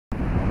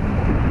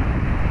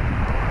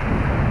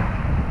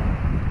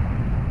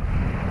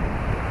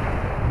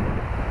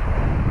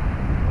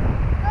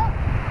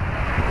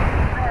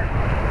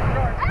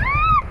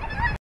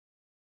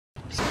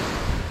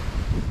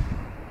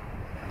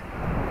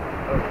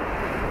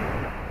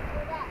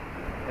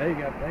There you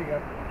go. There you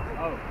go.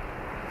 Oh.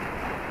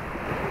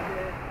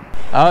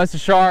 Oh, it's a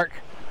shark.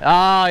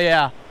 Oh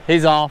yeah,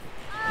 he's off.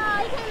 Oh,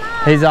 he came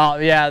off. He's off.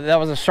 Yeah, that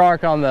was a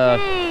shark on the.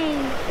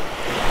 Dang.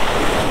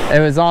 It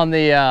was on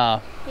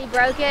the. He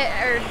broke it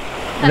or.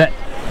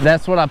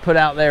 That's what I put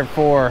out there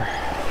for. Like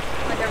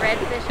a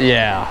redfish.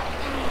 Yeah.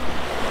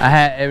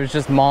 It was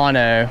just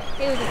mono.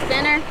 It was a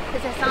spinner?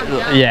 Because I saw him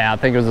jump. Yeah, I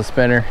think it was a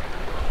spinner.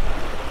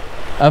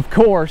 Of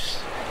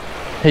course,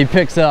 he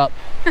picks up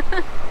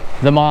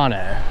the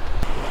mono.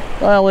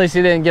 Well, at least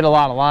he didn't get a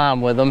lot of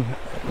line with him.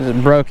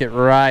 It broke it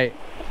right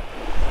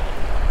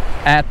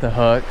at the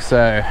hook,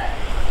 so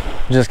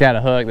just got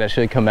a hook that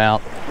should come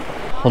out.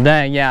 Well,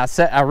 dang, yeah,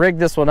 I rigged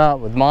this one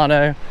up with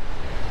mono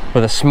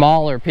with a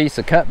smaller piece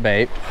of cut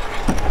bait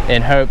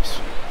in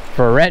hopes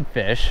for a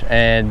redfish,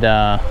 and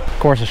of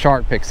course a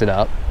shark picks it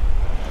up.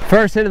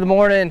 First hit of the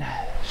morning,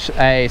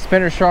 a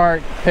spinner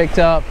shark picked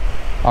up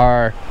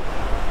our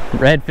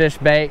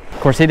redfish bait. Of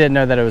course, he didn't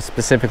know that it was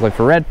specifically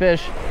for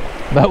redfish,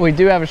 but we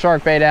do have a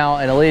shark bait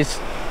out, and at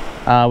least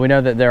we know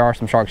that there are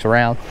some sharks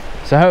around.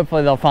 So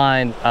hopefully they'll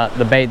find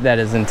the bait that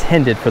is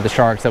intended for the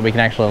sharks, that we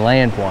can actually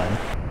land one.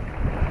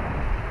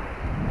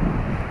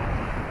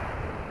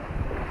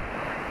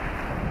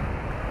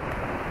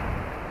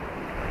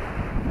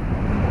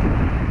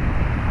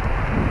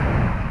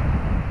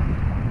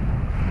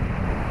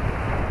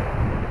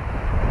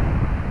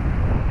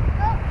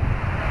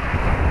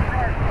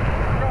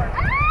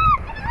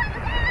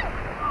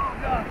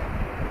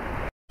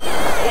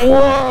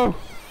 Whoa!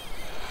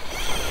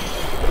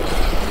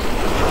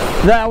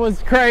 That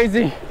was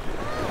crazy.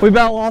 We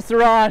about lost the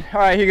rod.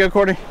 All right, here you go,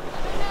 Courtney.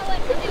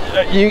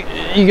 You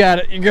got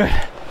it. You're good.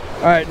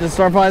 All right, just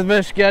start flying the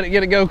fish. Get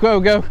it. Go.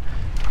 Go.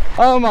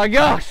 Oh my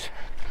gosh!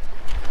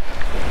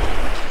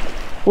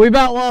 We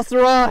about lost the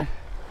rod.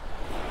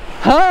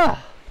 Huh?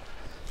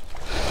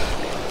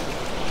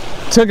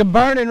 Took a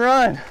burning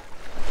run.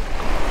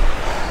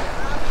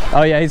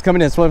 Oh yeah, he's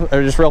coming in. Swim,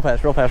 or just real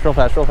fast.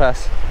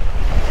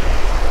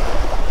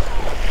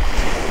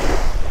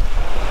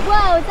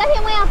 Whoa, is that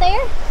him way out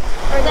there?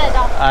 Or is that a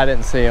dolphin? I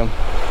didn't see him.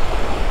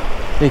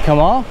 Did he come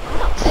off?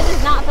 It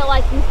does not feel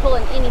like he's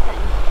pulling anything.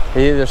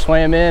 He either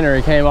swam in or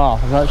he came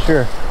off. I'm not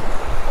sure.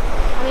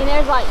 I mean,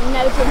 there's like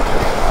no tension.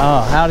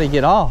 Oh, how did he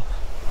get off?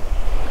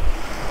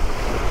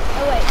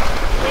 Oh wait,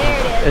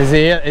 there it is.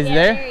 Is he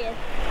there? There he is.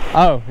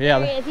 Oh, yeah.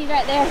 There he is, he's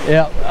right there.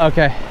 Yeah,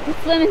 okay. He's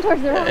swimming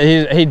towards the rock.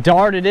 He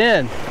darted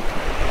in.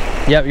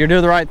 Yep, you're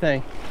doing the right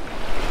thing.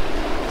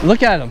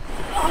 Look at him.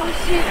 Oh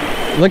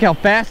shoot. Look how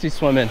fast he's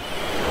swimming.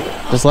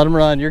 Just let him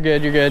run. You're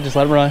good. Just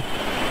let him run.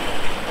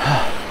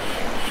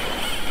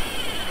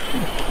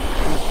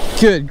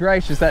 Good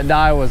gracious, that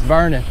dye was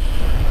burning.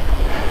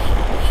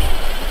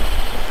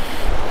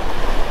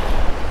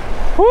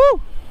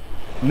 Woo!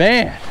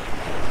 Man,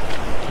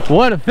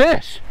 what a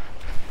fish.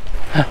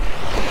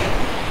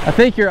 I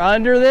think you're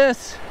under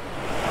this.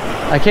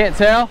 I can't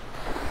tell.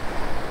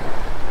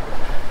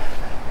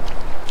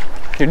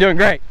 You're doing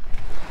great.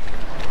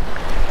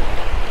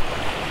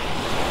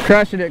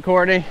 Crushing it,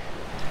 Courtney.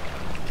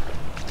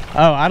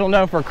 Oh, I don't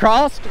know if we're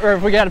crossed or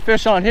if we got a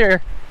fish on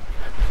here.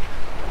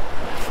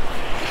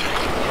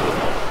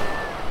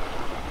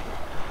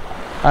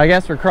 I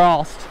guess we're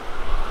crossed.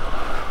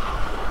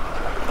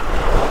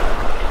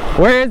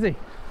 Where is he?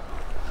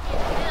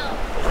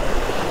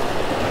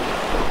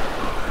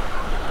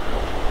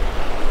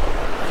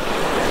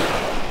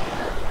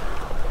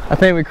 I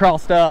think we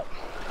crossed up.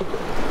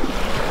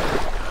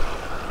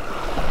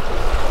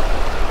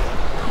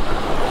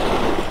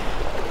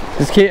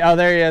 Just keep, oh,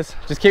 there he is.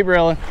 Just keep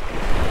reeling.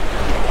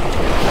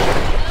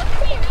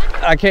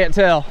 I can't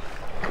tell.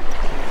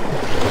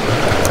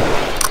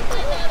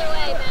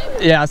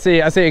 Yeah, I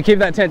see. Keep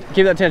that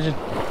tension.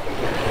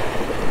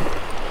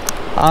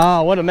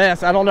 Oh, what a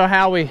mess. I don't know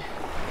how we. I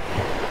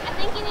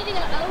think you need to go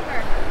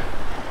over.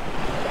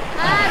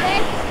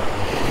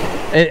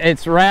 Ah, there.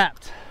 It's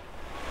wrapped.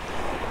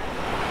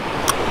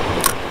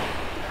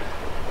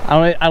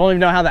 I don't even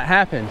know how that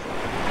happened.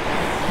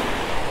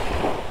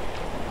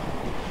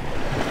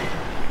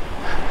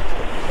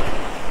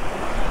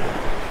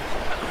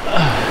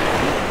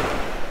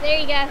 There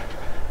you go.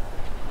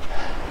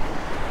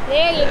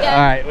 There you go. All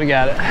right, we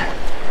got it.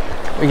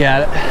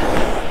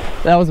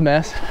 That was a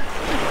mess.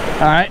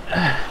 All right.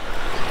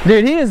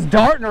 Dude, he is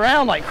darting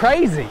around like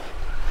crazy.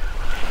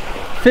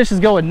 Fish is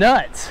going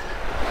nuts.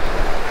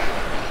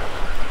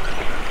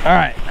 All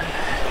right.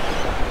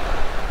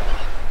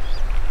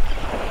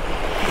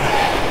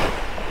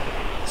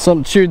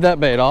 Something chewed that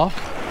bait off.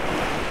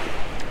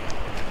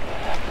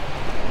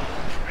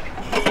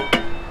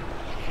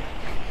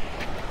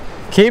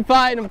 Keep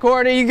fighting him,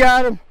 Courtney. You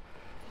got him.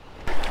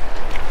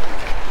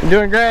 You're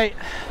doing great.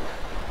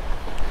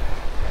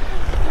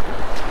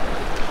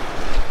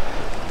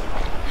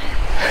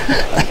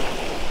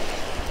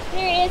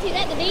 There he is. He's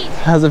at the beach.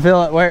 How's it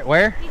feeling?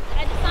 Where?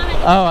 I just saw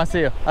him. Oh,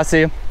 I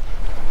see him.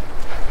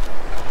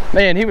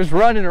 Man, he was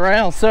running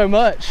around so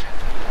much.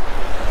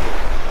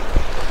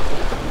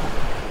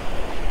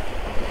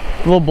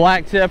 Little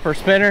black tip or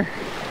spinner.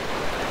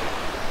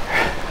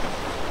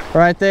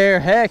 Right there,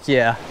 heck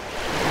yeah.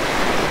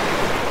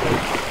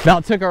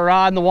 About took a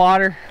rod in the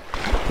water.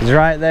 He's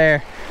right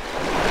there.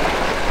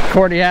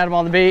 Courtney had him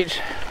on the beach.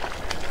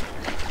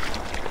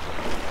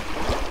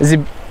 Is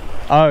he?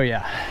 Oh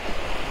yeah.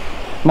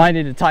 Might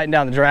need to tighten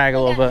down the drag a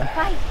little bit.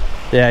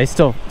 Yeah, he's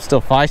still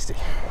feisty.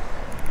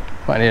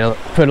 Might need to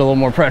put a little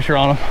more pressure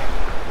on him.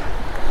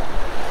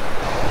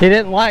 He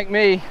didn't like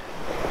me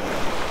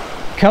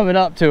coming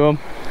up to him.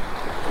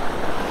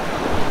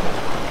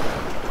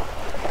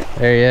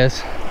 There he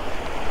is.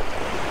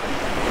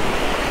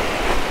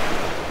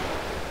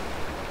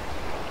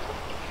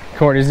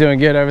 Courtney's doing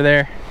good over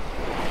there.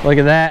 Look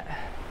at that.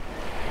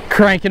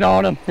 Cranking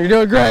on him. You're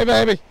doing great,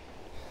 baby.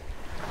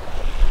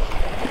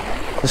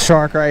 The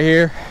shark right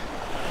here.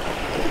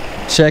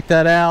 Check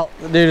that out.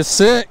 The dude is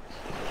sick.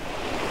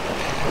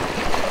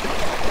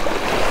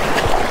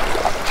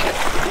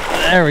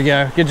 There we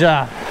go. Good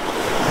job.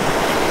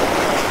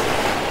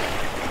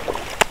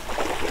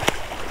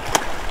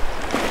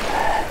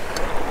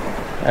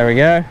 There we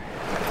go.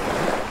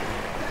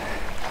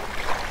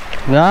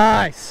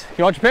 Nice.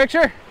 You want your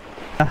picture?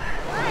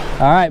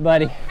 All right,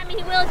 buddy. I mean,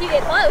 he will if you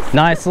get close.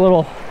 Nice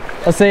little,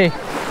 let's see.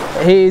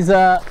 He's,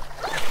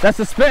 that's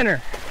a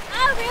spinner.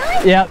 Oh,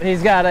 really? Yep,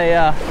 he's got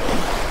a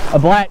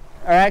black,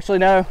 or actually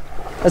no,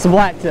 that's a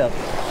black tip.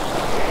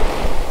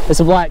 It's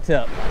a black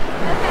tip.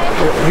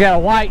 Okay. He's got a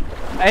white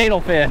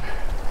anal fin.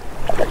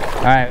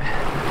 All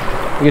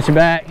right, get you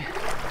back.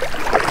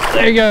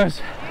 There he goes.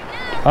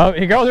 Oh,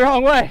 he goes the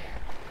wrong way.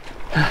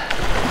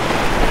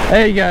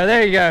 There you go,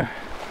 there you go.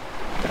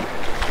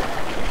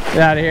 Get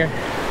out of here.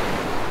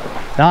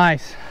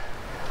 Nice.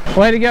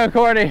 Way to go,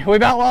 Courtney. We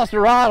about lost a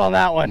rod on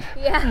that one.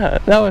 Yeah.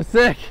 That was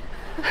sick.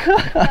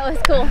 That was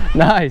cool.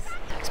 Nice.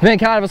 It's been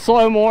kind of a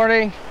slow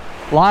morning.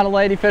 A lot of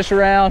ladyfish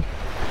around.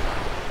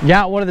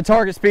 Got one of the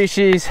target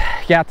species.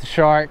 Got the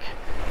shark.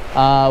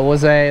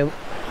 Was a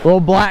little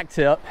black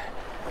tip.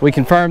 We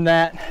confirmed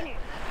that.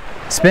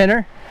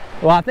 Spinner.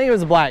 Well, I think it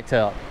was a black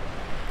tip.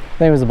 I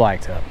think it was a black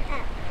tip.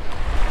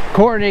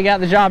 Courtney got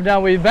the job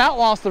done. We about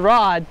lost the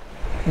rod.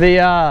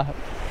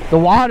 The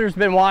water's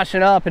been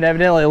washing up and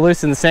evidently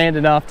loosened the sand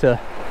enough to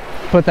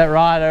put that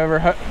rod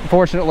over.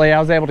 Fortunately, I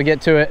was able to get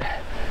to it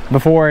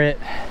before it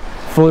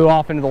flew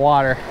off into the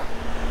water.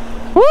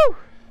 Woo!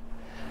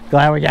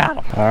 Glad we got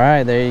them. All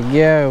right, there you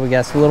go. We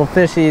got some little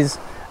fishies.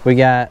 We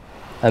got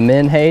a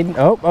menhaden.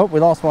 Oh,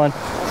 we lost one.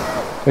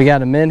 We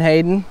got a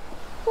menhaden.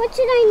 What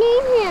should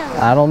I name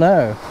him? I don't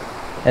know.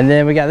 And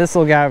then we got this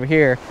little guy over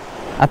here.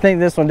 I think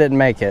this one didn't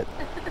make it.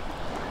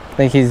 I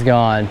think he's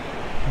gone.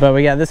 But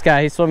we got this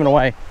guy, he's swimming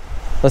away.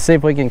 Let's see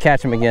if we can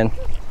catch him again.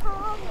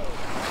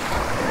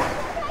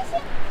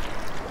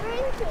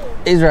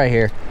 He's right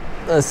here.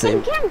 Let's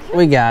see.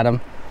 We got him.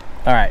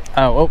 All right.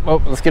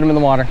 Oh, let's get him in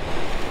the water.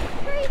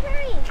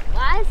 Hurry.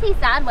 Why is he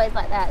sideways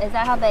like that? Is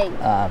that how they...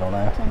 I don't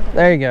know.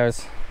 There he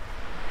goes.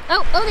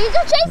 Oh, he's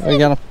just chasing him. We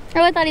got him.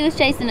 Oh, I thought he was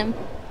chasing him.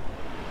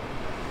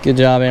 Good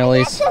job,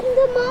 Annalise. That's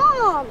the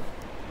mom.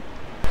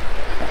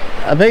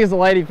 I think it's a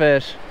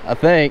ladyfish. I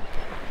think.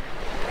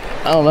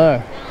 I don't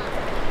know.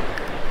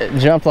 It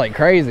jumped like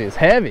crazy. It's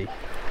heavy.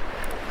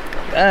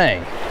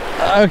 Dang.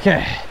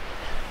 Okay.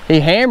 He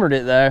hammered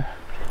it though.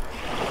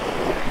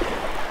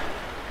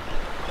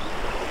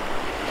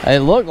 It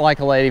looked like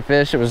a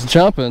ladyfish. It was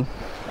jumping.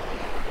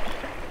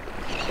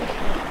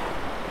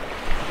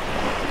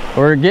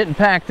 We're getting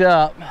packed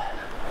up.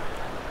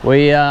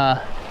 We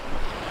have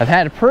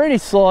had a pretty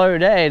slow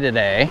day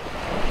today.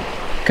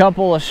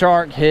 Couple of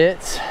shark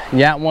hits.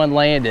 Got one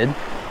landed.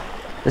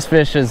 This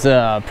fish is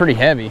pretty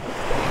heavy.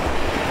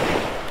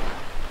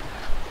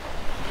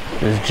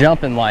 It was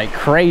jumping like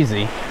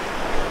crazy.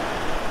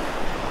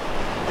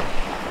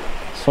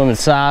 Swimming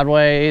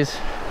sideways.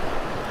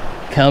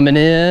 Coming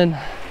in.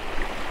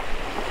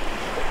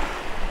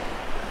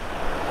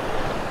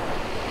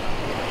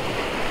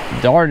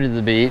 Darted to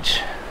the beach.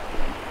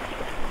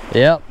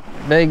 Yep,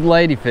 big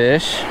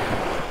ladyfish.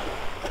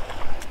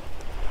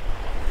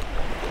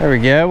 There we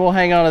go. We'll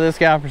hang on to this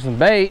guy for some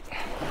bait.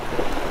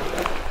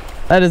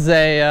 That is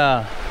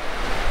a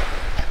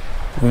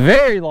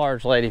very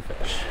large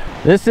ladyfish.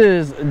 This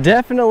is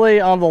definitely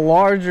on the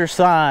larger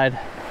side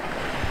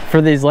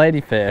for these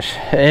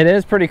ladyfish. It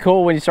is pretty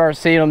cool when you start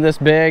seeing them this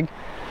big.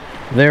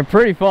 They're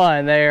pretty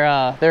fun. They're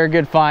a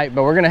good fight,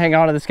 but we're gonna hang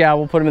on to this guy.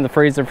 We'll put him in the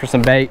freezer for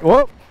some bait.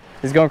 Whoop,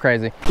 he's going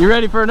crazy. You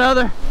ready for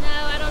another? No,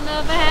 I don't know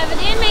if I have it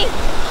in me.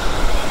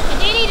 I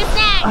do need a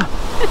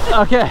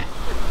snack. Okay,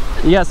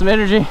 you got some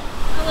energy? A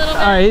little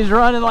bit. All right, he's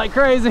running like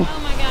crazy. Oh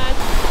my gosh.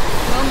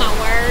 Oh my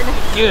word.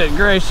 Good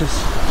gracious.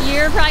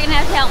 You're probably gonna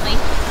have to help me.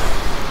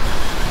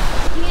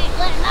 You ain't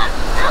letting up.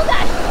 Oh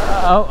gosh.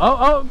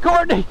 Oh,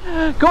 Courtney.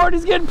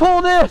 Courtney's getting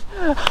pulled in.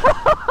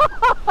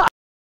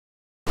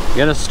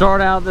 Gonna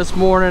start out this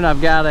morning.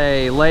 I've got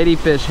a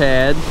ladyfish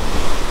head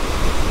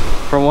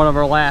from one of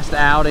our last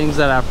outings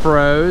that I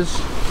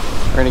froze.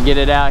 We're gonna get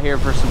it out here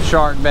for some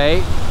shark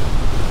bait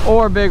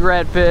or big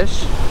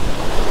redfish.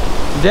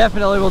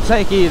 Definitely will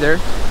take either.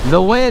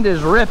 The wind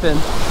is ripping.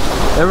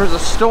 There was a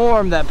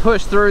storm that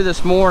pushed through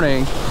this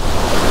morning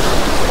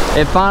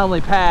It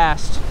finally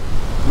passed,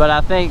 but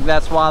I think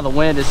that's why the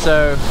wind is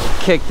so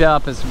kicked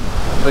up, is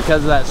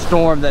because of that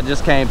storm that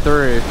just came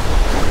through.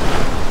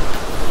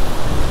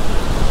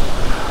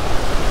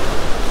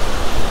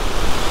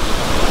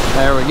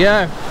 There we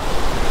go.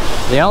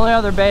 The only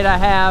other bait I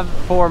have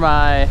for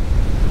my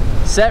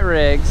set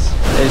rigs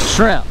is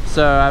shrimp.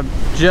 So I'm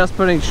just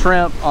putting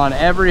shrimp on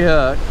every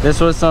hook. This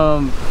was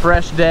some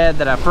fresh dead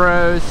that I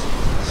froze,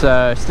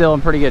 so still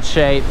in pretty good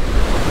shape.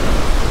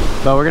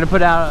 But we're gonna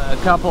put out a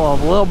couple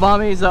of little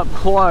bummies up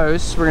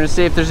close. We're gonna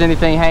see if there's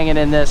anything hanging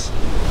in this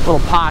little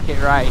pocket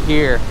right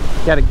here.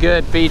 Got a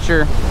good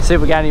feature. See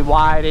if we got any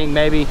whiting,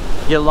 maybe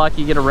get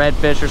lucky, get a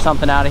redfish or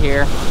something out of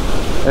here.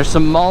 There's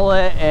some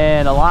mullet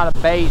and a lot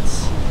of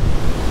baits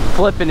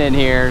flipping in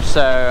here,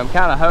 so I'm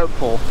kind of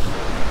hopeful.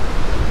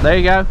 There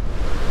you go.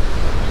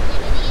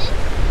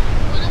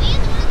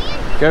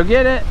 Go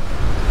get it.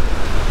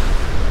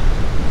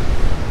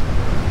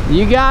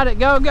 You got it.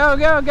 Go, go,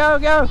 go, go,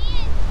 go.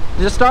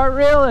 Just start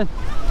reeling.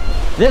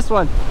 This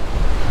one.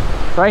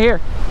 Right here.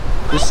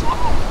 Just,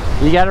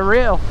 you got to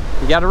reel.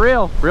 You got to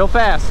reel real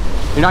fast.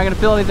 You're not going to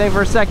feel anything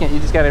for a second. You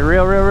just got to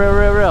reel, reel, reel,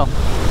 reel, reel.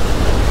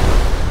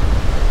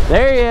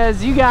 There he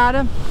is. You got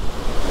him.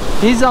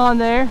 He's on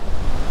there.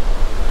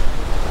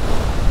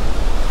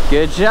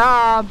 Good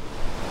job.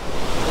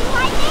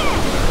 Right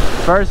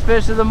there. First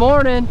fish of the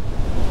morning.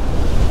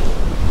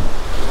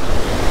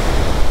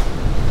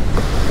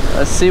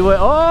 Let's see what,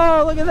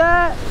 oh, look at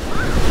that.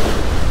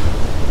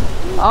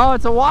 Oh,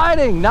 it's a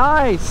whiting,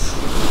 nice.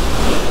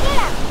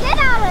 Get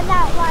out of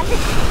that one.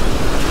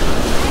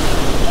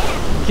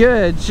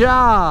 Good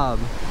job.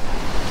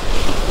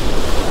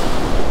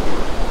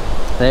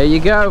 There you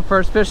go,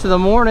 first fish of the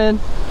morning.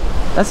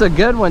 That's a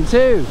good one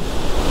too.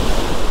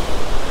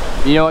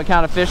 You know what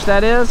kind of fish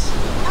that is? A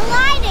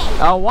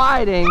whiting. A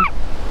whiting.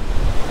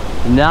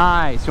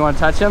 Nice, you want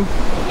to touch him?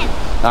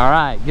 All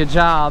right, good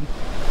job.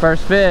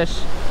 First fish.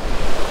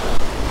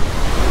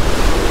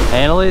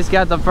 Annalise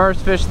got the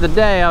first fish of the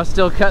day. I was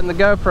still cutting the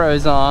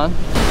GoPros on.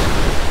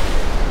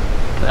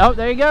 Oh,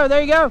 there you go,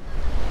 there you go.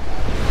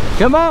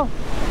 Come on.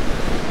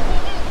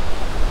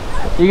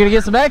 You're gonna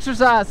get some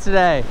exercise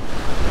today.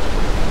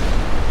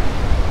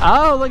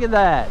 Oh, look at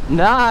that.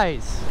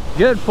 Nice.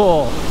 Good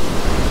pull.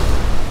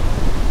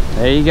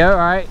 There you go. All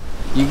right.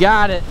 You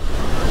got it.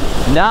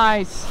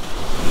 Nice.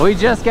 We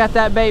just got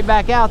that bait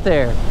back out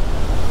there.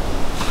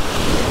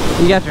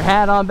 You got your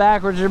hat on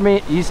backwards.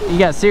 You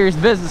got serious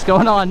business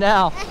going on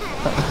now.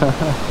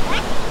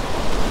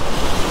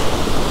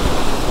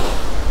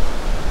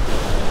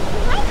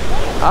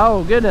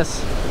 Oh,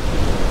 goodness.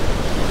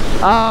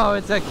 Oh,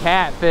 it's a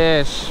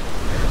catfish.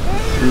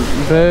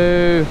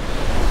 Boo.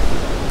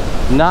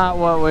 Not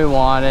what we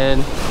wanted.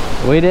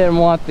 We didn't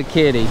want the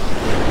kitty.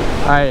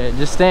 All right,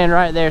 just stand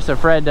right there so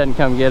Fred doesn't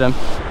come get him.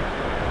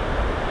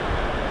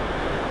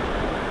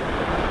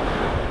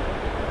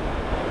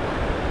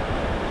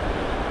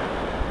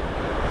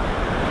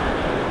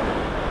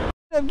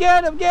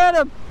 Get him, get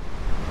him!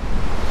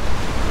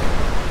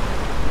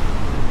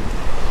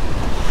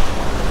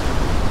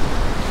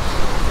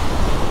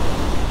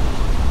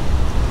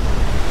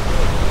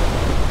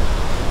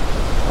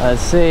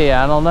 Let's see,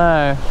 I don't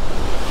know.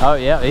 Oh,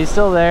 yeah, he's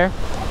still there.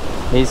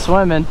 He's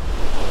swimming.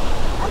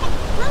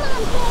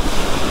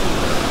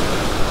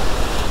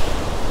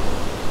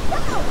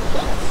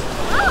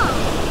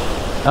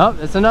 Oh,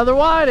 it's another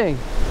whiting.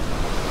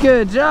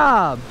 Good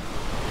job.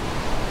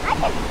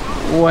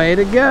 Way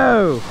to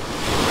go.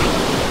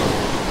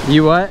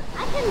 You what?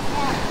 I can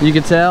tell. You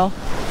could tell?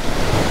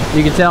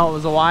 You could tell it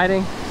was a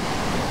whiting?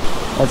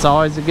 That's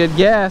always a good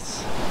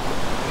guess.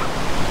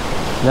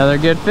 Another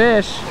good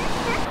fish.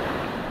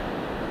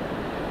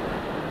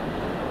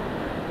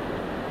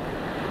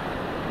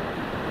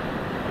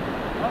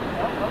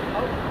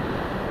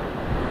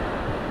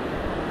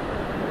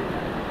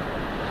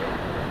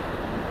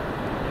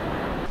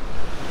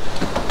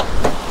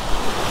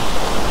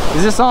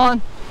 Is this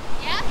on?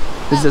 Yeah?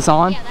 Is this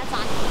on? Yeah, that's on.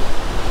 I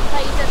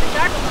thought you said the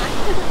dark one.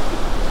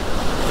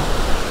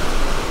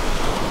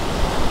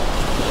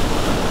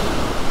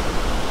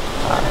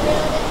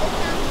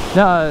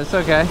 No, it's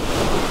okay.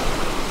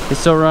 He's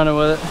still running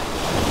with it.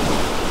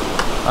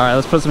 All right,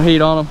 let's put some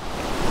heat on him.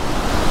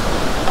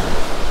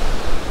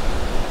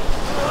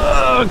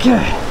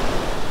 Okay.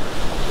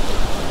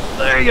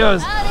 There he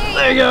goes. Oh,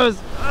 there he goes.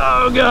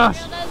 Oh gosh.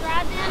 Reel those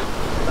rods in.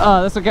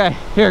 Oh, that's okay.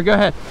 Here, go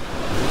ahead.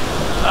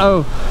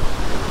 Oh.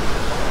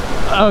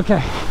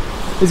 Okay.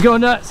 He's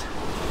going nuts.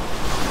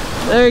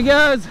 There he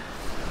goes.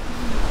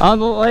 On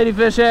the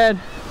ladyfish head.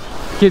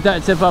 Keep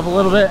that tip up a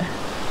little bit.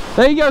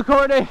 There you go,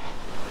 Courtney.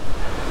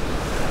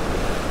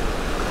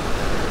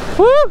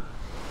 Woo!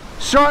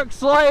 Shark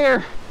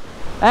Slayer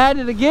at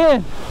it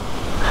again.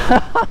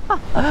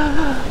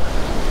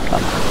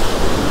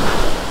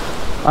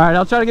 All right,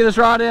 I'll try to get this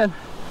rod in.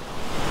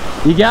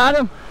 You got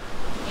him?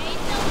 Yeah, he's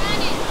still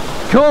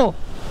running. Cool.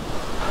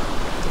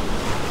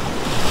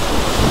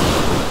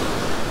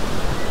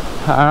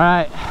 All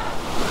right.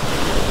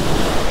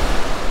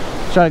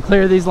 Try to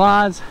clear these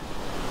lines.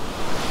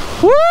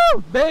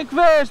 Woo! Big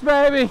fish,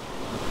 baby.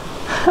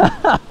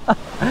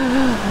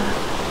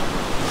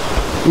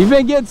 You've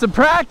been getting some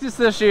practice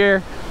this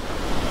year.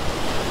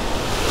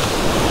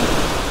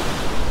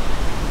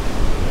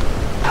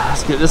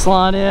 Let's get this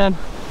line in.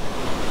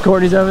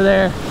 Courtney's over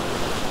there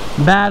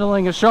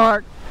battling a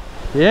shark.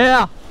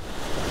 Yeah.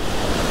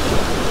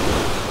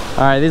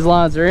 All right, these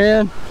lines are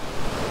in.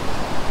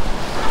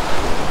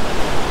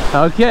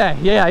 Okay,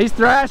 yeah, he's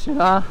thrashing,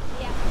 huh?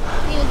 Yeah,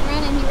 he was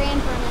running, he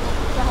ran for a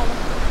minute. So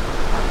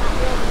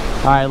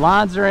all right,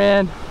 lines are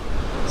in,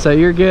 so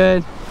you're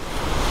good.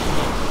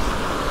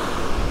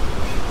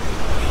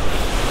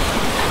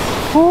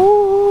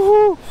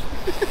 Woo!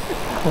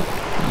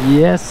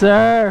 Yes,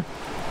 sir.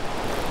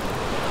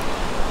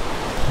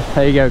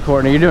 There you go,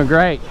 Courtney. You're doing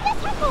great. You just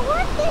have to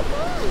work this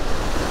on.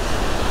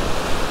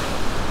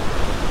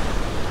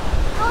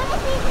 I want to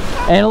see the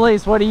shark.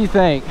 Annalise, what do you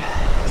think?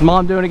 Is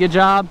Mom doing a good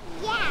job?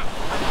 Yeah.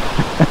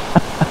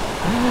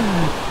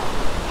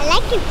 I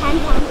like your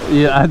pom-pom.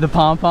 Yeah, the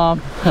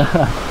pom-pom.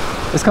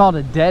 It's called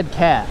a dead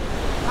cat.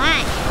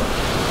 Why?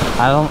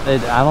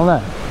 I don't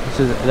know.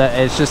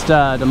 It's just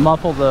to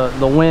muffle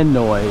the wind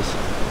noise.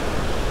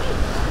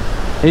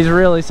 He's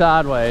really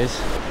sideways.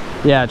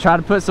 Yeah, try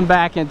to put some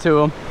back into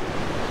him.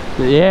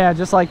 Yeah,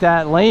 just like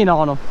that. Lean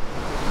on him.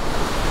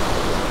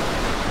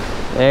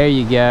 There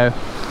you go.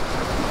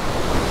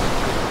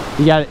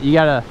 You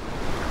gotta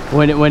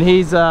when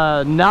he's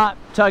not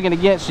tugging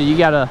against you, you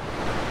gotta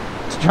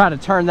try to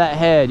turn that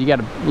head. You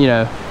gotta, you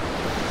know,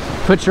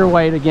 put your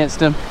weight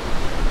against him.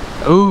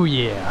 Oh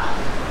yeah.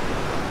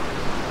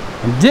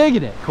 I'm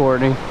digging it,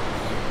 Courtney.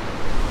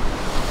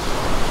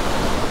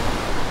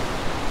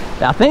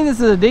 I think this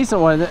is a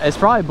decent one. It's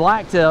probably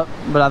black tip,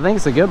 but I think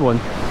it's a good one.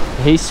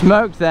 He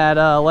smoked that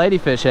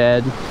ladyfish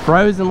head.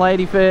 Frozen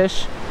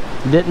ladyfish.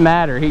 Didn't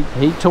matter. He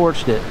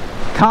torched it.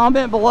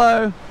 Comment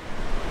below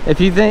if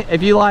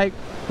you like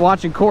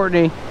watching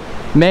Courtney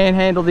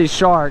manhandle these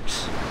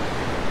sharks.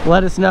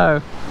 Let us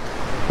know.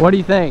 What do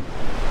you think?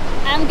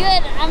 I'm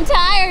good. I'm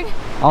tired.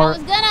 I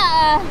was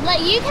gonna let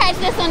you catch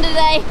this one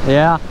today.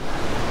 Yeah.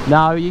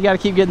 No, you got to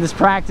keep getting this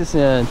practice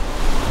in.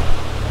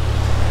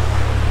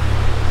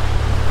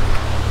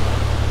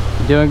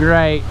 You're doing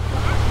great.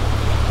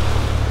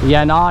 You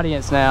got an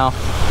audience now.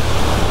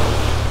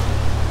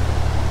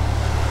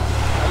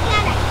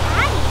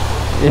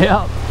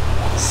 Yep.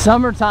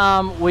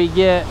 Summertime, we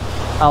get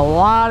a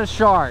lot of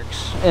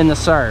sharks in the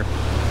surf.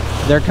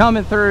 They're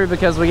coming through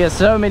because we get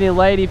so many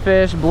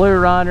ladyfish, blue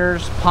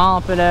runners,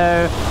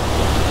 pompano.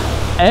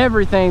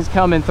 Everything's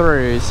coming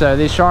through. So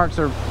these sharks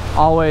are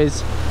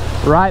always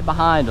right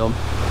behind them,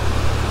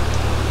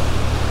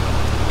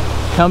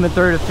 coming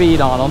through to feed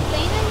on them.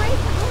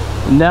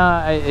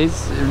 No,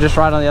 it's just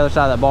right on the other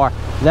side of that bar.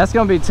 That's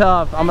gonna be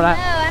tough. I'm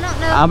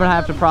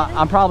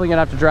probably gonna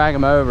have to drag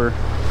him over.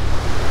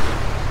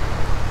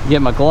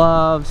 Get my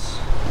gloves,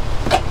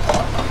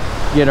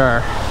 get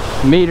our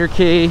meter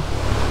key.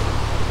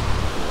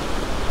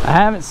 I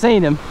haven't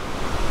seen him.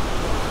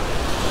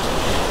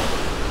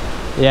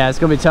 Yeah, it's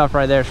gonna be tough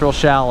right there. It's real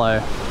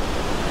shallow.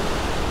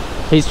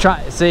 He's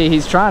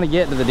trying to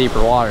get into the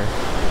deeper water.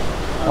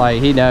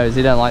 Like, he knows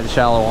he doesn't like the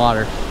shallow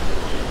water,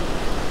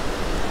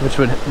 which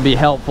would be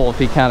helpful if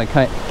he kind of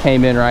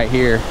came in right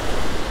here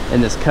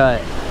in this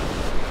cut.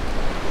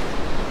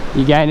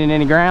 You gaining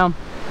any ground?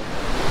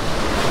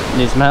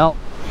 Need some help?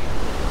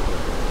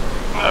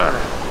 It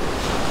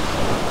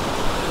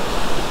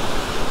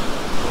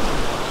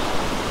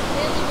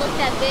doesn't look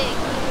that big.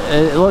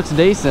 It looks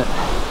decent.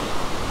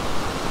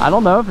 I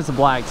don't know if it's a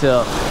black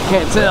tip.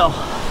 Can't tell.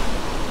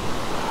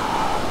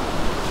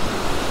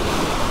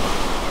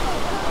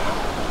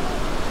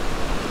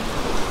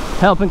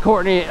 Helping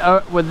Courtney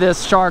with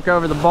this shark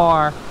over the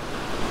bar.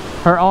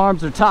 Her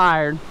arms are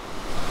tired.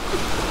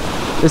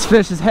 This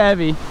fish is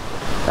heavy.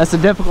 That's the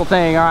difficult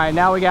thing. All right,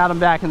 now we got him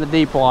back in the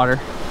deep water.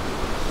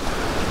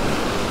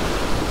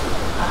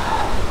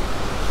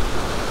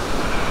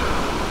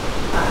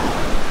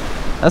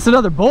 That's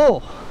another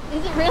bull.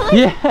 Is it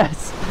really?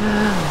 Yes.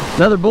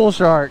 Another bull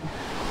shark.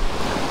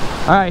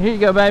 All right, here you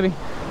go, baby.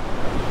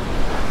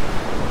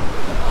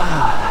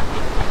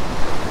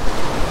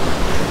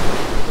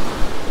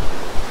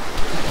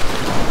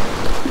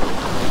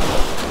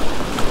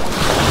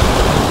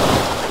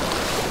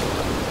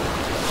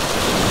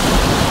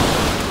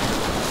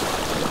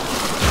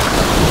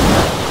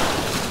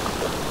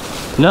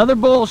 Another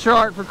bull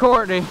shark for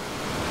Courtney.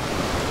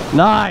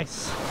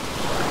 Nice.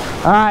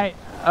 All right,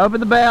 open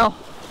the bell.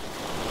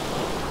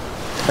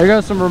 There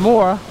goes some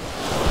remora.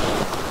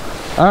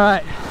 All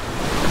right,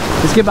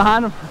 let's get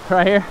behind him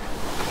right here.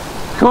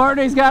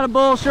 Courtney's got a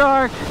bull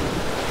shark.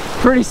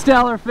 Pretty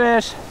stellar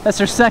fish. That's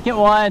her second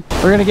one.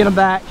 We're gonna get him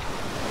back.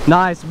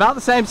 Nice, about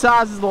the same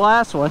size as the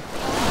last one.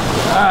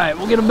 All right,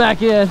 we'll get him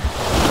back in.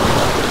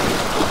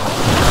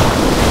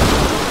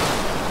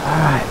 All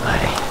right,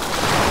 buddy.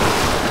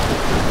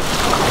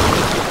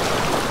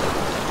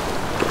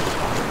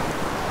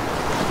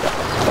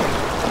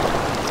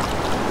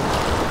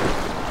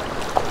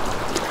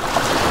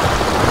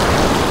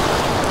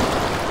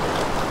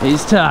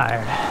 He's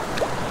tired.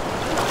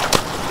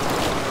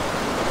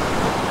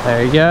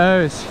 There he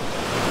goes.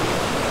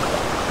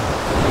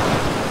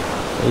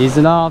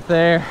 Easing off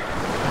there.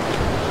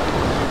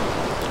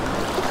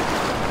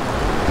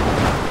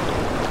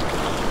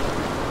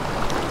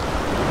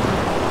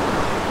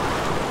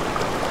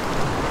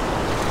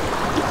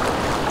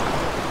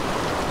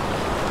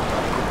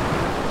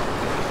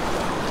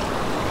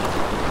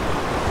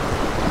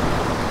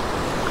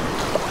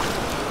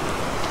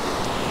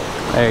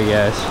 There he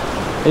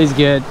goes. He's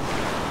good.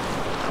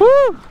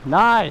 Woo!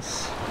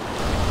 Nice.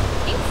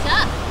 Good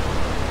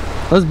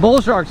stuff. Those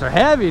bull sharks are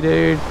heavy,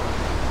 dude.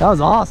 That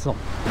was awesome.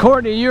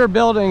 Courtney, you're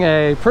building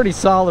a pretty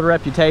solid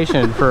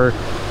reputation for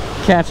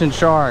catching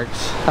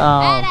sharks.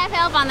 I'd have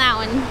help on that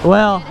one.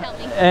 Well,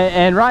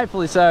 and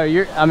rightfully so.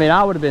 I mean,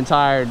 I would have been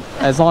tired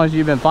as long as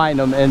you've been fighting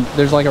them. And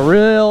there's like a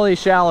really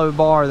shallow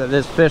bar that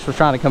this fish was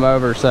trying to come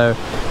over. So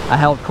I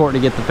helped Courtney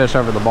get the fish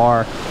over the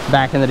bar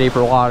back in the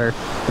deeper water.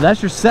 But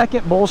that's your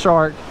second bull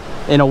shark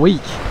in a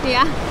week.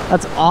 Yeah.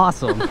 That's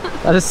awesome.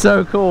 That is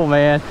so cool,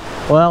 man.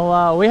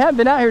 Well, we haven't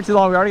been out here too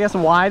long. We already got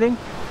some whiting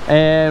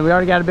and we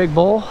already got a big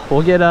bull.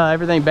 We'll get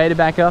everything baited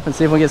back up and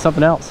see if we can get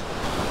something else.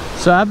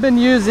 So I've been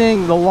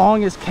using the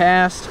longest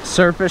cast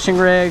surf fishing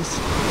rigs.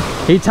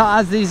 He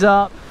ties these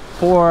up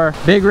for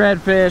big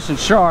redfish and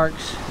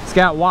sharks. It's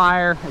got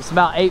wire. It's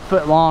about 8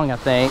 foot long, I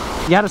think.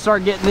 You got to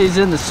start getting these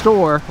in the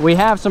store. We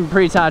have some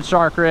pre-tied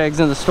shark rigs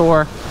in the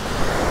store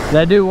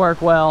that do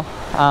work well.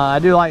 I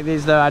do like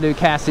these though. I do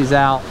cast these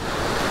out.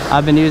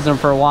 I've been using them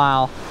for a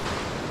while.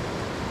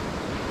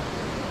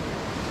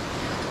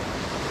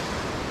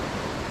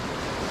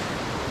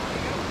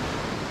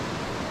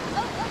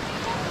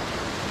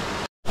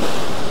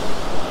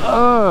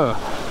 Oh,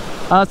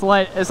 it's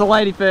a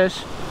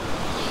ladyfish.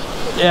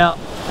 Yeah,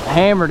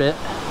 hammered it.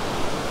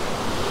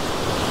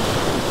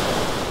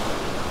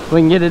 If we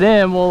can get it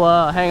in,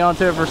 we'll hang on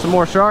to it for some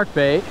more shark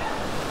bait.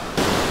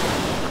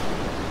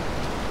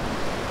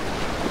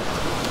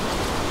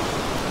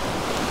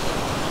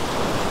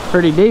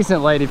 Pretty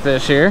decent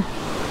ladyfish here.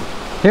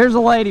 Here's a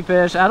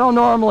ladyfish. I don't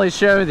normally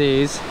show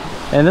these,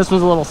 and this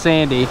one's a little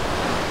sandy.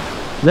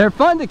 They're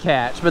fun to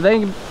catch, but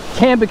they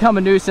can become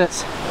a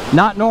nuisance.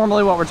 Not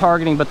normally what we're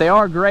targeting, but they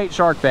are great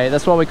shark bait.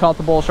 That's what we caught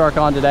the bull shark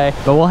on today.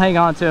 But we'll hang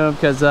on to them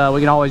because we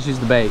can always use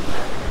the bait.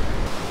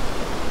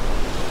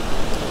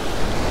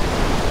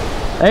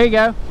 There you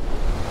go.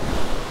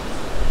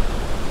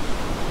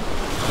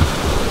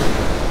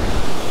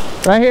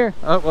 Right here.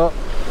 Oh, well.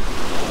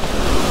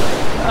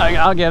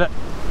 I'll get it.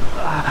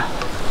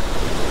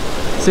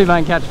 See if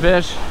I can catch a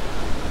fish.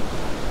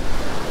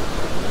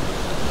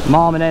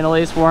 Mom and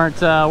Annalise weren't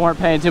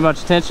paying too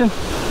much attention.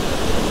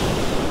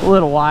 A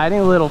little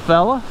whiting, little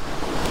fella.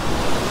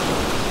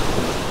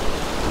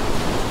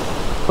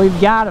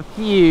 We've got a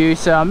few,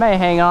 so I may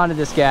hang on to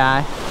this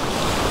guy.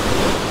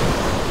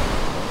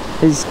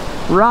 He's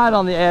right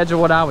on the edge of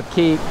what I would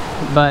keep,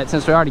 but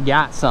since we already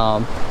got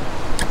some,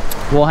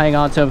 we'll hang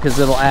on to him because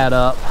it'll add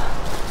up.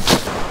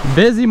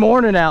 Busy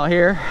morning out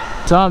here.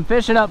 So I'm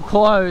fishing up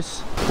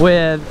close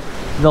with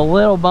the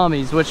little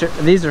bummies, which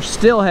these are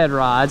steelhead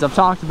rods. I've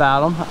talked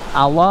about them.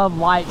 I love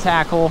light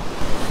tackle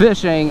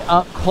fishing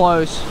up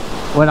close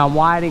when I'm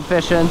whiting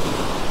fishing,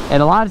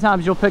 and a lot of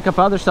times you'll pick up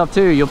other stuff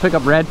too. You'll pick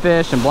up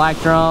redfish and black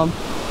drum,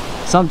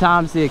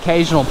 sometimes the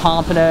occasional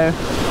pompano,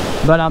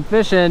 but I'm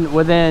fishing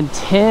within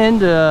 10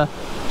 to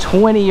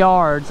 20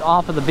 yards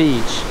off of the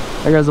beach.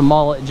 There goes a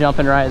mullet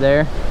jumping right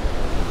there.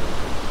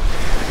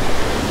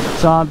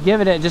 So I'm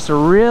giving it just a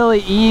really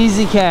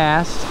easy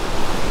cast,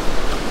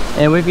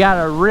 and we've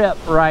got a rip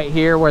right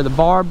here where the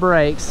bar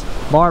breaks.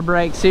 Bar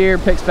breaks here,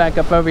 picks back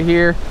up over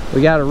here.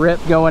 We got a rip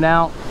going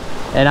out,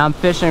 and I'm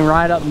fishing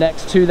right up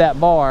next to that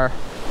bar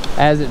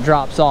as it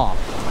drops off.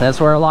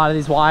 That's where a lot of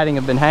these whiting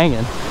have been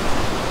hanging.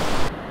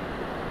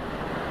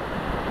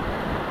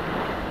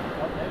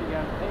 Oh, there you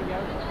go, there you go.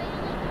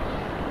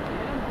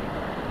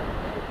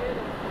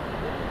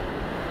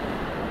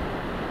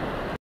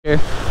 Here.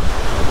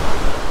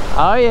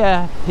 Oh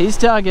yeah, he's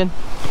tugging.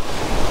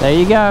 There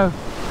you go.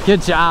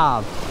 Good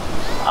job.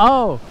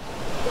 Oh,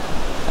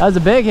 that was a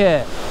big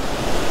hit.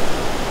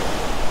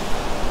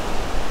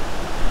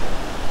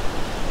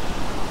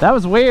 That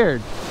was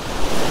weird.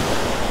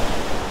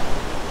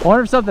 I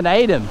wonder if something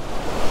ate him.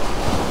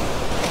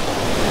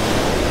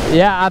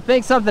 Yeah, I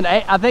think something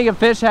ate, I think a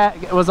fish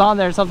was on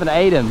there and something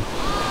ate him.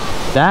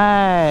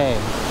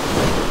 Dang.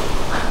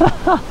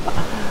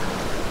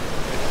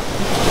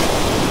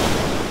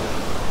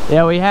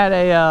 Yeah, we had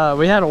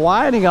a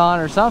whiting on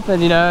or something,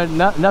 you know,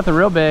 nothing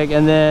real big,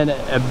 and then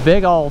a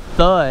big old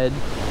thud,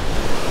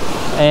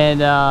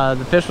 and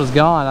the fish was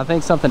gone. I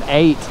think something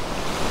ate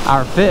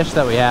our fish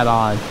that we had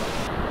on.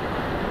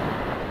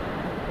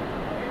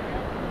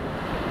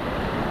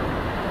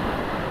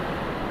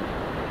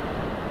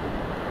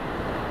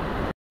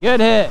 Good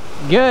hit,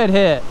 good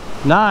hit,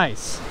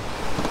 nice.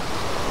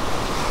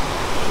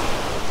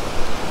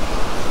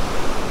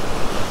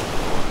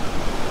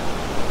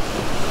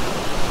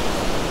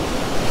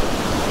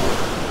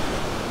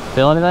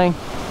 Feel anything?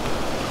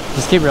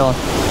 Just keep reeling.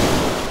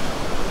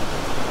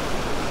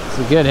 It's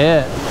a good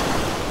hit. I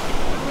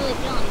don't really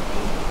feel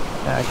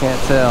anything. I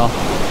can't tell.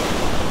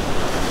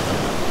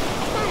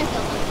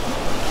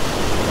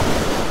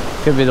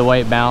 Could be the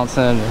weight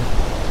bouncing.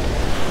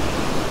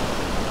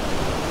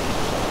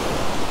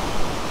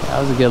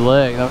 That was a good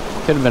lick.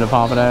 Could have been a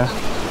pompano.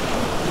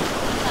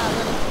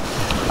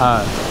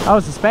 Oh,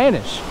 it's a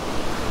Spanish.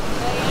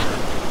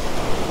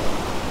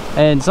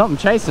 And something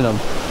chasing them.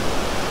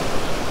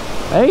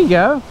 There you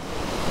go.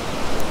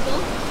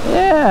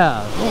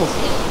 Yeah,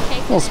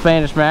 little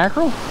Spanish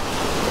mackerel.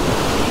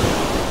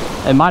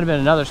 It might have been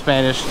another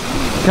Spanish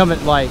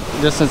coming, like,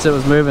 just since it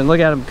was moving. Look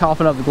at him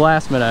coughing up the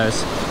glass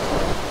minnows.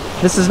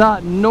 This is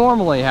not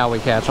normally how we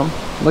catch them.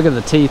 Look at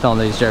the teeth on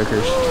these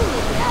jokers.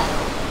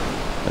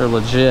 They're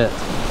legit.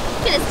 Look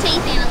at his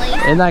teeth,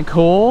 Annalise. Isn't that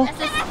cool?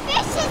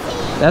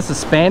 That's a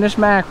Spanish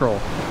mackerel.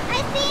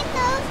 I've seen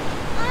those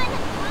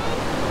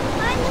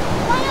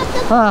on one of the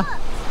books.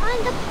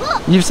 On the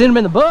book. You've seen them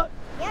in the book?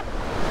 Yep.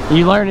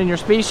 You learning your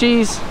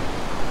species?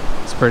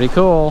 It's pretty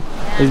cool.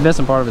 Yeah. He's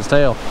missing part of his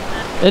tail.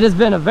 It has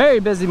been a very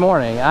busy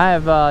morning. I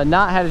have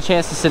not had a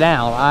chance to sit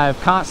down. I've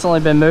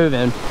constantly been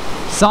moving.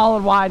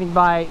 Solid whiting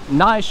bite,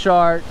 nice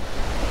shark.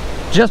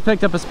 Just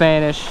picked up a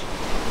Spanish.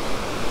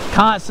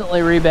 Constantly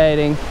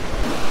rebaiting.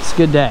 It's a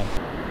good day.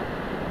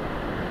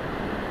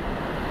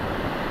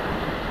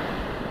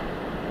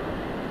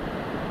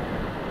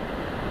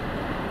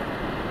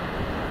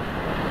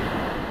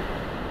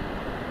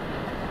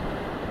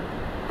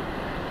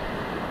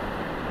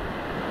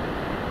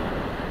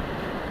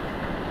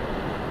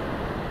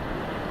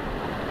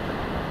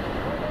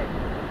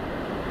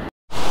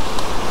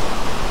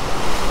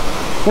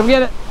 Come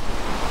get it.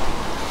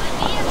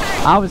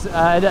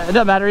 It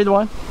doesn't matter either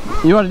one.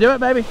 You want to do it,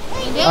 baby?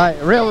 All right,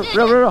 real.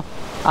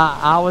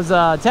 I was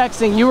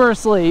texting, you were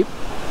asleep,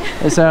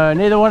 and so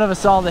neither one of us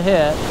saw the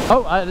hit.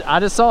 Oh,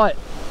 I just saw it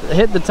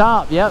hit the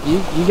top. Yep,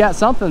 you got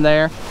something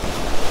there.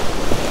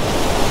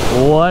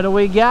 What do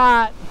we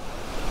got?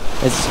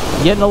 It's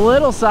getting a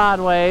little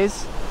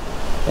sideways,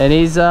 and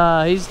he's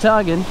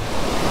tugging.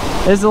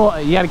 It's a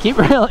little, you got to keep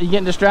real. You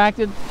getting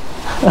distracted?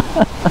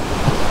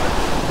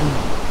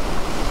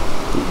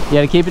 You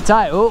gotta keep it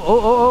tight.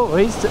 Oh,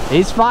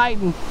 he's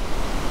fighting.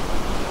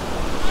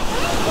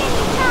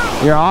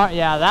 Your arm,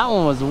 yeah, that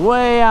one was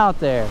way out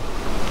there.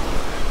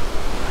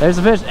 There's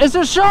a fish. It's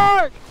a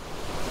shark!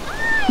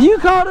 You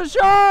caught a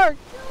shark!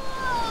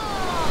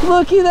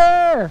 Looky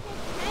there.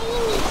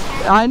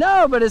 I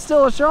know, but it's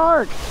still a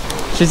shark.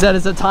 She said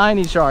it's a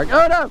tiny shark.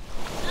 Oh no!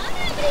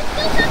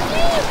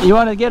 You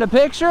want to get a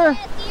picture? You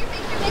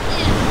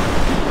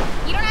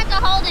don't have to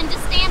hold him,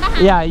 just stand behind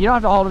him. Yeah, you don't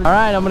have to hold him. All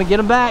right, I'm gonna get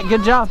him back.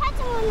 Good job.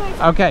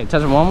 Okay,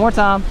 touch him one more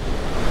time.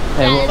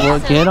 And we'll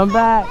get him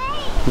back.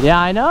 Yeah,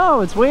 I know,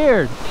 it's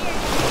weird.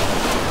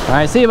 All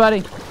right, see you,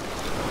 buddy.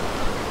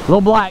 Little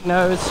black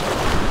nose.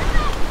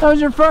 That was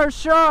your first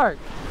shark.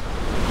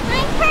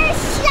 My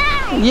first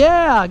shark.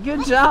 Yeah,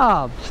 good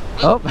job.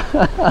 Oh.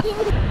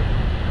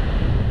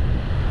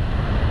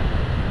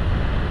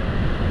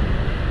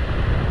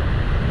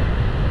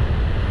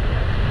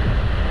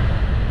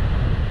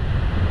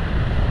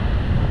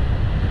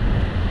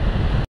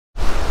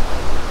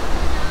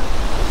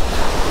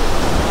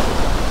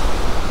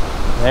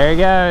 There he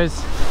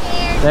goes.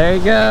 There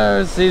he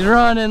goes. He's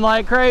running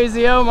like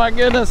crazy. Oh my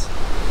goodness.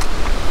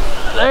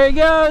 There he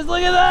goes.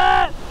 Look at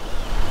that.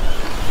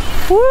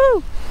 Woo.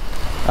 All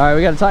right,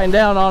 we got to tighten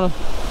down on him.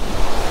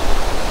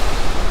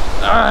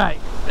 All right,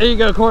 there you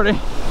go, Courtney.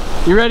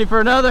 You ready for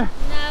another? No,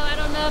 I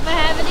don't know if I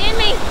have it in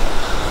me.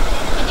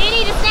 I do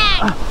need a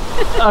snack.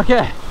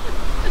 Okay.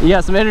 You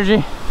got some energy?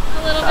 A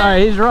little bit. All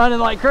right, he's running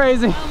like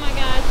crazy. Oh my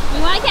gosh.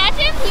 You want to catch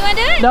him? You want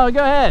to do it? No,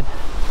 go ahead.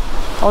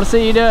 I want to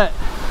see you do it.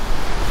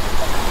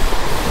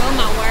 Oh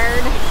my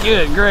word.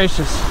 Good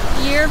gracious.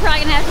 You're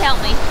probably gonna have to help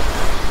me.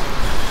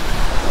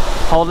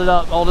 Hold it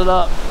up, hold it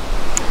up.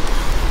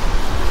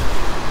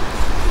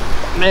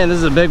 Man, this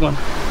is a big one.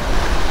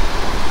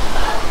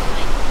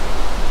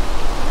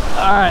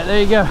 All right,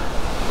 there you go.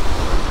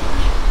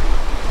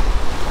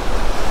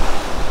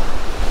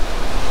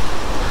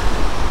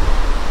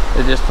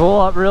 So just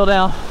pull up, reel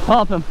down,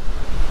 pump him.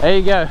 There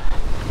you go.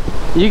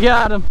 You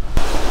got him.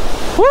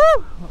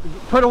 Woo!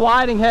 Put a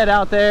whiting head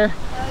out there. Oh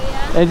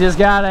yeah? And just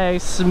got a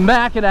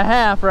smack and a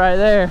half right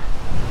there.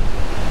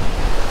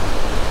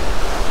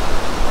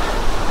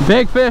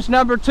 Big fish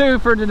number 2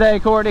 for today,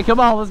 Courtney. Come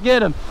on, let's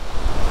get him.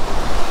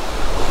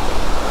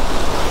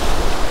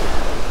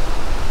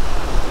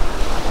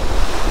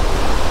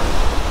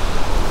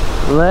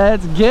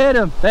 Let's get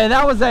him. Man,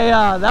 that was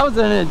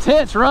an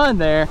intense run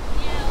there.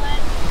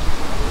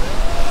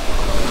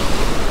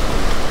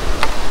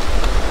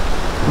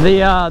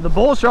 Yeah, The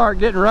bull shark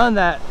didn't run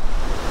that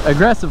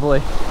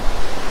aggressively.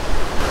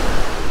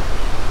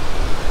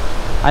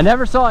 I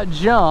never saw it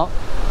jump.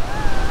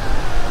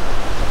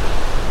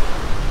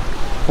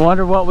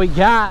 Wonder what we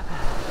got.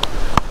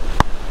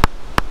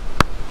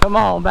 Come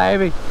on,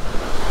 baby.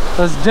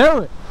 Let's do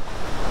it.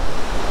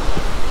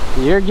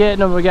 You're getting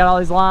them. We got all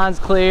these lines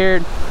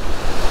cleared.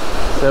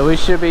 So we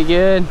should be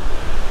good.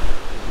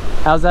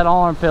 How's that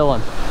arm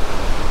feeling?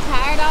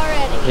 tired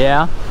already.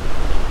 Yeah?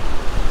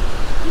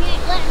 You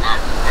ain't letting up.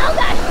 Oh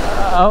gosh.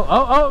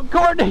 Oh,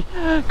 Courtney.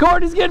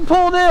 Courtney's getting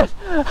pulled in.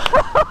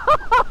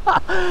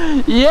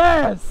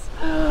 Yes.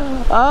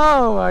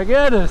 Oh my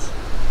goodness.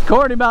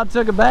 Courtney about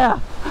took a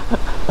bath.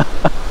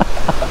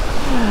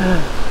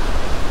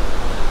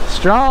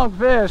 Strong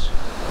fish.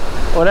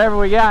 Whatever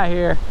we got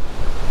here.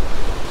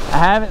 I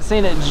haven't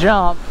seen it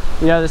jump.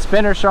 You know, the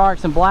spinner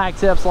sharks and black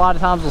tips a lot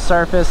of times will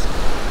surface.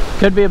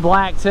 Could be a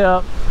black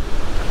tip.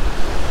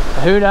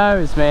 Who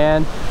knows,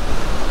 man?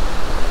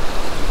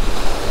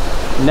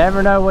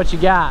 Never know what you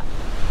got.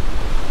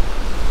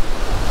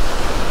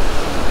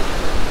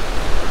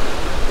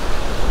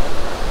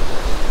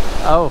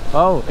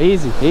 Oh,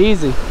 easy,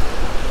 easy.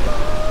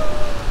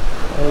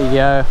 There you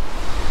go.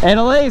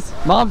 Annalise,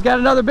 Mom's got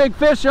another big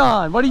fish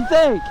on. What do you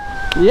think?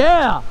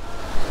 Yeah.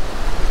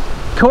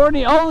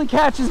 Courtney only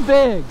catches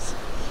bigs.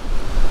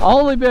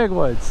 Only big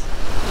ones.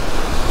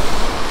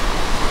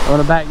 I'm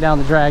gonna back down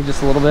the drag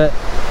just a little bit.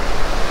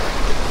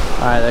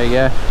 All right, there you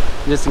go.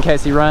 Just in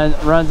case he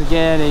runs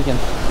again, he can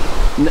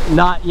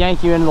not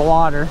yank you into the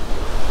water.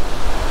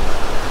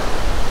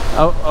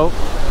 Oh,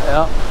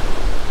 yeah.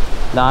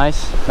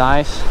 Nice,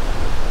 nice.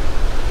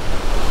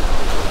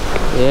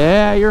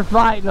 Yeah, you're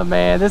fighting them,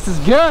 man. This is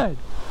good.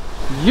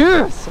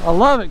 Yes, I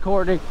love it,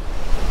 Courtney.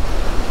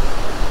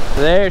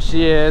 There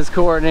she is,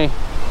 Courtney.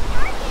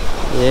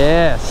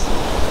 Yes.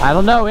 I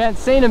don't know, we haven't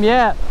seen him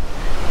yet.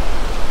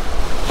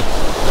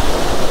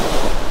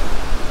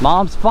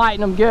 Mom's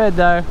fighting them good,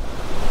 though.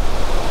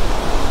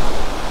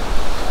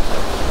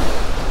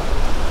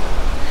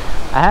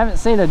 I haven't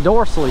seen a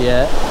dorsal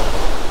yet.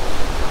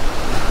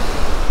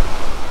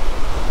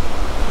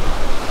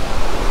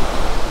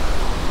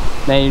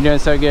 Man, you're doing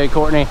so good,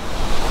 Courtney.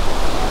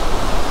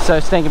 So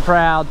stinking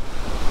proud.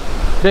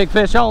 Big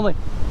fish only.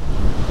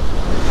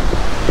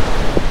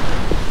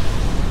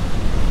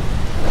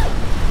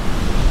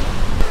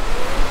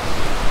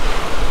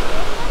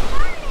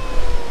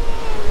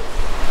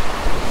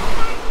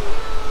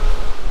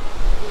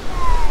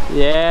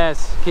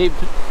 Yes, keep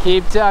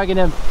tugging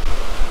him.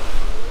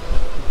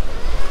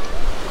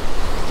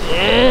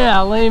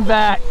 Yeah, lean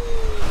back.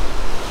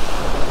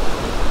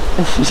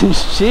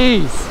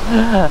 Jeez.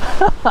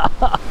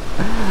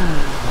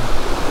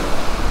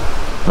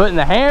 Putting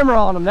the hammer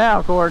on him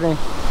now, Courtney.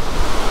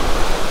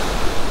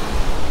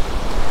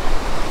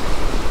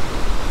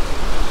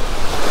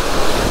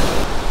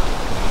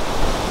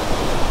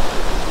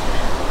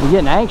 I'm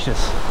getting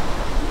anxious.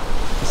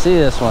 You see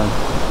this one?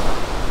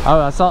 Oh,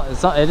 I saw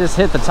it just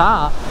hit the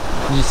top.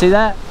 Did you see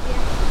that? Yeah.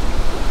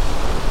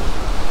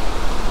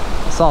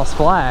 I saw a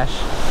splash.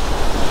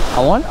 I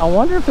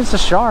wonder if it's a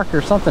shark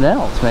or something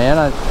else, man.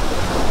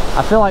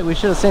 I feel like we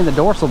should have seen the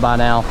dorsal by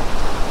now.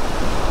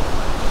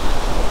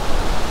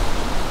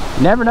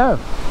 You never know.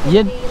 Could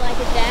it be like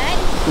a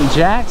jack?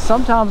 Jack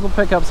sometimes will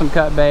pick up some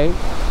cut bait.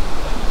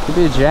 Could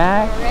be a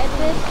jack. Or a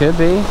redfish? Could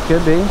be,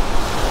 could be.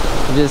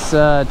 It just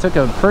took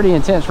a pretty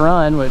intense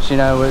run, which, you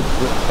know,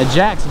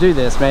 jacks do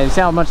this, man. You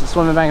see how much it's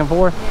swimming back and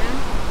forth?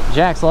 Yeah.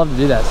 Jacks love to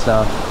do that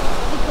stuff. It'd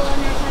be cool, I've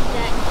never caught a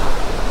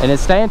jack. And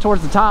it's staying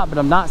towards the top, but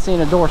I'm not seeing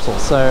a dorsal,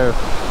 so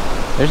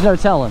there's no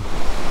telling.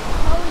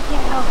 Holy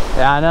cow.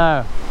 Yeah, I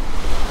know.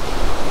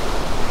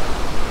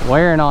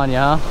 Wearing on you,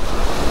 huh?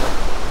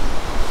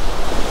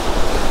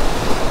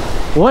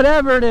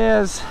 Whatever it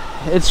is,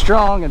 it's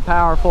strong and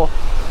powerful.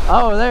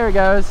 Oh, there it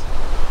goes.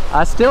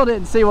 I still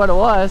didn't see what it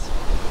was.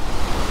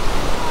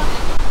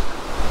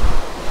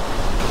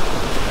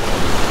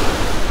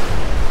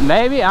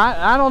 Maybe,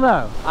 I don't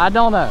know. I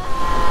don't know.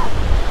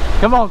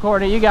 Come on,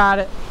 Courtney, you got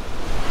it.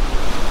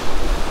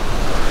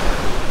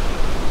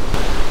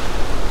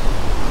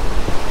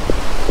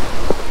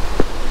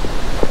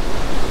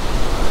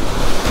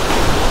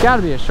 It's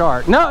gotta be a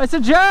shark. No, it's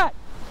a jack.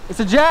 It's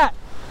a jack.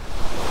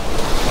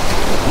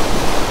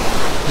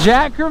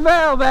 Jack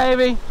Crevalle,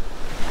 baby.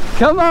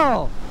 Come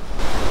on.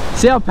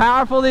 See how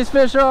powerful these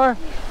fish are?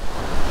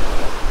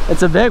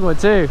 It's a big one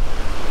too.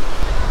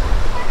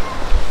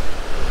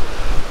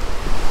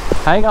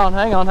 Hang on,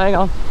 hang on, hang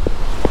on.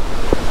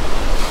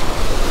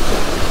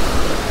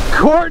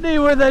 Courtney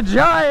with a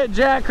giant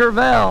Jack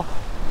Crevalle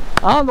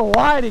on the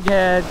whiting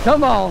head.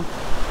 Come on.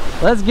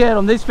 Let's get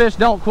them. These fish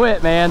don't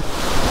quit, man.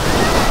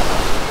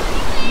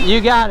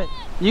 You got it.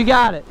 You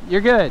got it.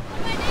 You're good.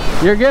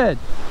 You're good.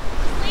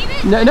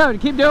 No, no,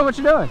 keep doing what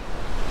you're doing.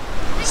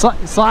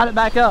 Slide it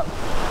back up.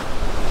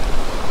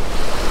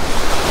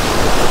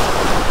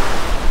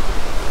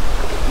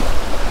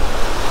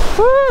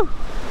 Woo!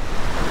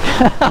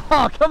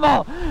 Oh, come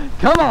on.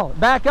 Come on.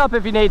 Back up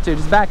if you need to.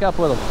 Just back up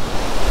with them.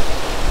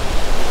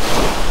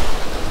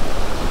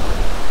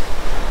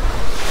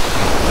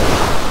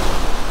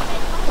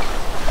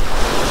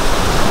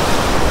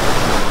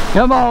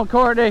 Come on,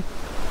 Courtney.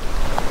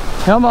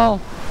 Come on.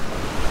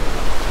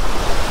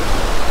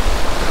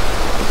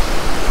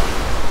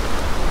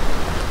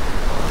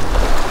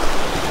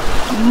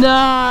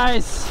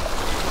 Nice.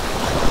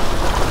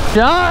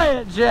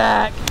 Giant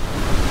Jack.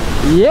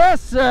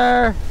 Yes,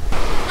 sir.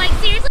 Like,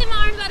 seriously, my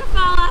arm's about to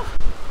fall off.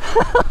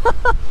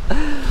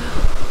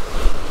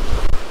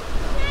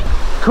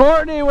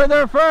 Courtney with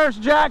her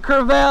first Jack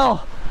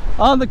Crevalle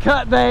on the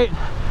cut bait.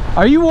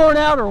 Are you worn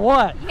out or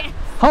what? Yes.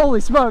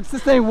 Holy smokes,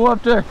 this thing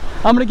whooped her.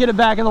 I'm gonna get it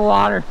back in the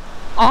water.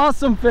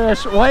 Awesome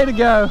fish, way to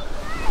go.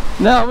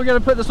 No, we're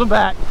gonna put this one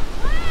back.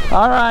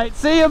 All right,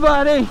 see you,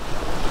 buddy.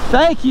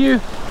 Thank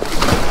you.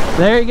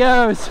 There he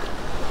goes.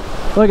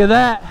 Look at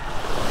that.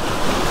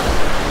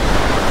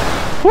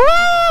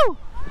 Woo!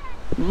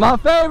 My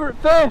favorite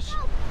fish,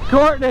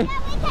 Courtney.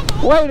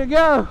 Way to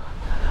go.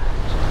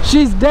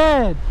 She's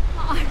dead.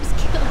 My arm's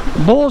killing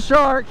me. Bull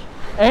shark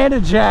and a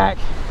jack.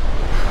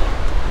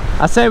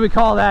 I say we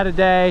call that a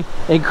day.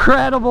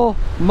 Incredible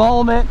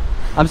moment.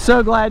 I'm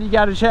so glad you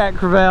got a Jack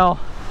Crevalle.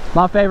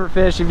 My favorite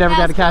fish. You've never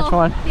got to catch cool.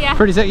 one. Yeah.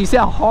 Pretty sick. You see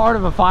how hard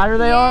of a fighter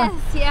they are?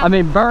 Yeah. I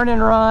mean, burn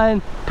and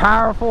run,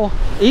 powerful.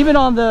 Even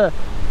on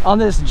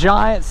this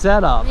giant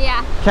setup.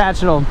 Yeah.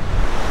 Catching them,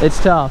 it's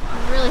tough.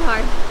 Really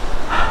hard.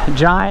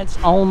 Giants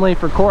only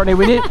for Courtney.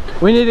 We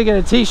need to get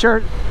a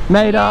t-shirt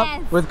made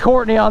up with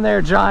Courtney on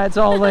there, Giants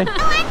only. I want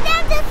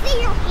them to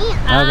see your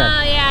hand. Okay.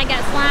 Oh yeah, I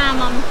got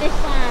slime on the fish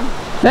slime.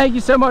 Thank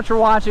you so much for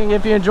watching.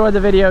 If you enjoyed the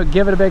video,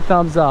 give it a big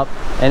thumbs up.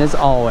 And as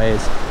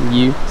always,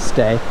 you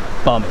stay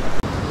bummy.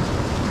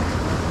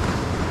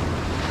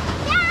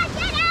 Dad,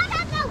 get out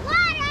of the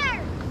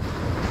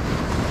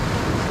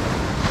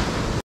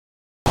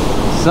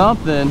water!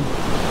 Something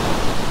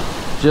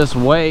just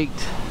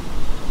waked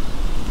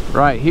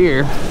right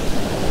here.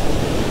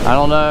 I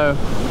don't know.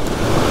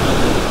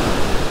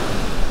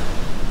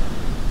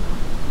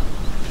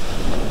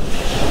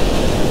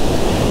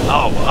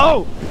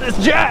 Oh, it's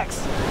Jack's.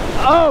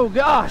 Oh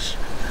gosh,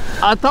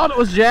 I thought it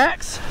was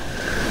Jack's.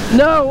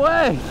 No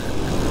way.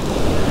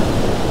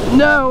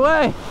 No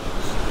way.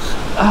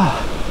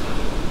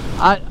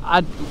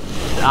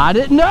 I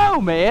didn't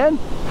know, man.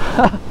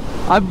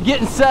 I'm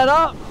getting set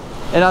up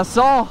and I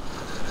saw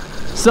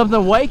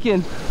something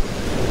waking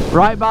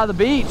right by the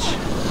beach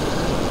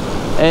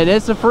and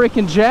it's a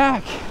freaking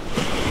Jack.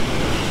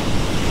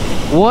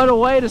 What a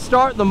way to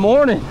start the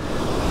morning.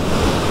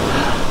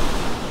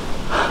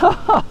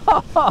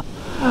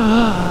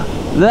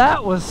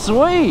 That was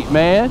sweet,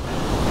 man.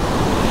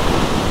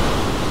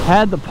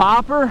 Had the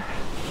popper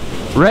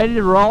ready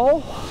to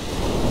roll.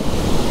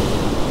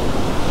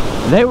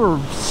 They were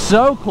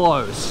so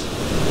close.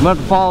 I'm gonna have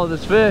to follow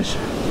this fish.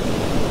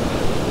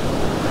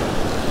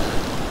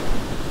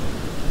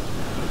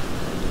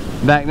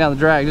 Back down the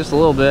drag just a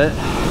little bit.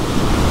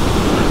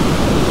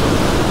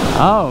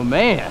 Oh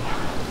man,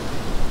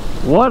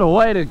 what a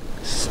way to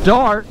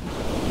start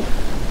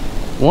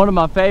one of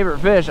my favorite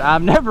fish.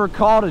 I've never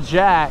caught a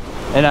Jack,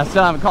 and I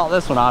still haven't caught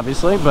this one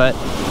obviously, but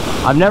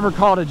I've never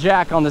caught a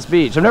Jack on this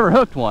beach. I've never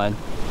hooked one.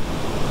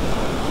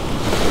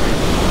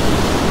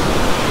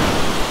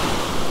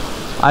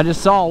 I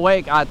just saw a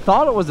wake. I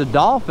thought it was a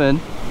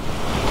dolphin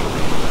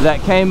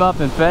that came up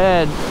and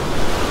fed.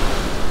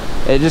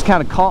 It just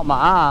kind of caught my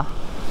eye.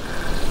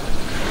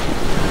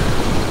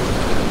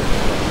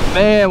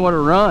 Man, what a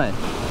run.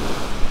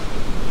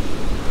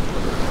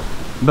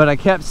 But I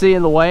kept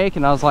seeing the wake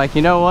and I was like,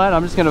 you know what?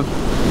 I'm just gonna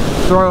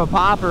throw a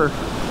popper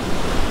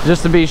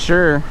just to be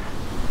sure.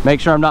 Make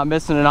sure I'm not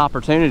missing an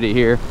opportunity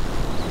here.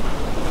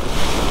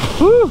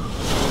 Woo!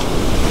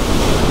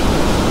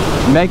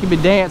 Making me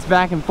dance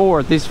back and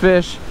forth. These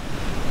fish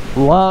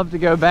love to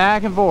go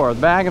back and forth,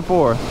 back and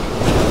forth.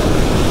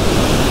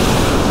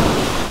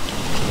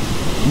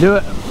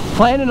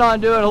 Planning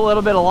on doing a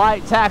little bit of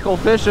light tackle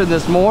fishing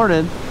this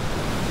morning,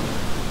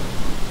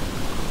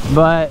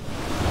 but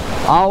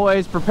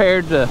always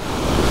prepared to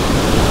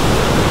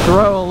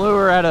throw a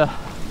lure at a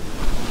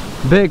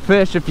big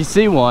fish if you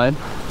see one.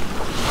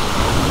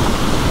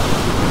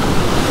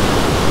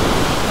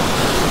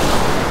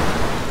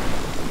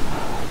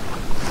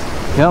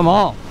 Come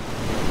on.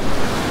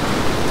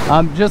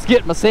 I'm just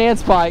getting my sand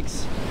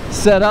spikes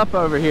set up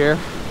over here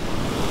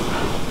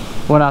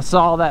when I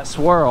saw that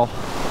swirl.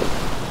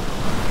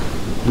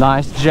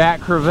 Nice Jack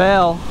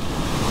Crevalle.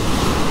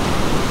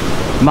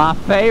 My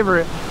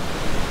favorite.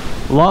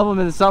 Love them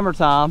in the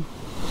summertime.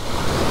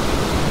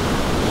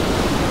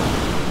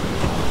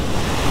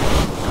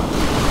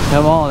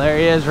 Come on, there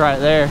he is right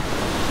there.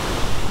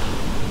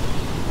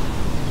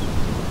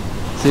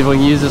 See if we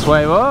can use this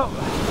wave. Whoa!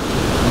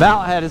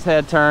 About had his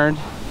head turned.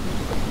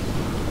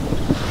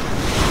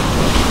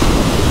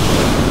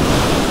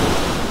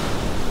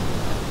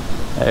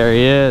 There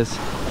he is.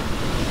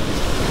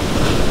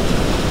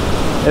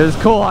 It was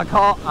cool.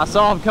 I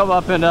saw him come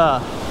up and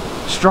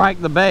strike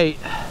the bait.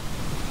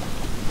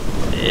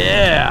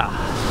 Yeah.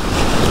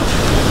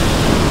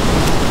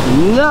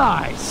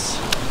 Nice.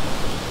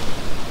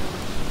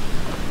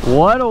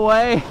 What a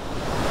way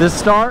to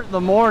start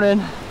the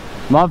morning.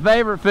 My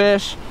favorite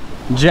fish,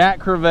 Jack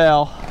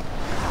Crevalle.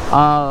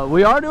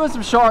 We are doing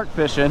some shark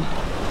fishing,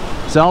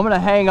 so I'm gonna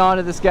hang on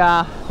to this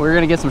guy. We're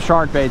gonna get some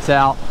shark baits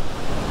out,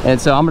 and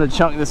so I'm gonna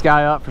chunk this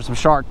guy up for some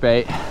shark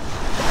bait.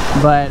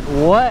 But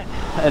what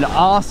an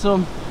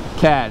awesome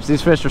catch.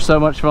 These fish are so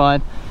much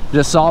fun.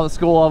 Just saw the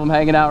school of them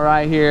hanging out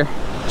right here,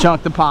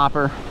 chunked the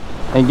popper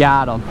and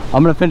got them.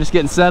 I'm gonna finish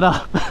getting set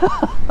up.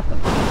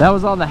 That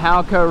was on the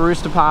Halco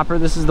Rooster Popper.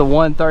 This is the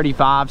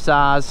 135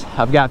 size.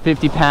 I've got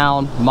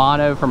 50-pound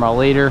mono from our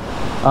leader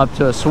up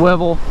to a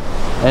swivel.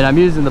 And I'm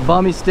using the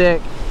bummy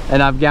stick,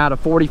 and I've got a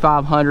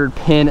 4500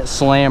 pin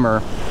slammer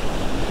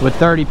with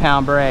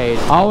 30-pound braid.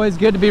 Always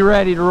good to be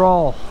ready to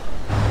roll.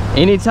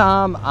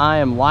 Anytime I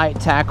am light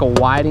tackle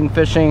whiting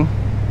fishing,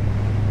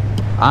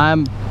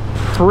 I'm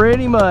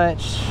pretty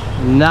much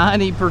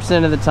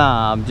 90% of the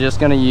time just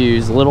gonna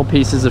use little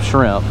pieces of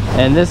shrimp.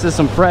 And this is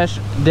some fresh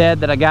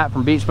dead that I got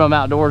from Beach Bum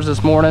Outdoors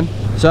this morning.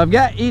 So I've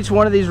got each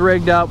one of these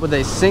rigged up with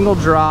a single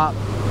drop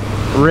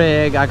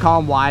rig. I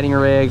call them whiting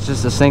rigs,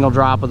 just a single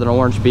drop with an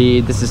orange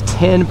bead. This is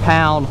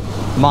 10-pound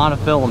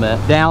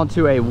monofilament down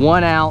to a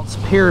 1-ounce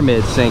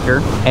pyramid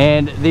sinker.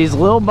 And these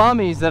little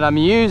bummies that I'm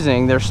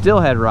using, they're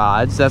steelhead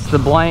rods. That's the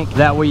blank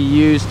that we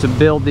use to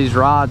build these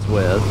rods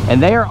with.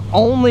 And they are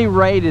only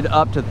rated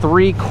up to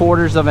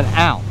 3/4 of an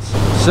ounce.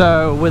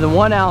 So with a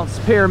 1-ounce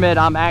pyramid,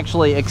 I'm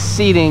actually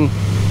exceeding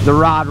the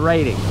rod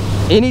rating.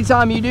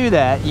 Anytime you do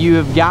that, you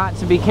have got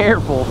to be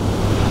careful,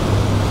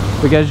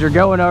 because you're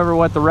going over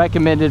what the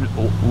recommended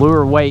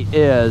lure weight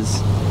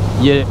is.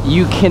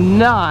 You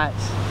cannot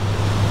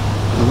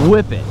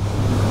whip it.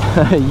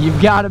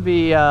 You've got to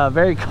be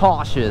very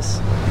cautious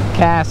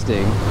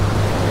casting.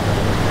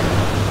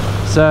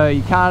 So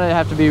you kind of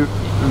have to be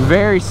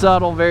very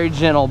subtle, very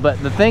gentle.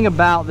 But the thing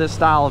about this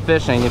style of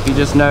fishing, if you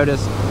just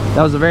notice,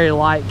 that was a very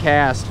light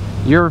cast.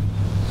 You're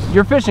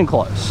fishing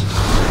close.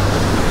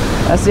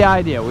 That's the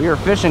idea. We are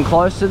fishing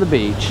close to the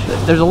beach.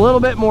 There's a little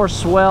bit more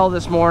swell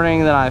this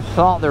morning than I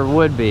thought there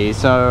would be,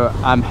 so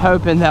I'm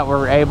hoping that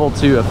we're able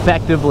to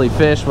effectively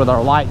fish with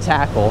our light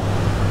tackle.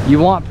 You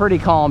want pretty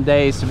calm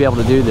days to be able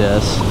to do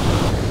this.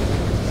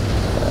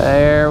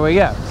 There we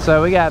go.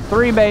 So we got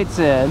 3 baits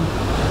in,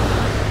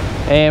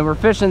 and we're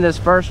fishing this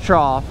first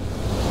trough,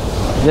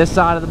 this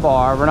side of the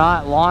bar. We're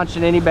not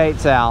launching any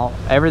baits out.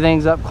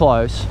 Everything's up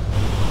close.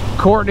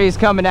 Courtney's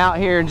coming out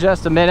here in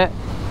just a minute.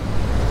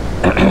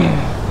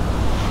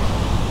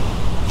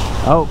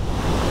 Oh,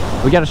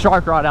 we got a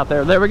shark rod out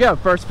there. There we go.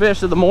 First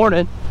fish of the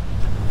morning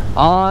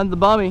on the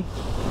bummy.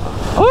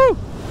 Woo!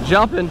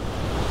 Jumping.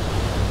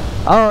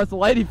 Oh, it's a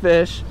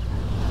ladyfish.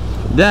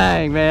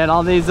 Dang, man,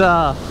 on these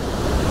light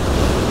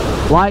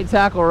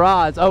tackle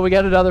rods. Oh, we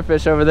got another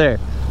fish over there.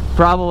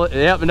 Probably,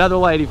 yep, another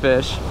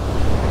ladyfish.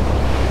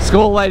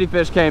 School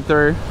ladyfish came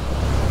through.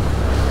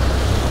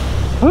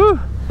 Whew,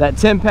 that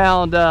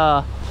 10-pound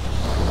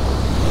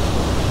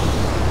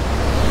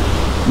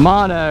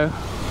mono.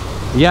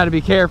 You got to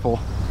be careful.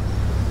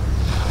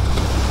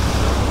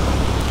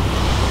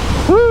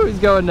 Woo, he's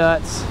going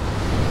nuts.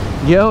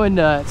 Going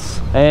nuts.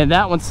 And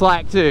that one's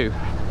slack too.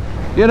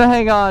 Gonna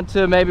hang on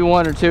to maybe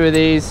 1 or 2 of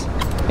these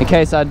in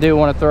case I do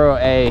want to throw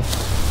a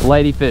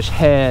ladyfish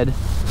head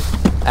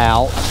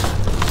out.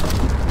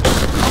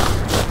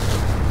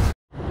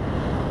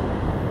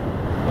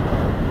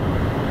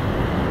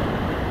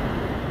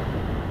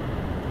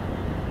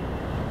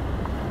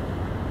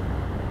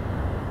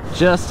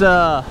 Just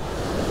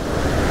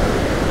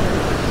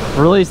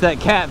released that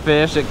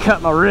catfish. It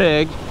cut my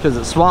rig because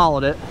it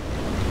swallowed it,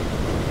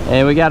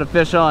 and we got a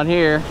fish on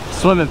here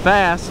swimming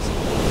fast.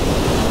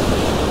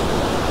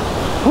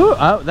 Whew,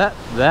 oh,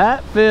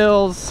 that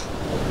feels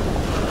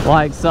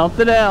like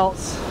something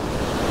else.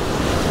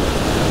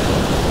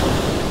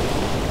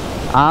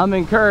 I'm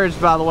encouraged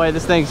by the way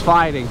this thing's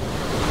fighting.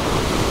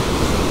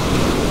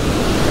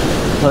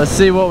 Let's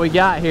see what we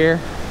got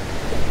here.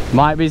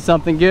 Might be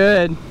something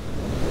good.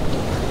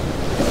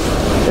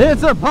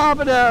 It's a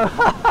pompano.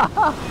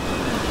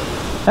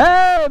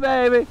 Hey,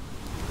 baby.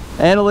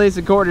 Annalise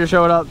and Courtney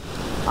showed up.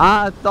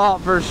 I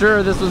thought for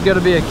sure this was going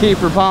to be a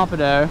keeper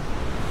pompano,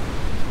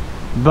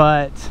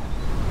 but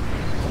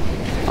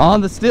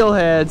on the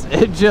steelheads,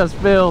 it just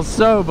feels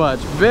so much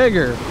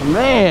bigger.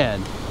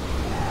 Man,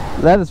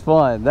 that is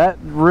fun. That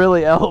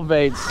really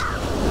elevates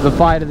the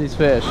fight of these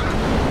fish.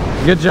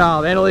 Good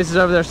job. Annalise is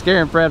over there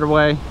scaring Fred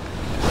away.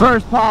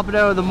 First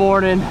pompano of the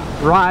morning,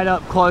 right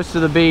up close to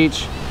the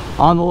beach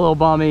on the little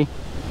bummy.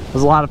 It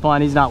was a lot of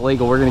fun. He's not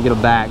legal. We're gonna get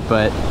him back,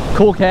 but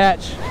cool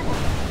catch.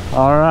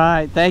 All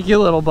right, thank you,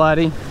 little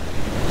buddy.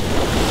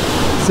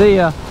 See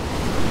ya.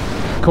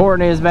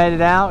 Courtney has made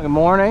it out. Good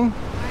morning.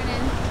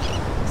 Morning.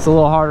 It's a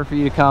little harder for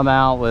you to come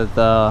out with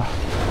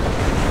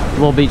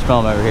little beach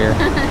bum over here.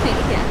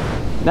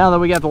 Yeah. Now that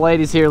we got the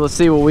ladies here, let's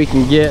see what we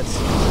can get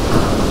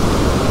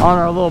on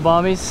our little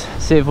bummies.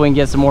 See if we can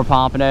get some more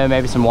pompano,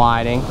 maybe some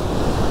whiting.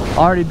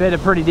 Already been a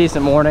pretty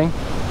decent morning.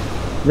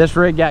 This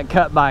rig got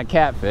cut by a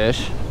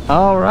catfish.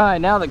 All right,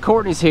 now that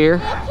Courtney's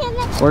here,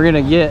 we're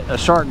gonna get a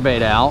shark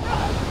bait out.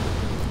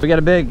 We got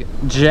a big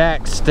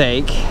jack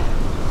steak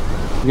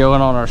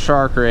going on our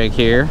shark rig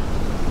here.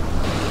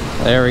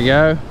 There we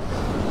go.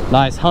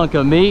 Nice hunk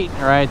of meat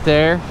right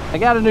there. I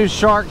got a new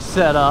shark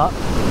set up.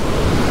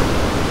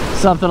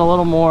 Something a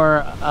little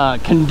more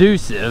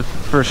conducive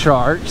for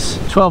sharks.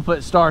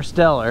 12-foot Star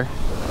Stellar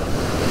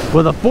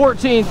with a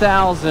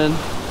 14,000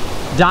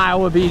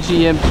 Daiwa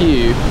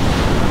BGMQ.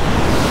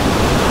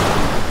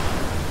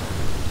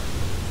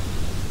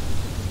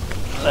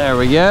 There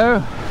we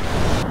go.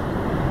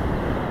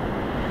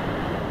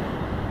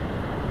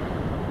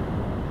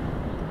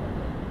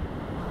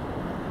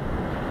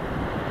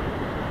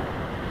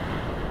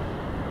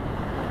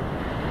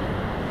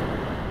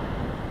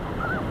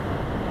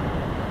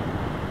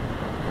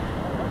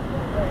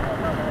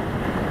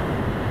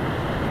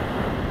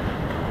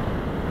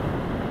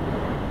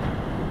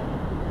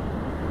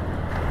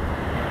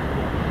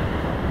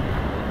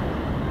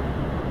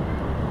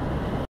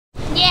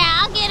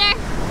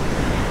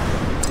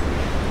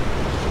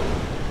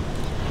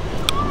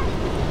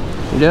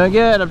 doing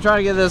good. I'm trying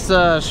to get this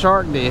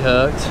shark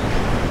dehooked.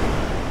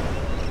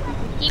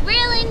 Keep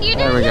reeling, you're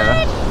There doing we go.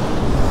 good.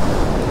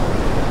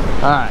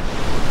 All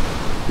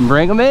right,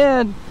 bring them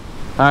in.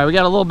 All right, we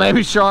got a little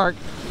baby shark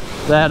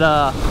that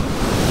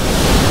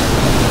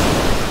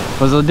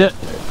was a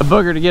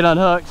booger to get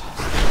unhooked.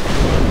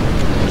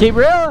 Keep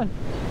reeling.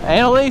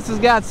 Annalise has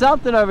got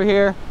something over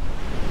here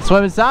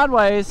swimming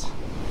sideways.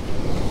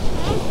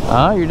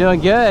 Oh, you're doing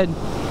good.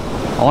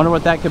 I wonder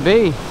what that could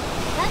be.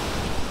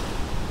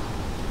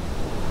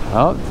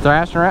 Oh,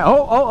 thrashing around.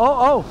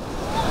 Oh.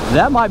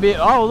 That might be,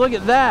 oh, look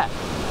at that.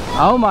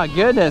 Oh my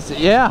goodness,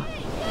 yeah.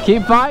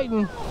 Keep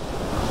fighting.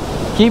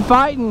 Keep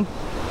fighting.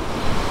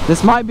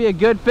 This might be a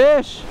good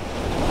fish.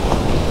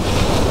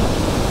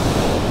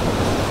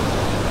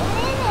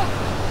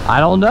 I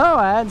don't know,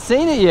 I hadn't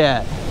seen it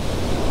yet.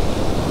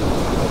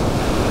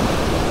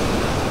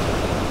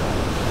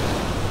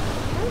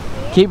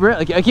 Keep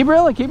reeling, keep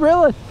reeling, keep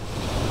reeling.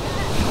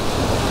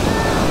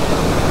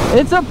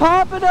 It's a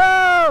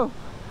pompano!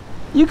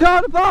 You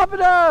caught a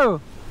pompano!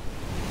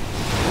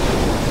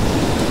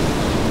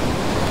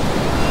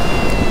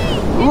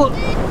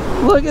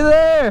 Look at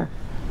there!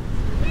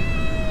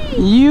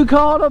 You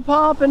caught a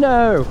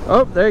pompano!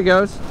 Oh, there he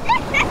goes.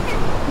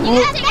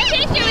 You gotta take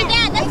a picture with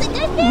that. That's a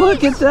good fish.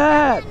 Look at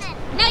that!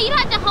 No, you don't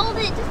have to hold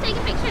it. Just take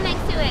a picture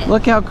next to it.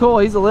 Look how cool,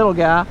 he's a little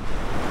guy.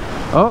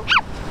 Oh,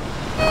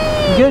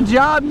 good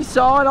job, you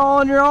saw it all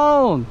on your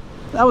own.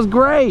 That was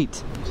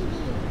great.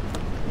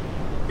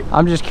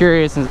 I'm just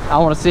curious, and I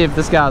want to see if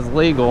this guy's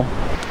legal.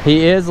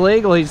 He is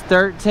legal, he's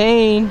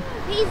 13.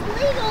 He's legal,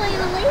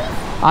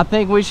 Annalise. I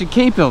think we should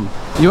keep him.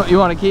 You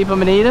want to keep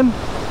him and eat him?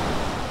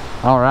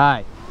 All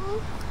right.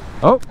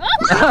 Oh,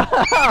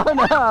 oh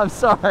no, I'm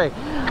sorry.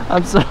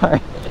 I'm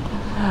sorry.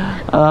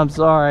 I'm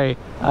sorry.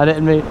 I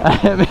didn't mean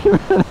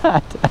for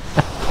that.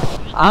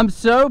 I'm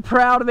so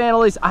proud of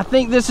Annalise. I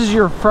think this is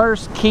your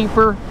first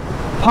keeper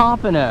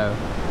pompano.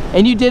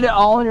 And you did it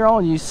all on your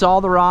own. You saw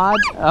the rod,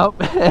 oh,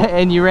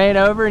 and you ran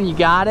over and you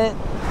got it.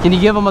 Can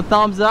you give him a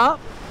thumbs up?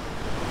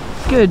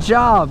 Good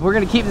job. We're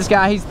gonna keep this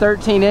guy, he's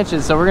 13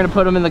 inches, so we're gonna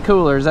put him in the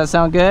cooler. Does that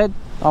sound good?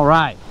 All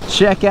right,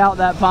 check out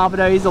that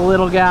pompano. He's a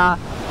little guy,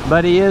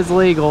 but he is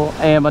legal,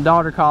 and my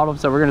daughter caught him,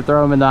 so we're gonna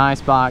throw him in the ice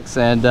box,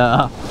 and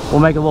we'll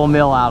make a little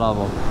meal out of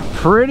him.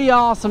 Pretty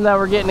awesome that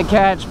we're getting to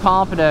catch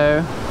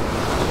pompano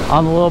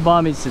on the little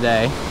bummies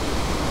today.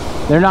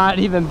 They're not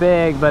even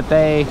big, but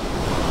they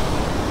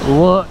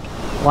look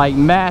like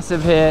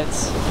massive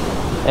hits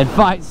and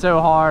fight so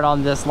hard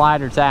on this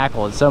lighter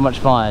tackle. It's so much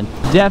fun.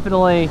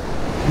 Definitely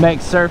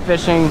makes surf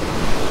fishing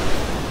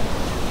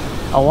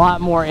a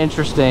lot more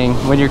interesting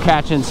when you're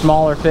catching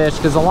smaller fish,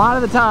 because a lot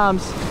of the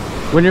times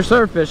when you're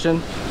surf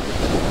fishing,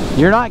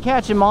 you're not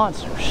catching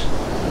monsters.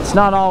 It's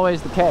not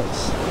always the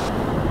case.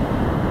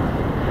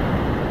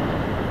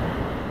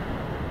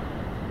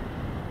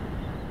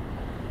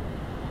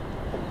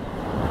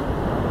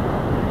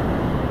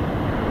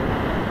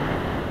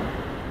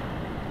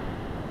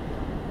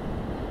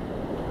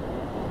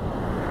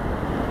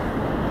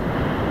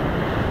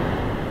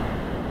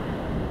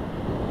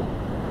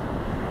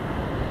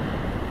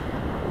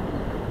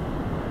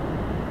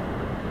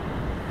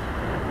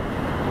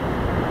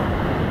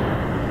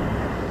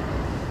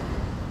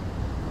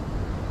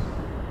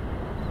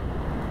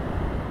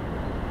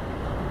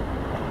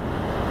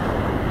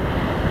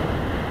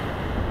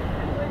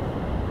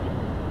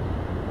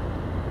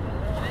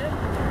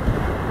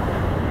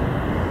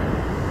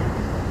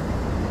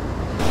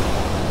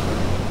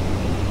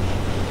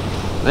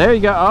 There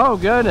you go. Oh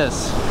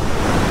goodness.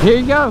 Here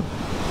you go.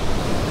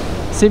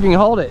 See if you can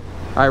hold it.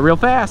 All right, real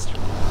fast.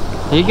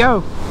 Here you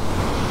go.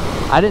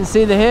 I didn't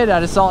see the hit,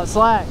 I just saw it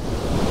slack.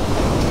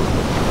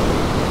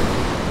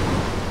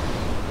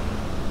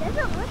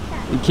 Doesn't look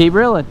that. You keep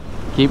reeling.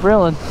 Keep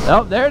reeling.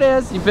 Oh, there it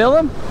is. You feel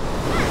him?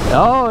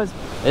 Oh,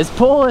 it's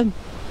pulling.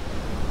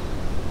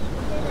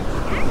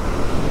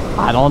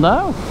 I don't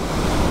know.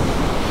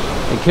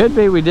 It could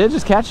be. We did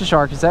just catch a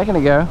shark a second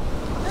ago.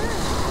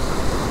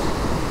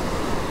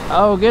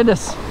 Oh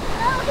goodness.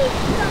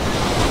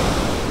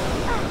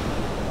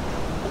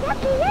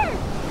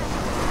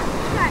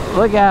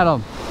 Look at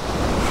him.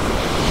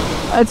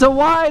 It's a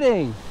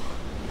whiting.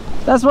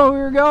 That's what we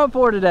were going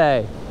for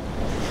today.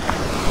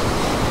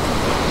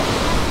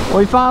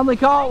 We finally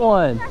caught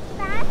one.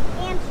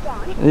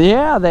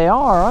 Yeah, they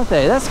are, aren't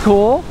they? That's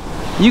cool.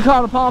 You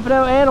caught a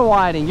pompano and a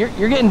whiting. You're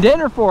getting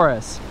dinner for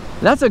us.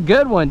 That's a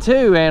good one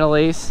too,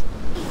 Annalise.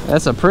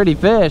 That's a pretty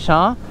fish,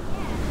 huh?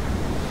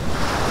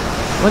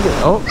 Look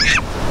at, oh,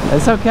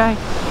 it's okay.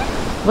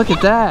 Look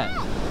at that.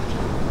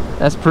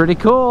 That's pretty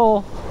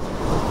cool.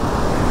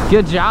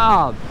 Good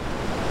job.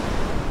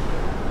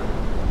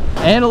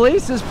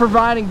 Annalise is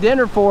providing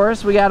dinner for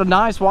us. We got a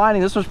nice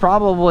whiting. This was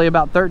probably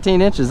about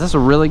 13 inches. This is a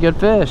really good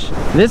fish.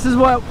 This is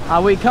what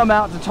we come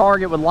out to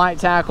target with light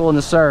tackle in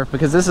the surf,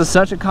 because this is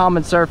such a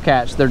common surf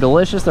catch. They're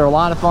delicious, they're a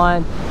lot of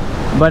fun,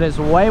 but it's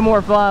way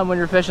more fun when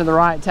you're fishing the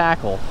right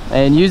tackle.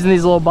 And using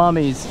these little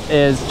bummies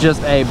is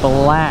just a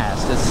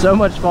blast. It's so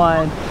much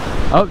fun.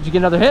 Oh, did you get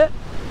another hit?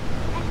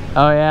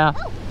 Oh yeah.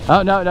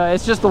 Oh, no,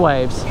 it's just the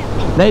waves.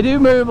 They do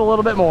move a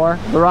little bit more.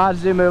 The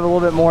rods do move a little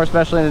bit more,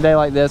 especially in a day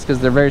like this, because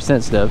they're very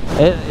sensitive.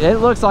 It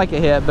looks like a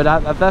hit,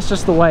 but that's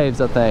just the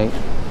waves, I think.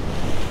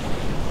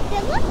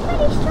 It looks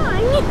pretty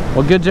strong.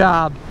 Well, good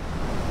job.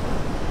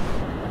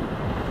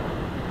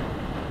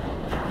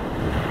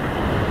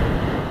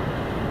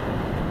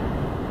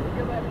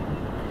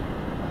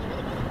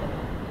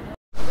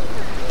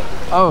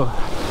 Oh,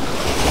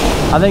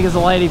 I think it's a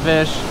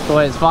ladyfish, the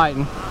way it's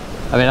fighting.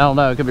 I mean, I don't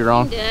know, it could be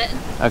wrong. Do it.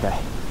 Okay.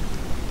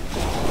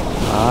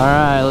 All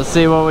right, let's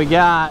see what we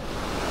got.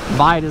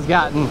 Bite has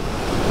gotten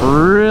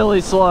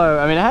really slow.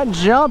 I mean, it hadn't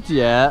jumped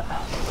yet.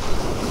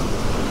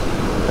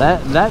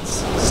 That's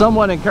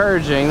somewhat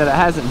encouraging that it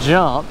hasn't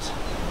jumped.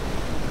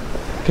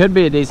 Could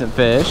be a decent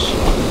fish.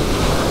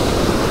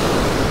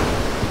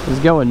 He's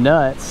going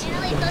nuts.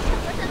 Annalise, let's look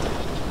for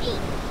something we can eat.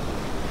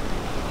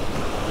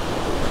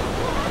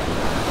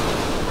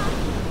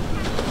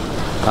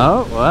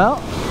 Oh, well.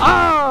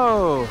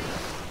 Oh!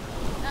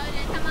 Oh, did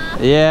it come off?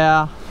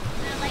 Yeah.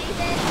 Did it lace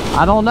it?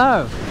 I don't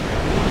know.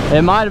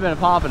 It might have been a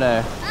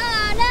pompano.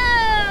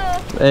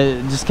 Oh, no!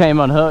 It just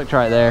came unhooked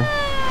right there.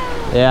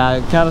 Yeah,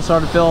 it kind of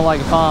started feeling like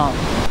a pomp.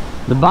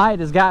 The bite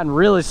has gotten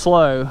really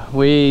slow.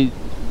 We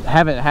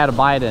haven't had a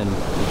bite in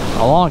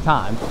a long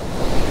time.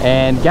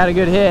 And got a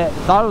good hit.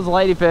 Thought it was a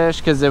ladyfish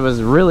because it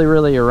was really,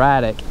 really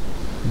erratic.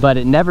 But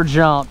it never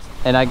jumped.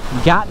 And I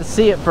got to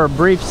see it for a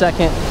brief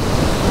second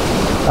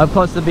up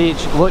close to the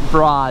beach. Looked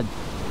broad.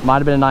 Might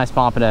have been a nice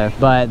pompano.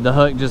 But the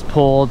hook just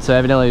pulled. So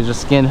evidently it was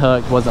just skin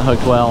hooked. Wasn't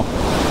hooked well.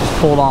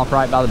 Just pulled off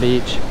right by the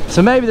beach.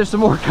 So maybe there's some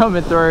more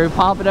coming through.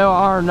 Pompano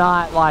are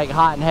not like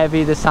hot and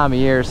heavy this time of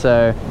year.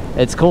 So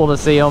it's cool to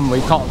see them.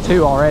 We caught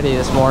 2 already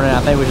this morning.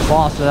 I think we just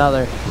lost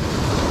another.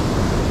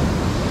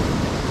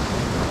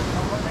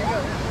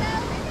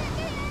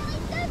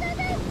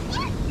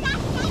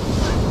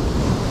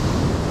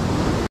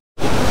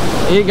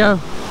 Here you go.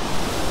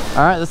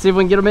 All right, let's see if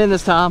we can get them in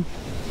this time.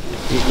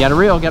 You got a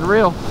reel,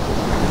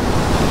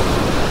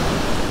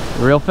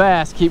 Real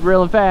fast, keep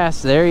reeling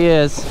fast. There he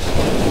is.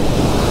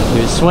 He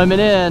was swimming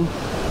in.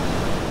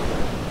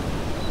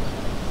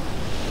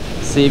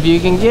 See if you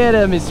can get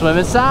him. He's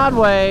swimming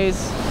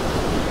sideways.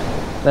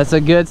 That's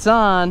a good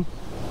sign.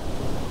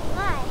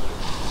 Why?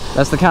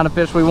 That's the kind of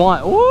fish we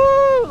want.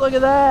 Woo! Look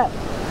at that.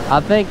 I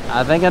think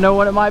I know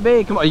what it might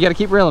be. Come on, you got to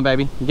keep reeling,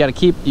 baby. You got to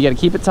keep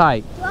it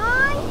tight.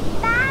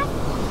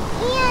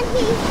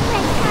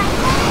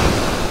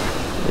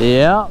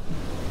 Yep.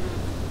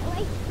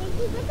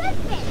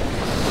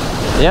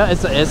 Yeah,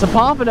 it's a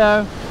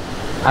pompano.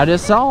 I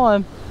just saw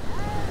him.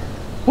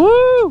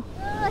 Woo!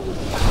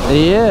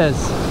 He is.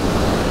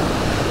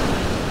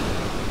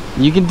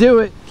 You can do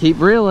it. Keep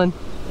reeling.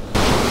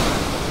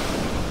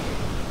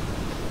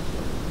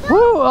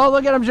 Woo! Oh,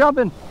 look at him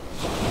jumping.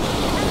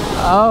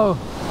 Oh.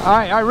 All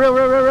right,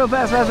 real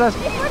fast.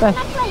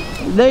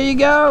 There you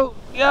go.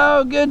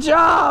 Yo, good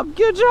job.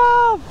 Good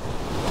job.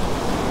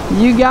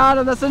 You got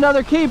him. That's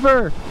another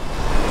keeper.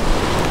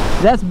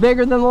 That's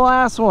bigger than the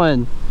last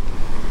one.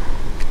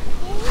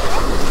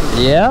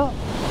 Yep.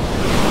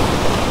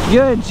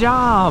 Good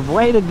job.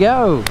 Way to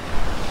go.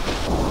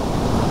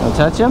 Don't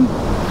touch him.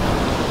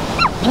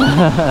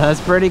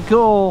 That's pretty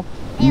cool.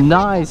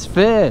 Nice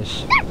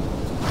fish.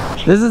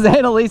 This is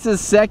Annalise's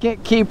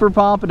second keeper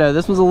pompano.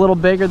 This one's a little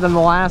bigger than the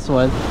last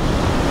one.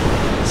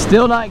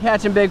 Still not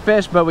catching big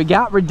fish, but we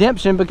got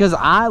redemption because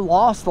I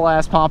lost the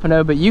last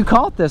pompano, but you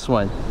caught this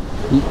one.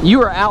 You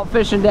were out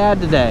fishing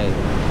Dad today.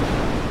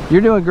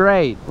 You're doing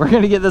great. We're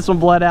gonna get this one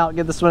bled out,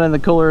 get this one in the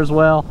cooler as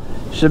well.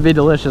 Should be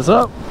delicious.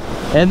 Oh,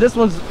 and this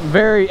one's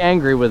very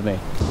angry with me.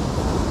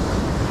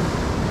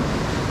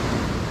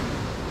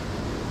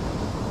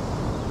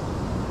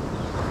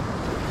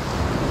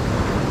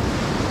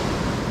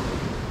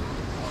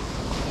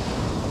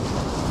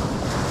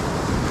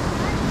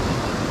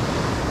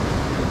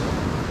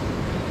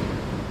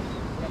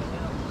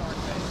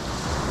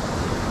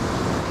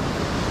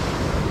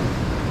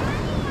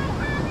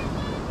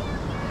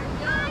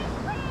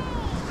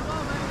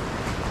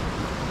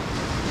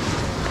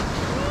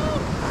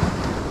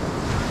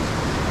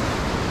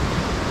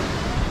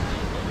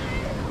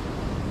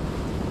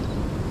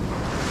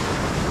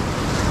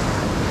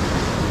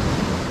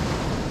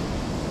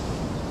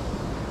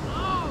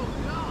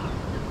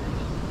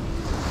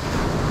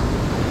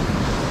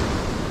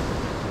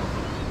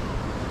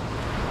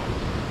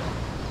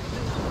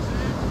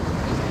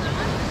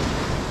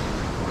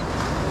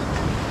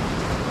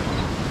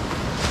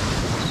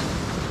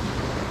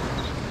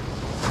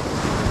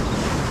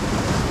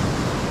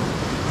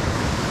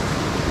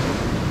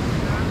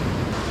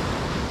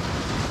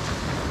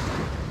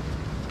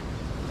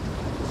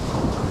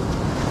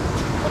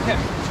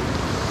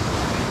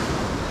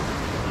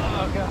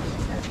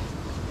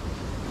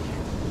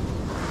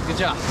 Good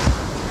job.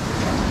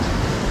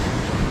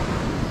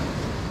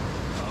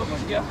 Oh my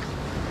God.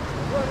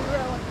 Running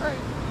around like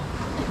crazy.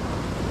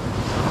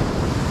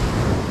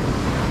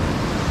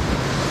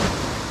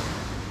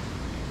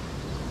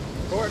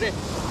 Gordy.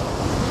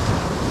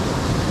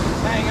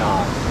 Hang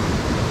on.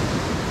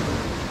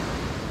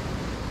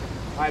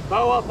 All right, right,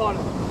 bow up on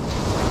him.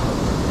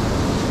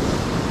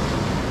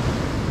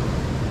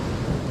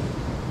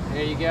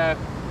 There you go.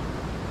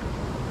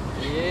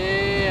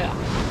 Yeah.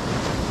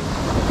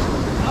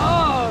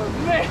 Oh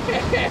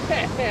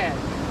man.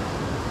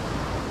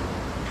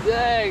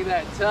 Dang,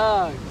 that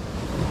tug.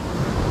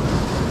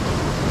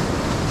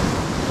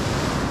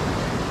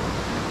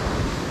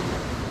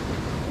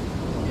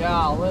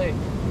 Golly.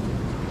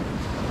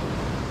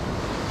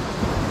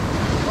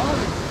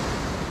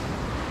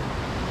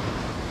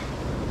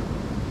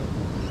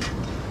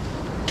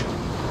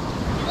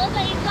 Looks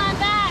like he's gone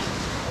back.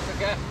 That's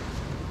okay.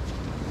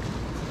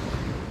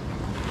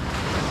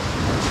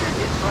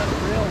 Get in front of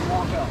the reel and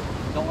walk up.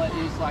 Don't let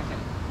you slack it.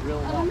 Reel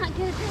and Oh, walk I'm up. not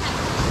good at that.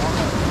 Walk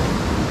up.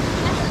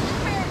 That's what this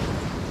hurts.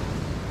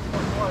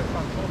 Full force,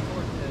 full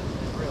force is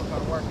real. Try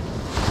to work.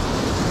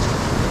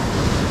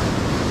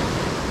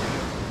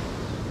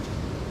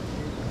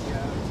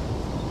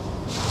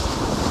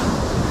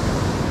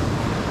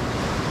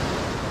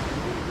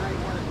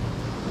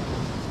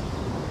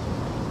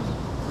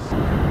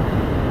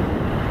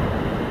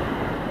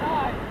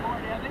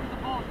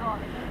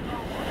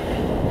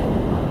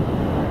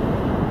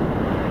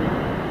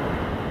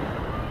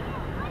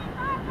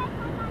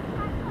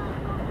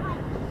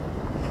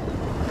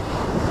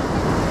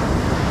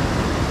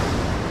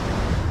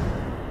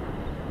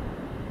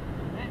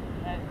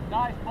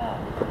 Nice ball.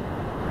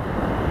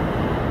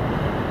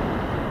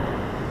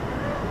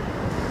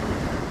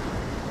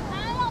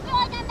 I don't feel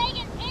like I'm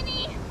making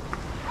any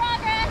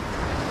progress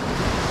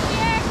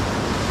here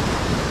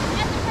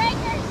at the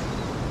breakers.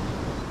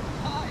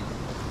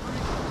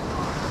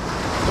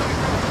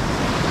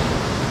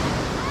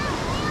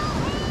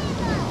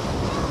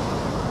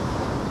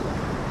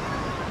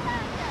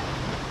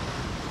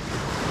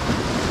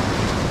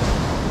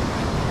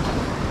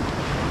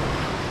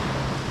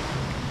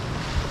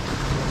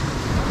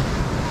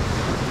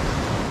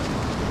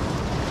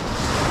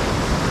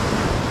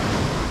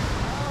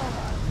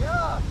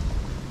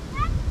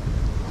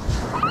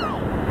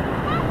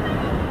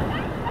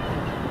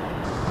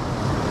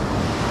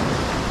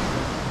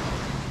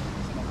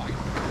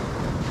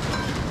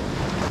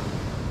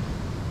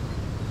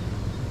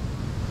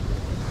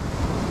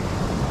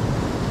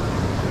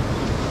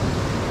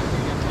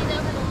 He's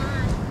over the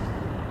line.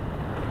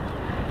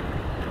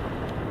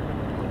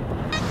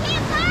 I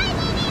can't find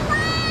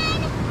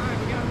anyone! Alright,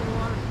 we got him in the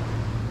water.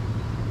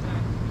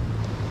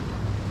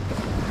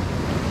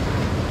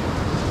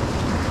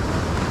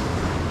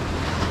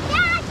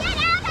 Dad, get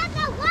out of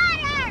the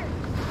water!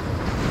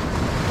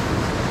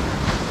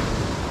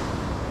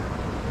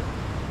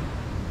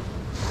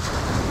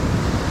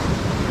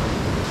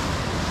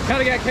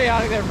 Kind of got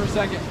chaotic there for a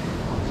second.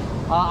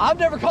 I've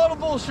never caught a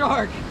bull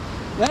shark.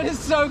 That is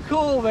so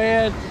cool,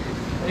 man.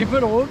 He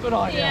put a whooping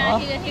on you, Yeah, huh?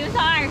 he was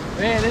hard.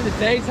 Man, in the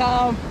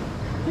daytime,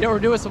 you know, we're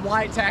doing some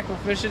light tackle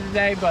fishing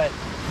today, but,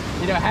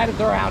 you know, had to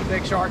throw out a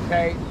big shark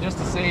bait just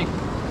to see.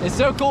 It's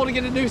so cool to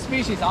get a new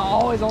species. I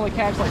always only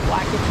catch like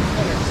blackfish and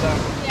spinners, so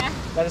Yeah.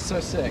 that is so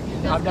sick.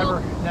 That's I've cool.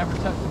 never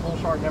touched a bull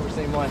shark, never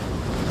seen one.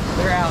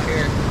 They're out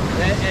here.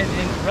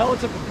 And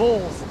relative to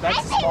bulls, that's a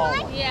I seen small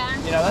one. one. Yeah.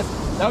 You know,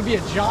 that would be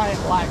a giant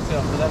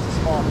blacktip, but that's a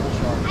small bull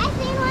shark. I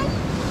seen one.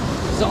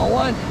 Saw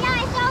one? Yeah,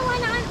 I saw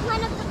one on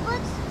one of the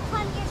books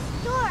from your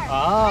store.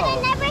 Oh. But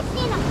I never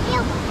seen a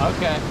real one.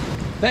 Okay.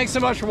 Thanks so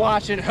much for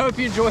watching. Hope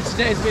you enjoyed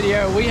today's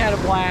video. We had a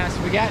blast.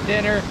 We got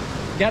dinner,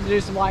 got to do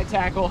some light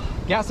tackle,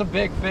 got some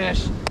big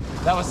fish.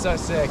 That was so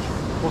sick.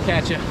 We'll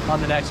catch you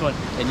on the next one,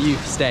 and you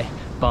stay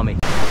bummy.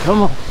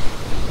 Come on.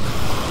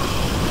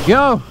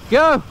 Go,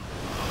 go,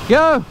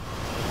 go.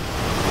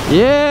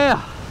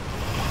 Yeah.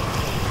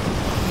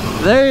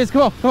 There he is.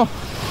 Come on, come on.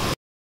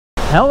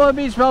 Hello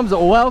beach bums,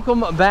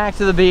 welcome back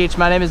to the beach.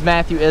 My name is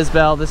Matthew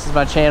Isbell. This is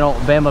my channel,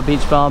 Bama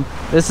Beach Bum.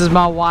 This is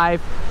my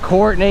wife,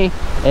 Courtney,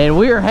 and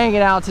we are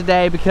hanging out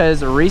today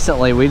because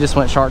recently we just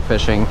went shark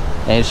fishing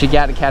and she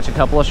got to catch a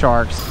couple of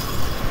sharks.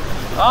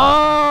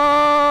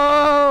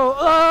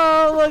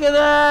 Oh, look at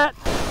that.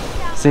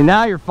 See,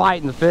 now you're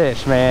fighting the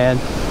fish, man.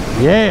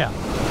 Yeah.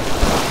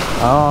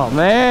 Oh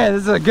man,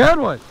 this is a good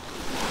one.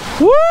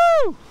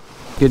 Woo!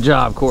 Good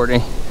job,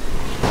 Courtney.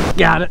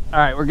 Got it. All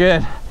right, we're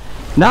good.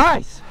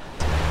 Nice.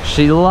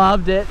 She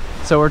loved it,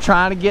 so we're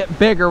trying to get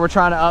bigger. We're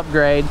trying to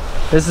upgrade.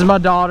 This is my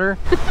daughter.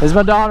 This is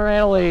my daughter,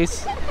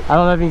 Annalise. I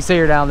don't know if you can see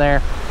her down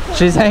there.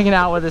 She's hanging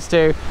out with us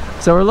too.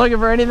 So we're looking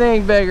for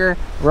anything bigger.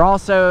 We're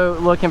also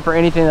looking for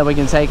anything that we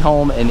can take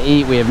home and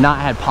eat. We have not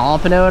had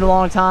pompano in a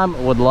long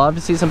time. Would love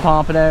to see some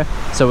pompano.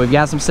 So we've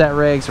got some set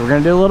rigs. We're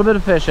gonna do a little bit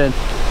of fishing.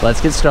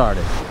 Let's get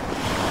started.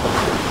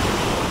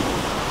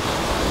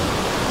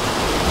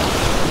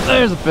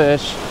 There's a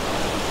fish.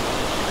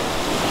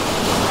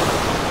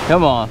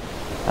 Come on.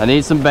 I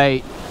need some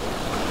bait.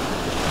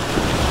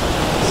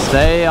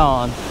 Stay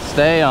on,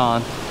 stay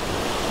on.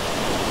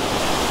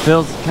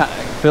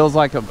 Feels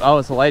like a, oh,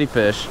 it's a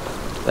ladyfish.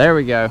 There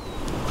we go.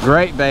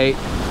 Great bait.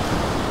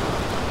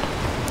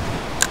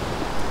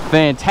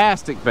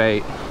 Fantastic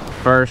bait.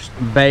 First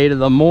bait of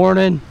the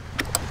morning.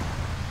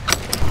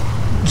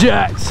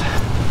 Jacks.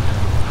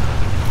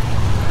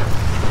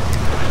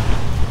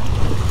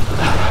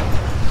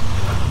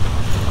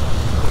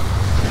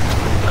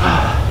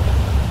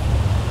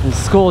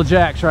 School of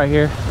Jacks right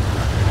here.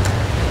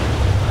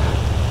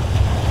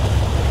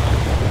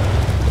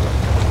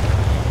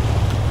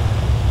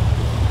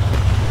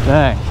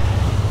 Dang.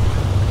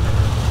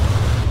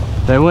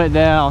 They went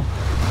down.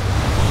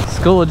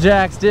 School of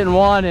Jacks didn't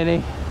want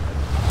any.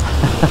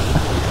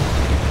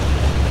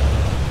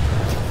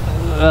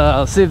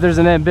 Let's see if there's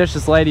an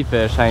ambitious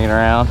ladyfish hanging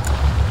around.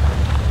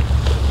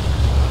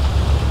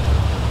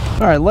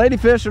 All right,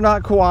 ladyfish are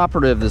not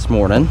cooperative this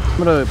morning. I'm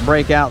gonna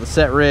break out the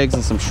set rigs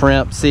and some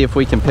shrimp, see if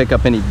we can pick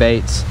up any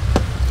baits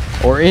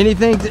or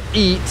anything to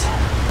eat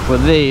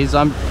with these.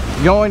 I'm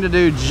going to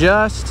do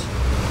just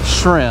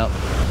shrimp.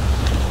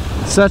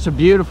 It's such a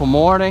beautiful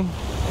morning.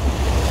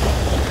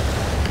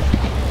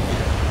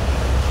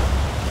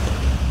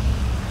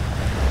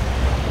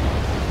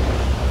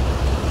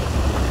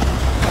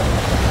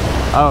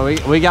 Oh,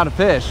 we got a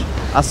fish.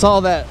 I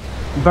saw that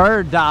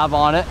bird dive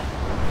on it.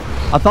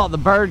 I thought the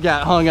bird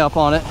got hung up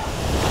on it,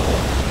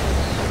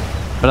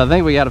 but I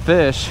think we got a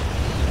fish.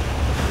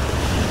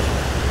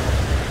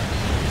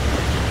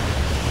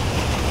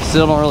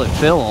 Still don't really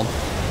feel them.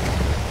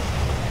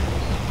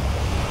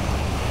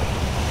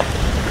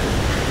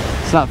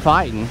 It's not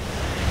fighting.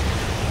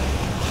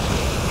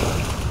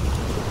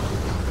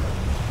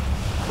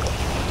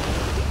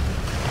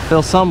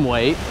 Feel some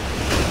weight.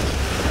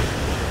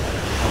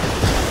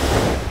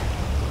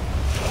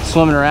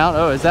 Swimming around.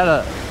 Oh, is that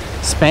a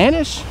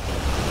Spanish?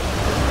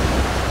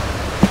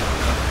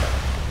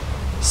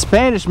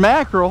 Spanish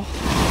mackerel.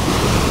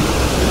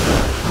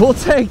 We'll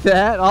take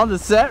that on the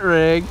set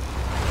rig.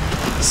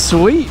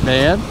 Sweet,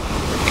 man.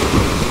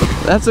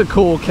 That's a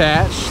cool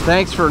catch.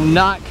 Thanks for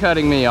not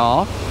cutting me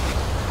off.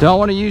 Don't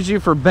want to use you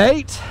for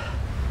bait,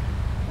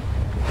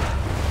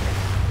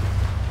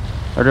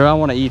 or do I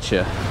want to eat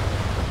you?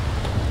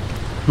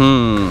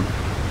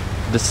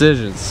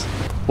 Decisions.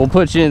 We'll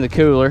put you in the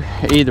cooler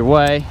either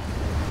way.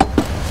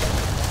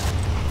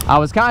 I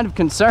was kind of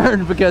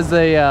concerned because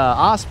the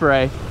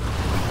osprey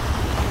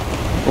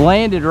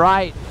landed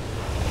right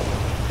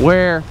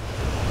where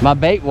my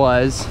bait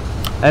was,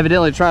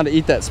 evidently trying to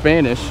eat that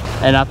Spanish,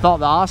 and I thought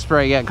the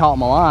osprey got caught in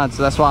my line,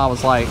 so that's why I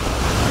was like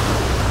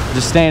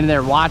just standing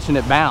there watching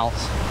it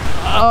bounce.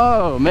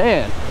 Oh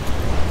man,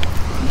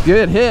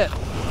 good hit.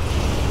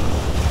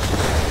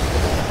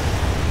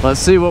 Let's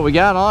see what we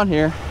got on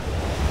here.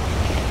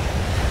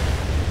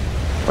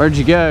 Where'd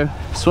you go?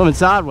 Swimming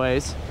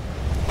sideways.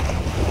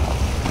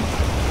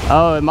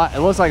 Oh, it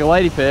looks like a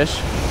ladyfish.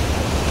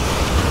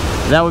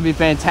 That would be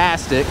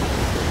fantastic.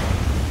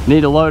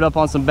 Need to load up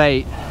on some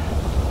bait.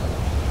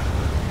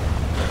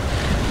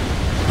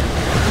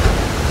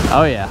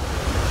 Oh yeah.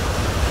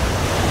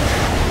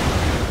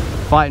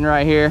 Fighting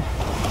right here.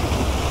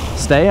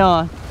 Stay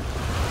on.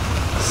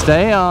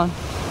 Stay on.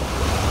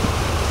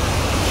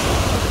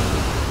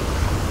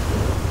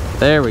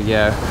 There we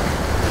go.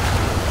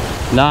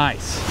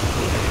 Nice.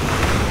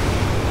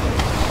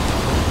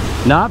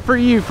 Not for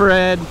you,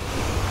 Fred.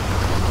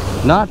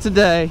 Not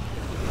today.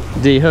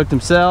 D hooked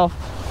himself.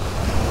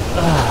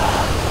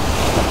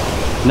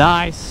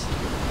 Nice.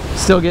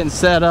 Still getting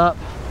set up.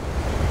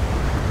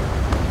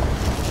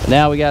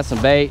 Now we got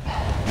some bait.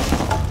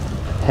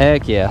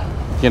 Heck yeah.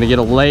 Gonna get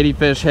a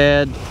ladyfish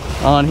head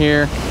on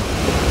here.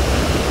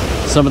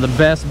 Some of the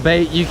best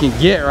bait you can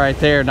get right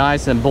there.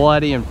 Nice and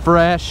bloody and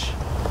fresh.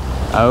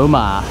 Oh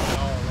my.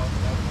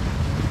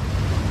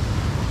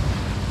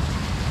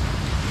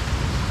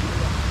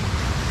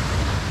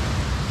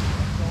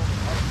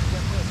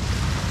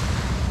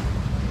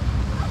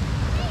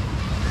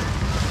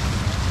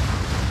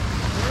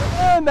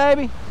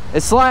 Baby,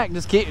 it's slack.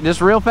 Just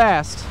real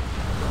fast.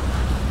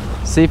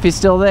 See if he's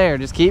still there.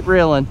 Just keep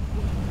reeling.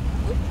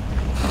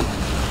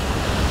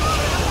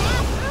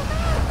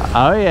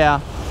 Oh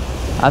yeah,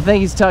 I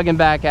think he's tugging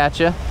back at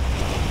you.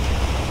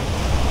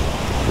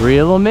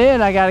 Reel him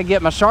in. I gotta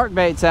get my shark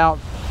baits out.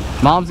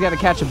 Mom's got to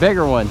catch a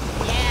bigger one. Yeah.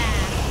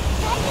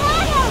 I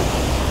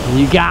got him.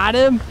 You got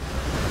him?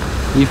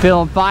 You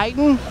feeling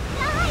fighting?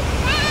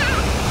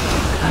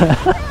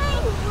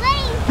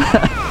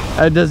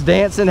 Does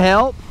dancing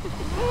help?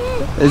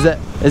 Is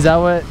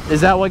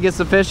that what gets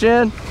the fish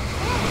in?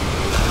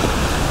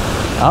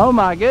 Oh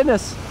my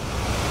goodness.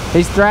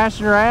 He's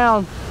thrashing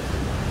around.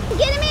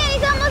 Get him in,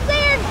 he's almost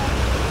there.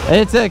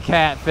 It's a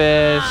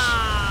catfish.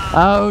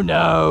 Oh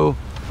no.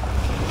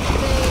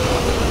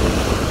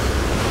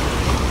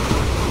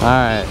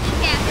 Alright.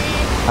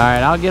 Catfish.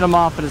 Alright, I'll get him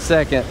off in a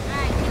second.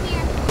 Alright, come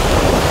here.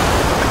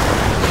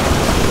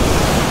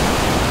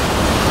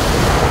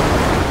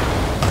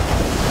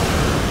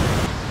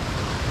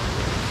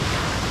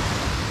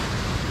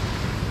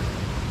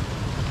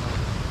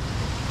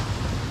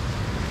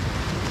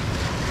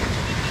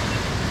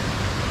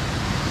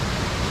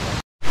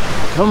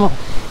 Come on.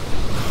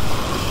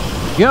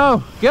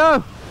 Go,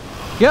 go,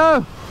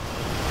 go.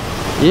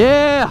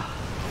 Yeah.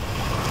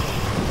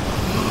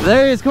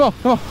 There he is. Come on,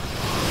 come on.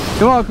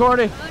 Come on,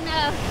 Cordy. Oh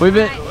no. We've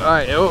been, all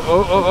right.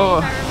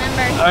 Oh. I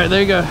remember. All right,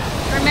 there you go.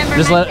 Remember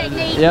Just my let,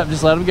 technique? yep,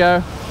 just let him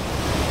go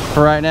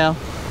for right now.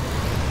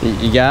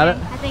 You got it?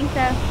 I think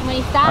so. When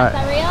he stops, All right.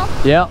 I reel.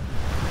 Yep.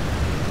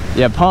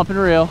 Yeah, pump and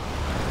reel.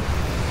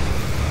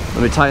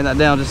 Let me tighten that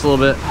down just a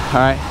little bit. All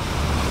right.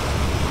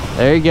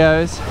 There he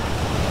goes.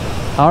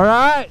 All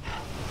right.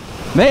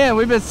 Man,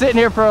 we've been sitting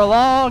here for a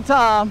long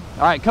time.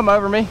 All right, come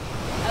over me.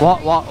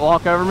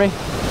 Walk over me.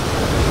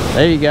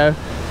 There you go.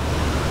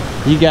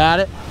 You got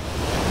it.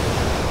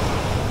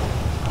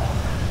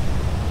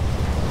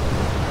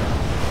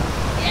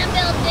 Didn't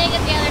feel as big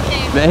as the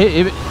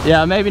other two.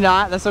 Yeah, maybe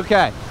not. That's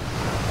okay.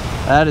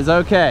 That is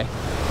okay.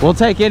 We'll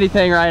take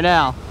anything right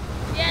now.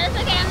 Yeah,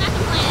 that's okay. I'm not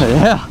complaining.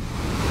 Yeah.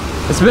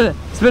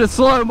 It's been a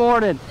slow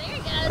morning. There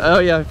he goes. Oh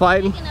yeah,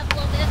 fighting. Picking up a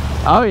little bit.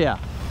 Oh yeah.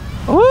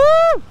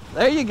 Woo!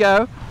 There you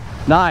go.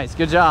 Nice.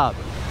 Good job.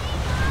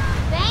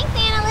 Thanks,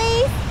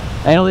 Annalise.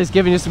 Annalise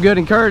giving you some good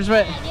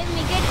encouragement. Yeah, giving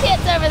me good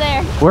tips over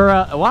there.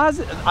 We're why is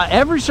it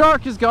every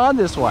shark has gone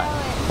this way?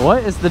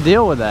 What is the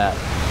deal with that?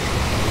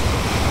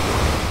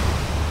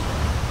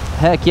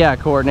 Heck yeah,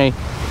 Courtney.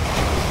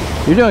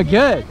 You're doing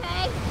good.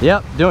 Okay.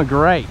 Yep, doing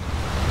great.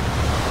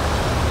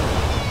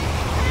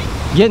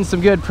 Getting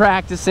some good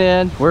practice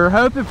in. We're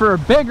hoping for a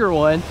bigger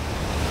one.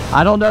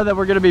 I don't know that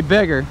we're gonna be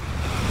bigger.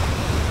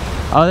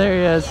 Oh, there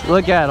he is. Yeah,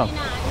 Look at him.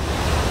 definitely not.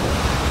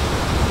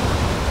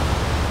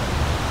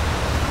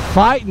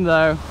 Fighting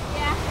though.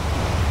 Yeah.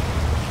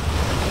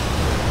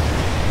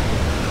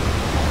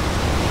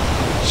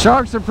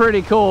 Sharks are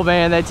pretty cool,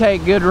 man. They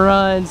take good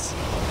runs,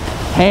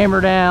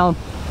 hammer down.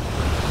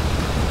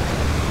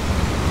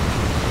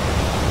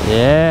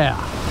 Yeah.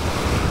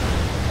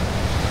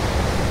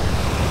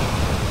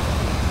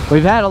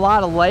 We've had a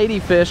lot of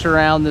ladyfish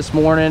around this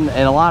morning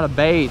and a lot of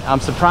bait. I'm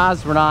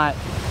surprised we're not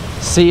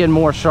seeing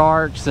more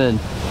sharks and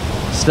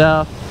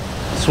stuff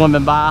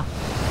swimming by.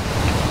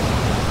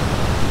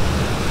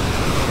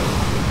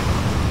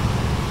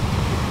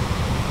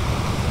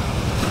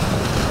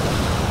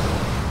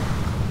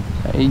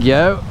 There you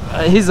go.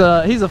 He's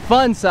a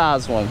fun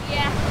size one.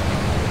 Yeah.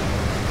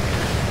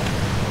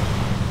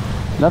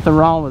 Nothing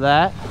wrong with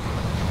that.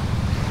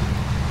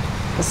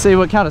 Let's see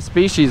what kind of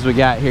species we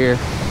got here.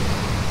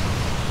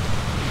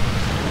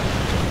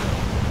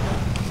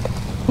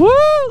 Woo!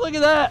 Look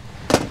at that.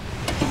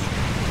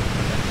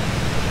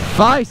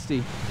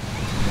 Feisty.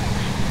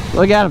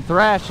 Look at him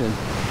thrashing. All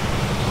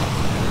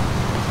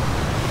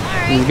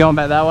right. He's going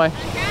back that way. I'm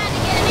trying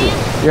to get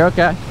him in. You're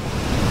okay.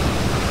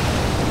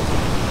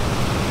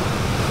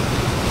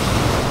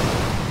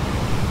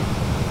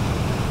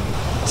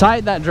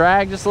 Tighten that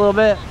drag just a little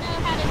bit. I don't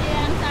know how to do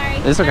that. I'm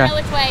sorry. It's I don't okay. know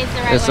which way is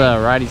the right It's way.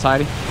 righty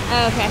tighty.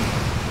 Oh, okay.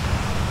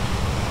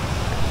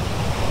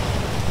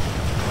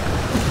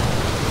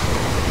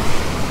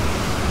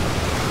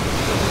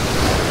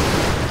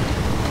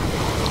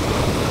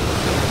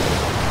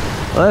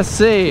 Let's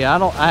see.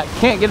 I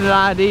can't get an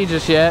ID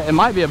just yet. It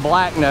might be a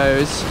black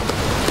nose.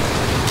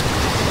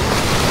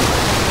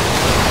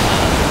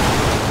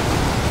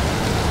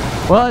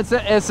 Well,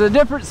 it's a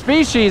different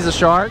species of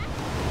shark. Is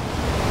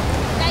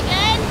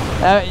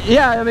that good?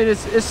 Yeah, I mean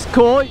it's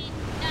cool. No,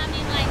 I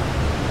mean like.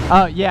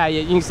 Oh yeah,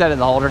 you can set it in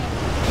the holder.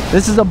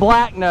 This is a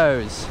black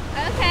nose.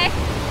 Okay.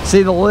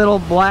 See the little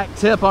black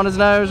tip on his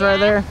nose right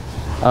there?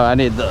 Oh, I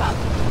need the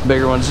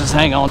bigger ones. Just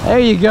hang on. There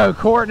you go,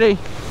 Courtney.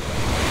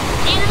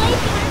 Annalise, you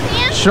want to see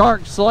him?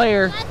 Shark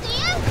Slayer. Want to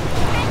see him?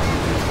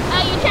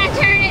 Oh, you trying to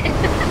turn it?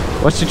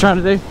 What's she trying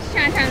to do? Just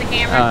trying to turn the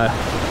camera.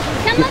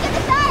 Come look at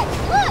the size.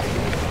 Look.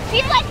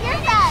 He's like your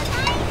size.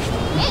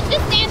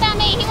 Just stand by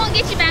me. He won't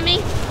get you by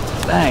me.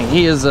 Dang,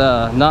 he is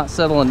not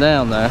settling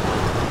down though.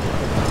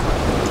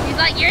 He's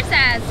like your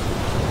size.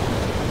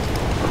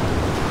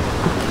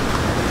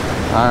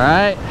 All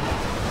right,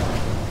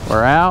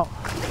 we're out.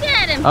 Look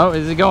at him. Oh,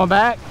 is he going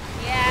back?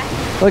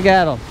 Yeah. Look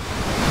at him.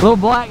 Little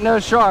black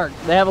nose shark.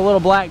 They have a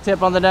little black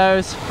tip on the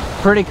nose.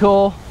 Pretty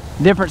cool.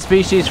 Different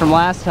species from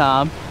last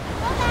time.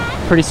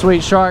 Okay. Pretty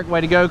sweet shark.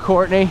 Way to go,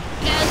 Courtney.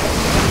 He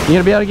goes. You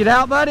gonna be able to get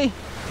out, buddy?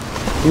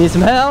 You need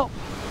some help?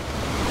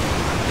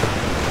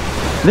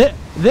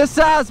 This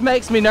size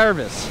makes me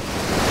nervous.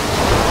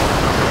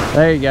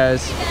 There he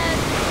goes. He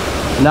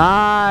goes.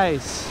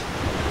 Nice.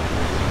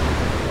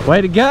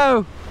 Way to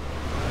go.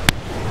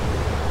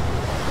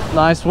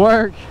 Nice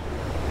work.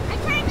 I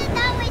turned it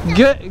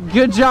that way.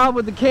 Good job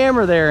with the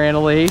camera there,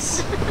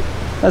 Annalise.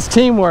 That's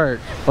teamwork.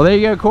 Well, there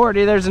you go,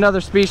 Courtney. There's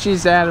another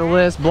species added to the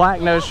list,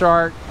 black nose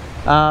shark.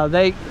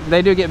 They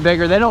do get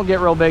bigger. They don't get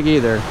real big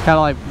either. Kind of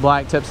like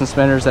black tips and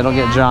spinners. They don't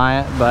get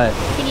giant, but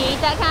Can you eat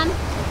that kind?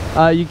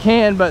 you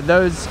can, but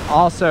those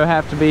also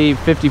have to be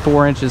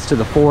 54 inches to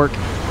the fork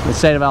in the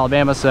state of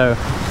Alabama, so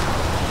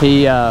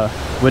he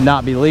would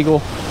not be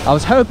legal. I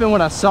was hoping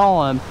when I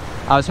saw him,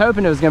 I was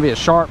hoping it was going to be a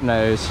sharp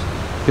nose,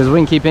 because we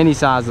can keep any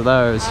size of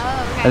those. Oh,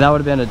 okay. And that would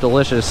have been a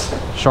delicious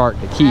shark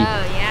to keep.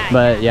 Oh, yeah.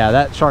 But yeah,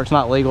 that shark's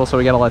not legal, so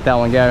we got to let that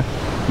one go.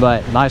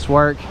 But nice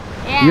work.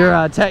 Yeah.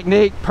 Your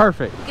technique,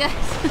 perfect. Good.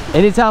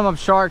 Anytime I'm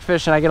shark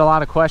fishing, I get a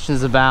lot of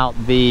questions about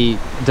the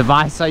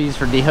device I use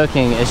for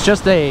dehooking. It's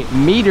just a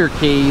meter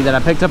key that I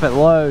picked up at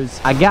Lowe's.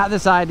 I got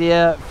this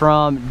idea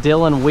from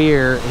Dylan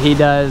Weir. He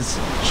does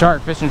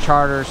shark fishing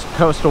charters,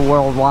 coastal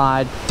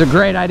worldwide. It's a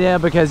great idea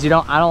because I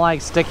don't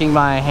like sticking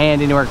my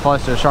hand anywhere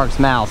close to a shark's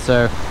mouth.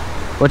 So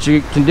What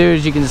you can do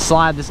is you can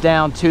slide this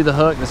down to the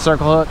hook, the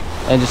circle hook,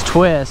 and just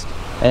twist,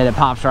 and it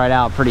pops right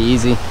out. Pretty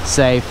easy,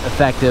 safe,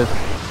 effective.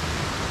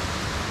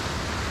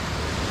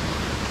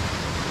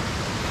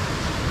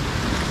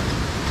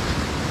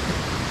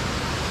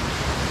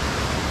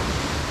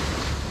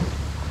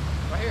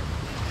 Right here.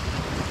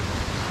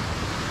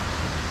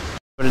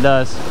 What it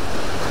does.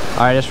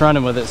 All right, it's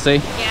running with it, see?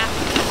 Yeah.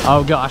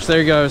 Oh gosh,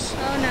 there he goes.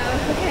 Oh no,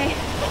 okay.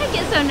 I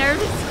get so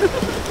nervous.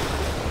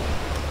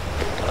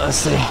 Let's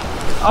see.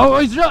 Oh,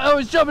 he's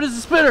jumping. It's a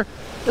spinner.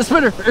 The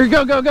spinner. Here,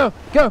 go, go, go,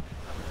 go. Okay.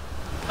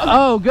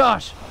 Oh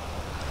gosh.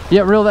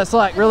 Yeah, reel that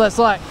slack. Reel that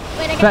slack.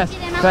 Wait, I gotta Fast,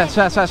 get in my fast,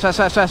 way. fast, fast, fast,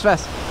 fast, fast,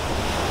 fast.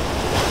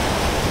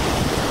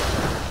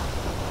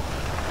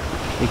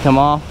 You come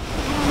off? I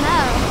don't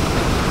know.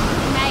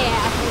 He may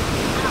have.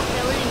 I don't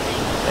feel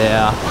anything.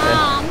 Yeah.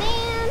 Oh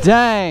man.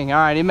 Dang. All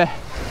right, he may.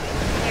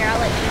 Here, I'll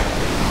let you reel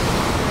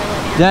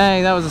it down.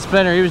 Dang, that was a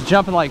spinner. He was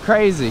jumping like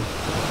crazy.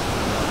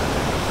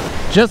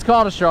 Just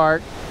caught a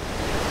shark.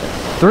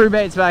 Threw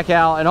baits back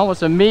out and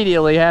almost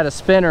immediately had a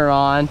spinner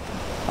on.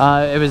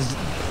 It was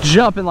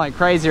jumping like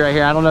crazy right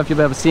here. I don't know if you'll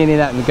be able to see any of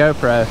that in the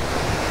GoPro,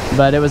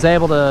 but it was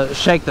able to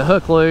shake the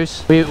hook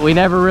loose. We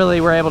never really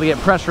were able to get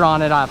pressure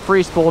on it. I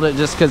free spooled it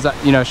just because,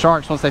 you know,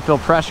 sharks, once they feel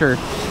pressure,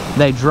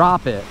 they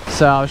drop it.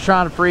 So I was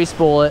trying to free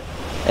spool it,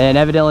 and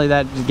evidently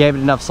that just gave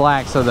it enough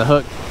slack so the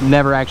hook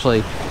never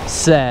actually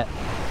set.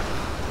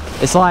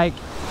 It's like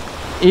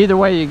either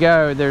way you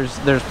go, there's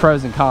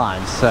pros and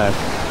cons. So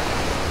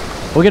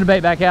we'll get a bait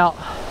back out,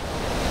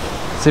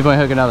 see if we can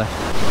hook another.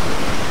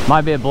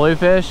 Might be a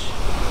bluefish.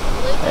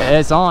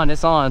 It's on,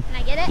 it's on. Can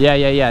I get it? Yeah,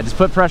 yeah, yeah. Just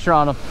put pressure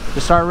on them.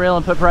 Just start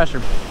reeling, put pressure.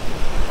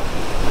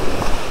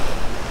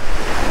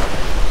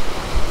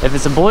 If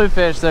it's a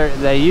bluefish,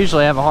 they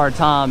usually have a hard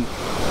time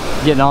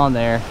getting on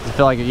there. Does it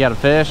feel like you got a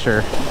fish,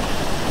 or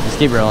just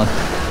keep reeling?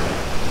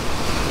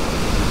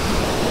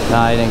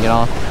 Nah, he didn't get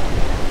on.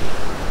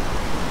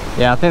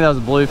 Yeah, I think that was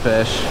a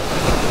bluefish.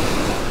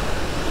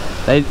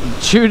 They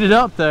chewed it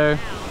up though.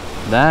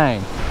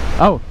 Dang.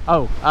 Oh,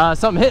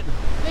 something hit.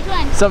 Which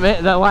one? Something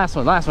hit, that last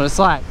one, it's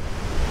slack.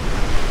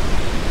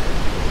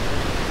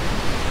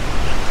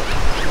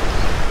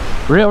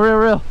 Reel, reel,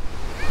 reel.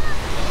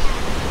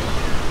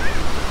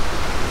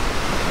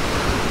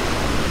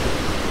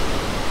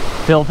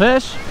 Feel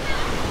fish?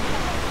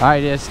 All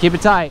right, just keep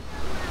it tight.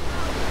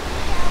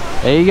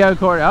 There you go,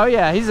 Courtney. Oh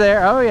yeah, he's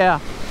there, oh yeah.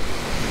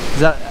 Is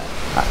that,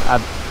 I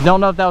don't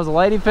know if that was a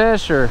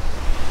ladyfish or...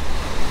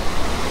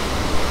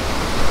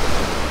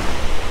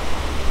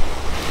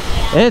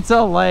 Yeah. It's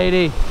a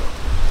lady.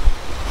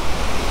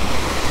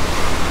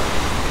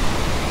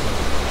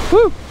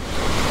 Woo!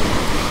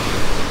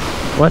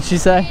 What'd she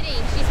say? Pretty.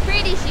 She's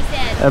pretty, she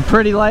said. A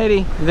pretty lady?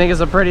 You think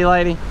it's a pretty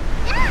lady?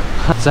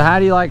 Yeah. So how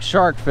do you like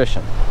shark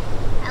fishing?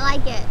 I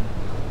like it.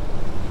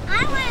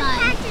 I want to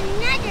catch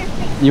another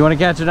fish. You want to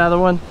catch another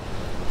one?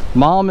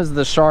 Mom is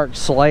the shark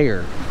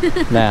slayer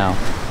now.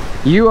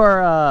 You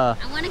are I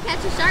want to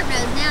catch a shark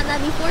nose now.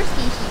 That'd be 4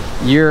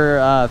 species.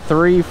 you're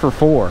 3 for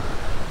 4.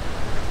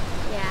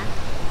 Yeah.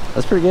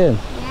 That's pretty good.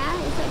 Yeah,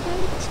 is that good?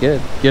 It's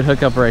good. Good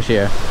hookup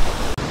ratio.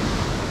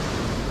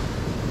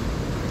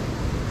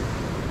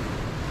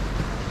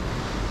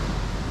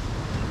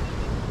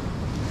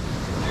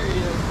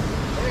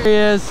 There he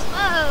is.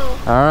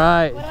 Whoa. All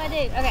right. What do I do?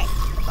 Okay.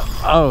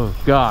 Oh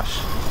gosh.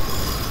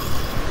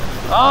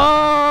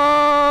 Oh,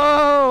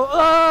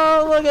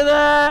 look at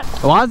that.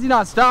 Why is he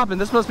not stopping?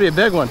 This must be a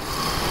big one.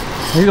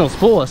 He's gonna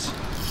spool us.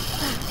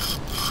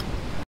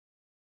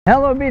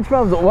 Hello beach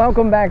bums,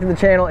 welcome back to the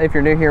channel. If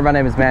you're new here, my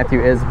name is Matthew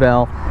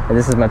Isbell, and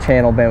this is my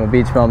channel, Bama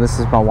Beach Bum. This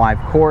is my wife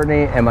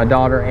Courtney and my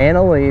daughter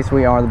Annalise.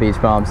 We are the Beach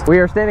Bums. We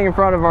are standing in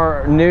front of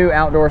our new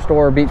outdoor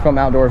store, Beach Bum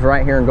Outdoors,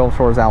 right here in Gulf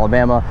Shores,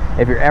 Alabama.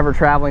 If you're ever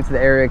traveling to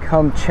the area,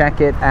 come check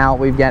it out.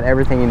 We've got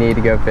everything you need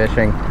to go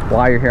fishing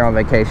while you're here on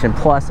vacation,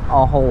 plus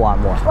a whole lot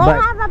more. We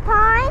have a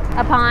pond.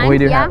 A pond. We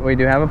do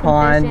yeah. have a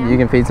pond. You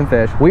can feed some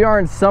fish. We are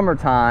in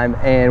summertime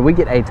and we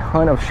get a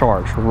ton of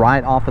sharks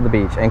right off of the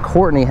beach, and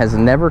Courtney has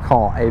never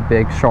caught a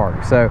big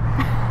shark, so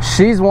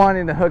she's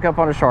wanting to hook up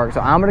on a shark. So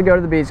I'm gonna go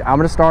to the beach. I'm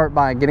gonna start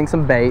by getting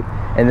some bait,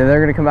 and then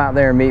they're gonna come out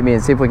there and meet me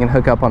and see if we can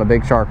hook up on a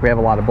big shark. We have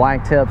a lot of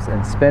black tips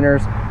and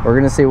spinners. We're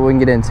gonna see what we can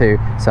get into,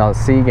 so I'll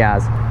see you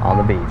guys on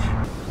the beach.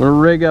 We're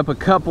gonna rig up a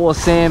couple of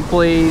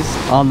samplies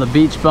on the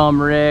Beach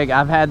Bum rig.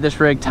 I've had this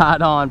rig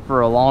tied on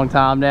for a long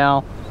time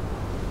now.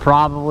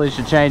 Probably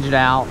should change it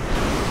out.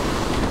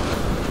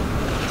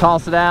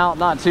 Toss it out,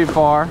 not too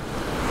far.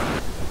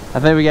 I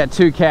think we got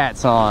 2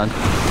 cats on.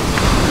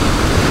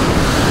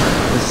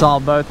 Just saw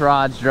both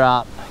rods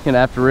drop. Gonna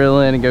have to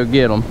reel in and go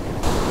get them.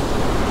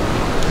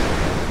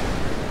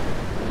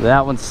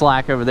 That one's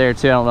slack over there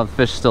too. I don't know if the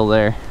fish is still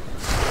there.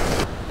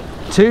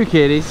 2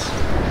 kitties.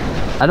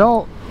 I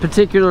don't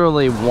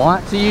particularly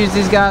want to use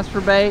these guys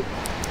for bait.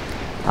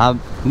 I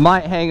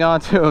might hang on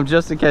to them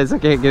just in case I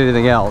can't get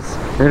anything else.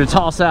 We're gonna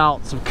toss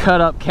out some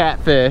cut up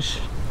catfish.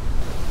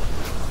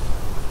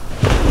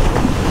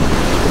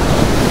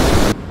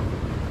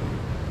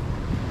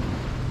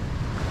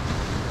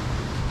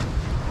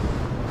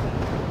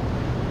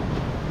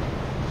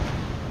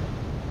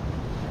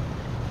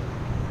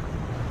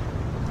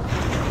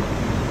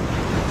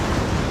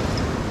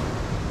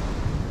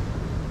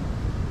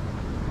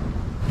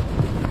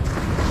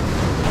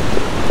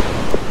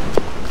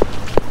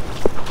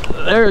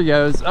 There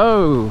he goes.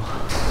 Oh,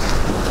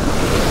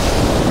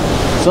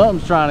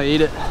 something's trying to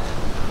eat it.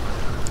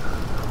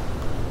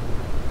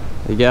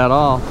 He got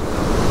off.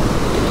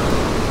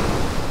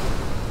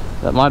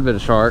 That might have been a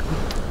shark.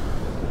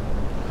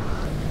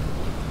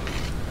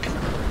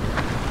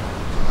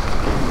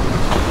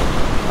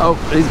 Oh,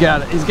 he's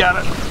got it. He's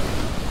got it.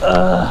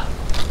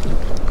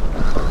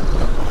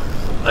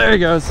 There he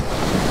goes.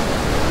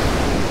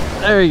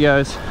 There he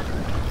goes.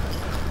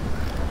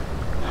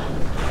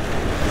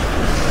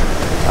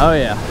 Oh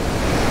yeah.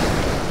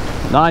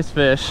 Nice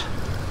fish.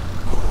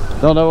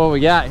 Don't know what we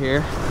got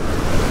here.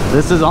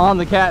 This is on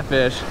the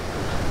catfish.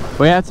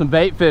 We had some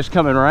bait fish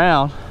coming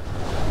around.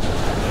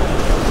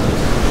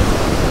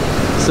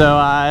 So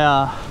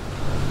I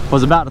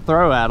was about to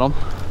throw at them.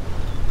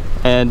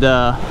 And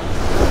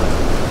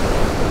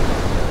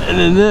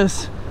then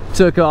this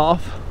took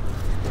off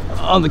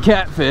on the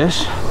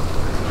catfish.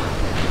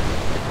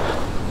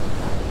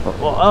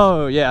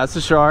 Oh yeah, it's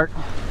a shark.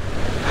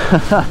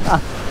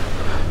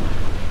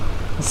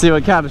 Let's see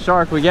what kind of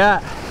shark we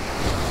got.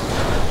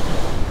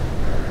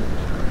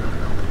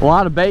 A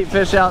lot of bait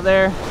fish out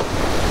there,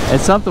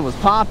 and something was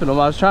popping them.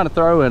 I was trying to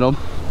throw in them.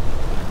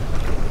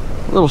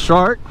 Little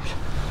shark.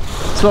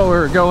 That's what we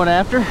were going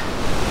after.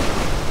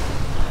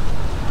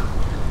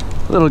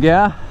 Little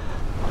guy.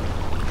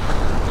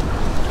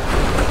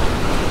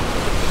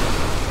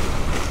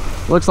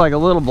 Looks like a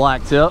little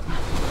black tip.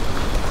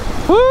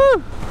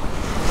 Woo!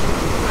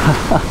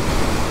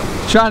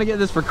 Trying to get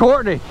this for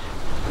Courtney,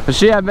 but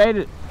she hasn't made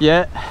it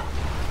yet.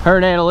 Her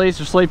and Annalise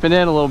are sleeping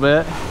in a little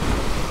bit.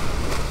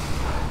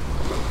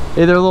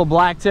 Either a little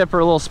black tip or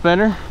a little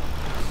spinner.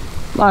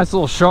 Nice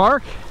little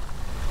shark.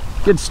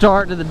 Good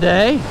start to the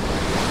day.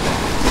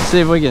 Let's see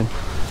if we can.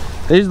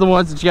 These are the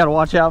ones that you got to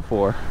watch out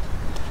for.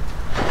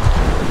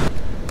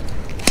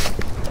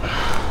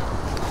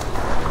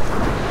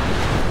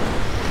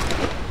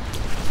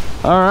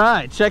 All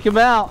right, check him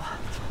out.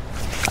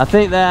 I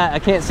think that, I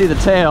can't see the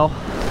tail.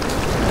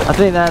 I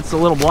think that's a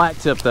little black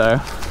tip though.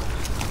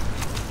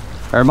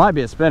 Or it might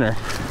be a spinner.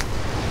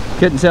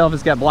 Couldn't tell if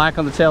it's got black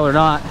on the tail or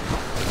not.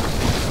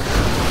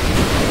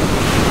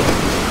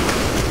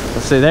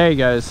 Let's see, there he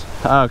goes.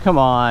 Oh, come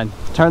on.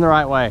 Turn the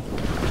right way.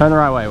 Turn the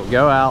right way. We'll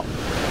go out.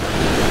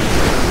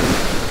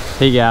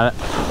 He got it.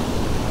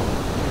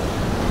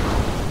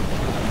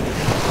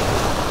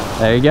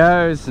 There he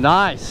goes.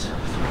 Nice.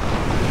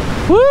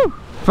 Woo!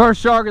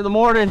 First shark of the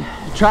morning.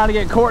 Trying to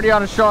get Courtney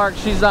on a shark.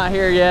 She's not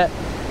here yet.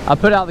 I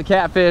put out the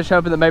catfish,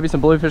 hoping that maybe some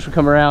bluefish will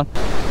come around.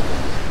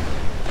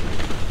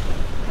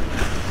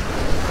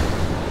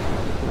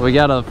 We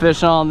got a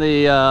fish on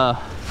the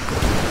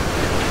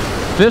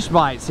fish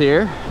bites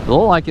here.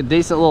 Look like a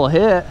decent little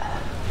hit.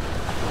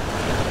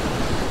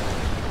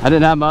 I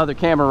didn't have my other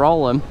camera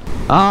rolling.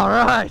 All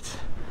right,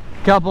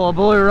 couple of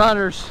blue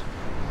runners.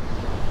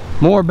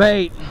 More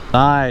bait.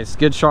 Nice,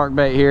 good shark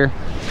bait here.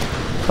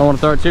 Don't want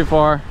to throw it too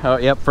far. Oh,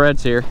 yep,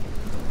 Fred's here.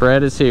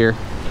 Fred is here.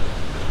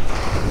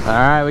 All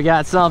right, we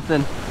got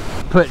something.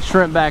 Put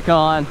shrimp back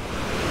on.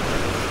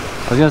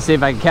 I was gonna see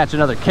if I can catch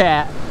another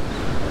cat,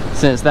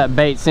 since that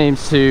bait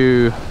seems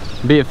to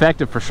be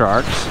effective for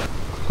sharks.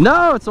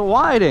 No, it's a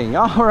whiting.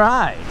 All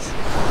right,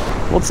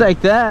 we'll take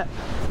that.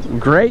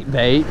 Great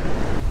bait.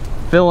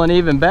 Feeling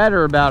even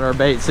better about our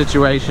bait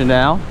situation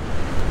now.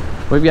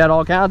 We've got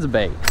all kinds of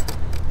bait.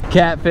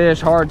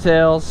 Catfish,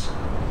 hardtails,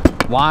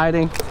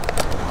 whiting.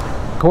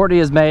 Courtney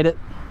has made it.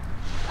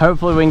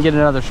 Hopefully we can get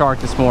another shark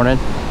this morning.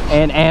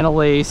 And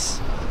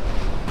Annalise.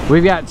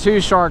 We've got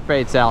two shark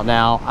baits out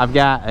now. I've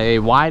got a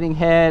whiting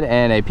head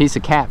and a piece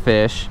of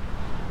catfish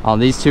on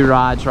these two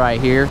rods right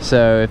here.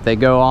 So if they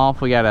go off,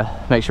 we gotta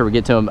make sure we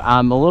get to them.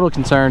 I'm a little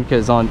concerned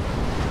because on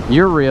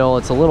your reel,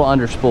 it's a little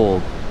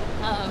underspooled.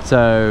 Uh-oh.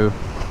 So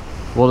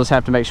we'll just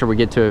have to make sure we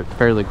get to it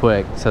fairly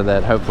quick so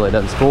that hopefully it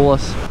doesn't spool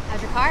us.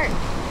 How's your cart?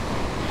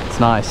 It's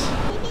nice.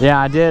 Yeah,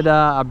 I did.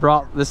 I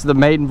brought, this is the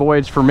maiden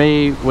voyage for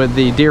me with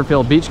the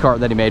Deerfield beach cart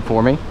that he made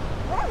for me.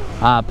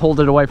 I pulled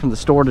it away from the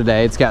store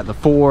today. It's got the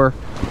 4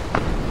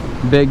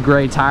 big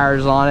gray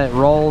tires on it.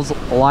 Rolls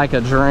like a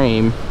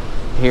dream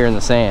here in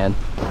the sand.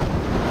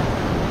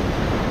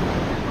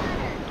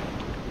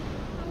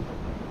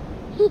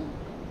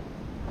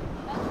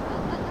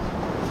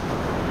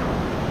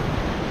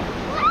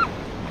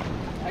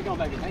 Hang on,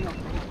 baby, hang on.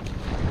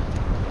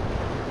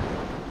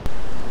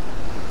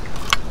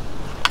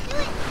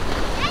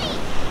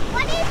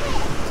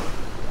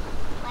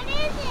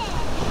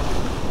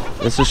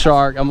 It's a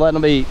shark. I'm letting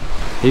him eat.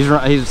 He's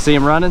see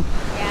him running?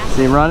 Yeah.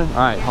 See him running? All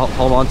right,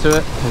 hold on to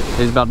it.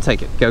 He's about to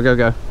take it. Go, go,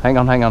 go. Hang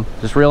on, hang on.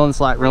 Just reel in the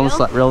slack, reel in the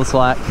slack, reel the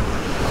slack,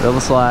 reel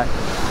the slack.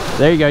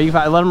 There you go. You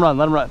let him run,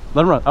 let him run,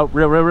 let him run. Oh,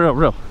 reel, reel, reel,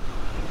 reel.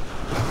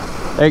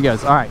 There he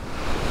goes. All right.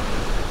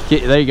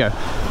 There you go.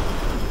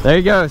 There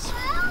he goes.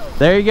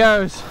 There he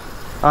goes.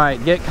 All right,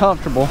 get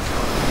comfortable.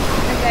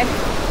 Okay.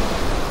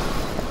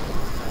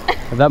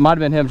 That might have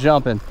been him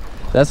jumping.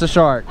 That's a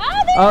shark.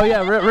 Oh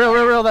yeah,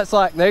 reel that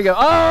slack. There you go.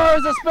 Oh,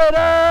 it's a spinner!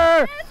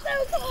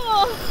 That's so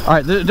cool. All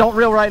right, don't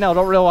reel right now.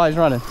 Don't reel while he's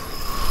running.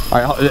 All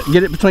right,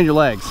 get it between your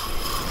legs.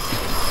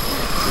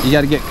 You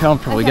got to get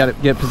comfortable. Okay. You got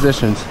to get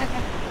positions. Okay.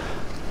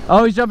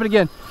 Oh, he's jumping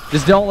again.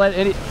 Just don't let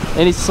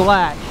any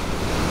slack.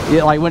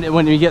 Yeah, like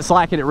when you get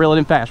slack in it, reel it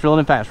in fast, reel it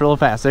in fast, reel it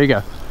fast. There you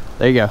go.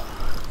 There you go.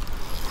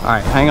 All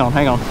right, hang on,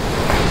 hang on. I'm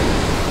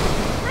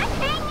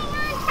hanging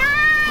on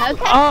tight.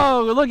 Okay.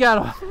 Oh, look at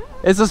him.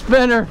 It's a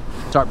spinner.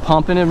 Start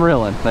pumping and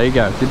reeling. There you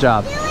go. Good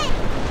job. Do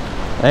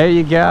it. There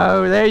you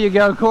go. There you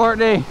go,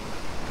 Courtney.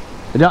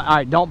 All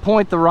right, don't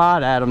point the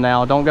rod at him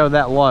now. Don't go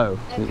that low.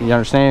 Okay. You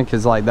understand?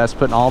 Because like that's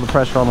putting all the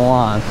pressure on the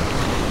line.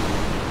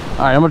 All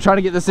right, I'm gonna try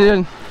to get this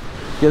in.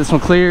 Get this one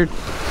cleared.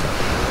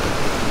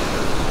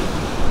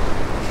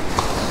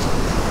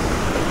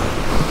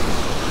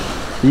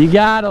 You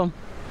got him.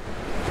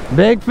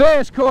 Big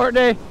fish,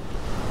 Courtney.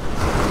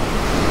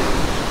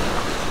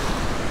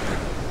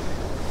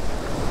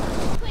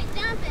 Quit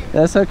jumping.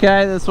 That's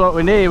okay. That's what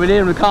we need. We need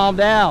him to calm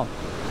down.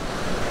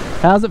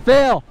 How's it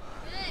feel?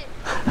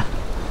 Good.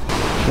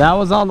 That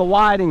was on the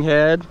whiting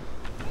head.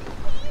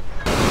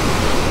 He's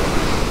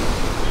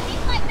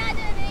like not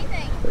doing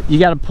anything. You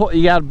gotta pull.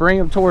 You gotta bring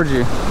him towards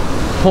you.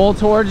 Pull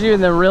towards you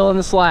and then reel in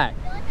the slack. I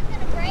feel like I'm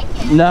gonna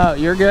break it. No,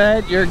 you're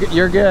good.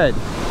 You're good.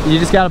 You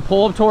just gotta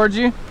pull him towards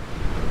you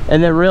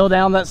and then reel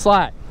down that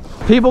slack.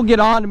 People get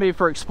on to me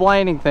for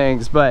explaining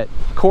things, but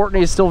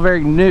Courtney is still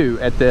very new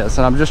at this,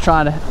 and I'm just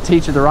trying to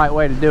teach you the right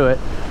way to do it.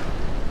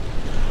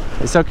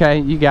 It's okay.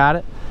 You got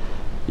it.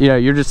 You know,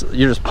 you're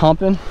just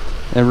pumping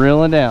and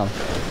reeling down.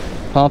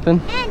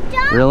 Pumping, And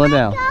don't reeling let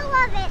down. go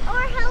of it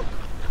or help.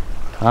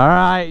 All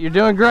right, you're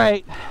doing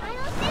great. I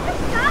don't see the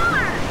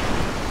star.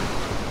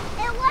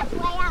 It was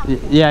way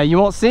out. Yeah, you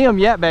won't see them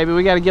yet, baby.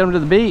 We got to get them to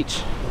the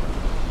beach.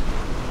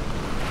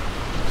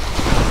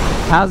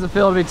 How's it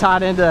feel to be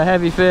tied into a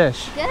heavy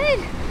fish? Good.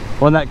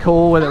 Wasn't that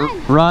cool with Fun.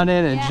 it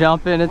running and Yeah.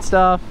 jumping and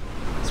stuff?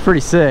 It's pretty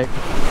sick.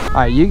 All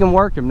right, you can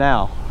work him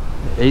now.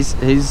 He's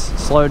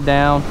slowed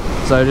down,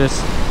 so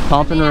just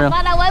pump and I reel.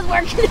 thought I was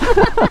working.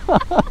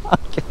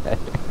 Okay.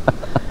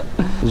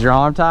 Is your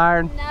arm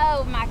tired?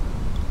 No,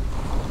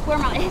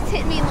 it's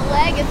hitting me in the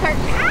leg. It's hurt.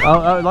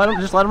 Oh, let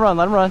him run.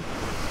 Let him run.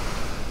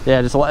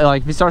 Yeah, just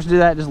like if he starts to do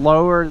that, just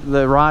lower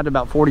the rod to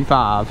about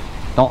 45.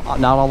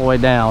 Not all the way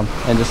down,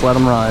 and just let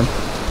him run.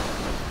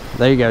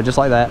 There you go, just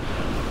like that.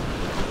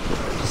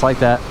 Just like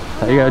that.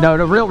 There you go. No,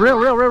 reel.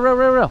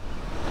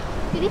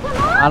 Did he come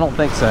off? I don't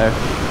think so.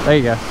 There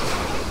you go.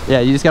 Yeah,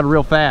 you just got to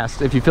reel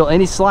fast. If you feel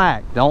any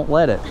slack, don't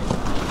let it.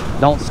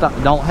 Don't stop.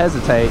 Don't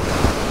hesitate.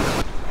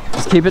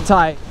 Just keep it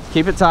tight.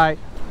 Keep it tight.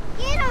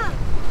 Get him.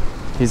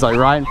 He's like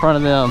right in front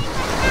of them.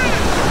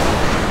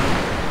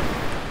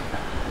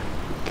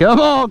 Come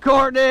on,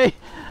 Courtney.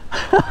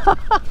 All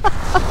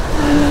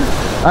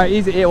right,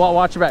 easy. Yeah,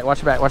 watch your back. Watch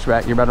your back. Watch your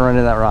back. You're about to run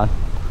into that rod.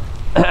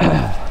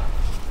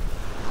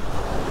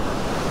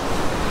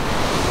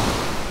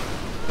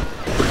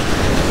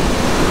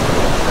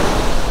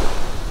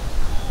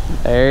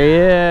 There he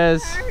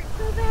is. Hurt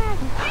so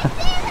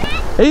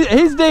bad.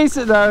 He's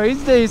decent though.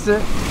 He's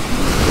decent.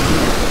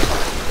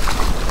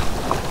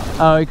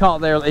 Oh, he caught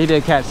their. He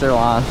did catch their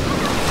line.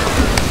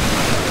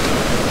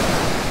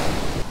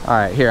 All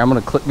right, here I'm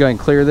gonna go ahead and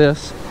clear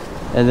this,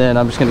 and then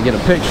I'm just gonna get a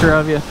picture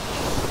of you.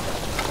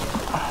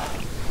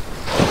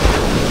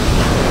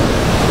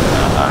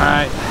 All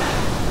right.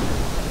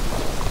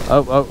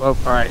 Oh. All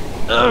right.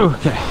 Oh,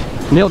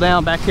 okay. Kneel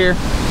down back here.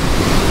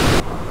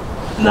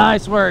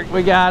 Nice work.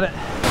 We got it.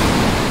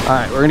 All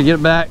right, we're gonna get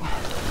it back.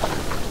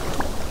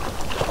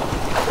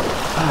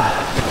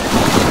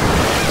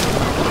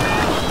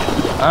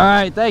 All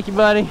right, thank you,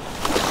 buddy.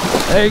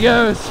 There he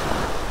goes.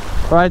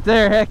 Right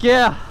there, heck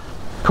yeah.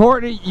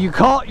 Courtney, you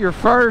caught your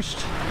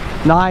first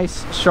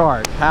nice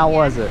shark. How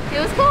was it? It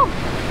was cool.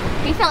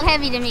 He felt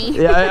heavy to me.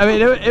 Yeah, I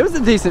mean, it was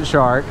a decent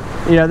shark.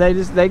 You know,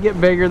 they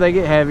get bigger, they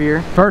get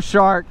heavier. First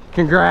shark,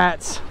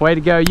 congrats. Way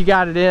to go, you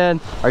got it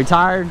in. Are you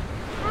tired?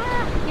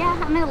 Yeah,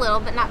 I'm in a little,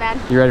 but not bad.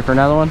 You ready for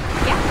another one?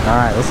 Yeah. All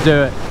right, let's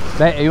do it.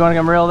 Hey, you wanna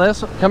come reel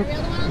this? Come. Reel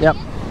the one on Yep.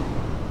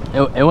 the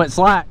end? It went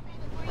slack.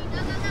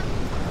 Go.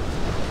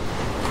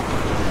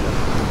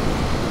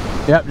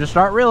 Yep, just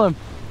start reeling.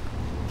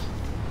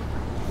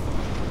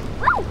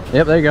 Woo!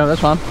 Yep, there you go, that's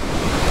fine.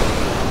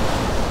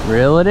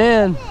 Reel it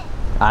in.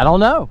 I don't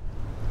know.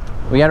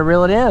 We gotta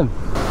reel it in.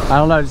 I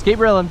don't know, just keep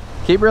reeling.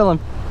 Keep reeling.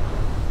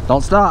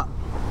 Don't stop.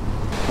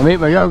 Let me eat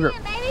my yogurt.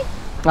 Yeah, baby.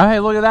 Oh, hey,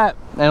 look at that,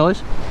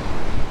 Annalise.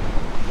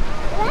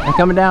 They're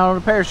coming down on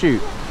a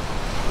parachute.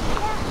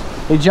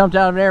 He jumped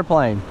out of an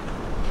airplane.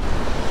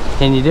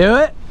 Can you do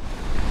it?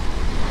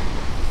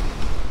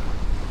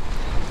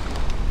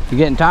 You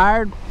getting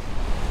tired?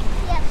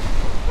 Yep.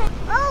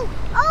 Oh,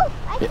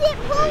 I see it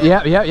pulling.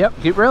 Yep.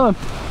 Keep reeling.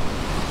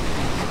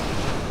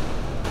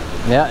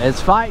 Yeah,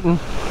 it's fighting.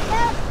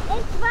 Yep,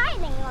 it's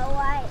fighting all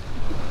right.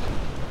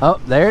 Oh,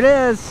 there it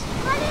is.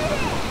 What is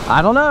it?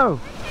 I don't know.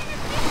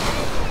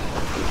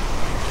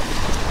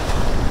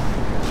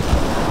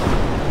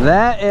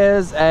 That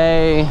is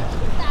a,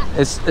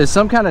 it's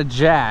some kind of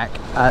jack. Look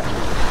at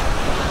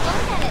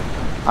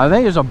it. I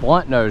think it's a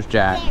blunt nose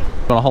jack. There. You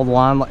wanna hold the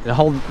line,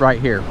 hold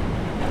right here.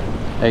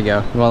 There you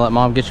go. You wanna let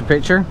mom get your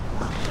picture?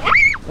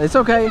 It's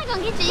okay. I'm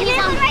gonna get you. There's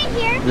one right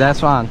here. That's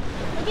fine.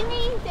 Look at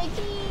me. Say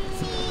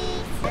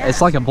cheese.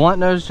 It's like a blunt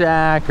nose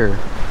jack or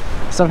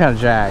some kind of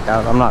jack.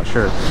 I'm not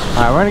sure. All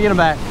right, we're gonna get him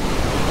back.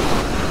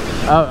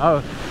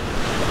 Oh.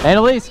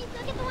 Annalise, Look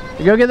at the one on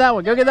the go get that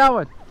one. Go get that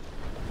one.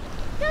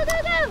 Go.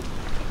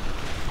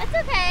 That's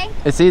okay.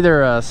 It's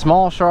either a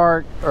small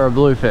shark or a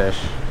bluefish.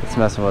 It's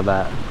messing with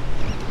that.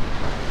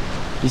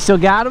 You still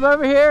got him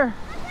over here?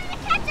 I'm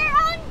gonna catch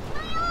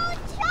my own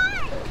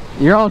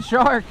shark. Your own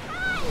shark?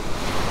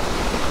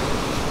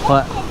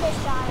 What?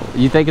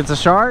 You think it's a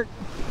shark?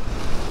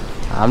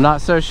 I'm not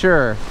so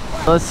sure.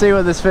 Let's see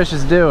what this fish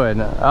is doing.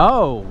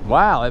 Oh,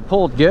 wow, it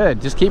pulled good.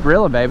 Just keep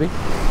reeling, baby.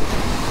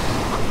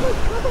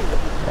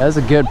 That's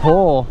a good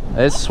pull.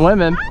 It's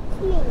swimming.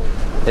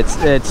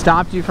 It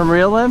stopped you from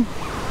reeling?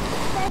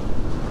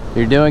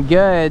 You're doing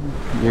good.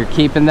 You're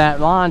keeping that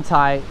line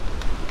tight.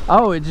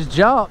 Oh, it just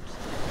jumped.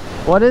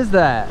 What is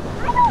that?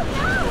 I don't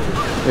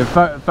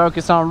know. You're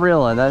focus on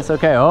reeling. That's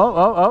okay.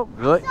 Oh.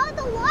 Look. I saw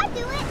the law do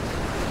it. I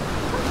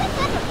hope this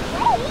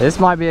doesn't break. This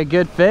might be a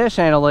good fish,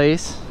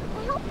 Annalise. I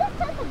hope this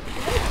doesn't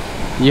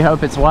break. You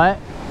hope it's what?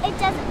 It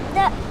doesn't.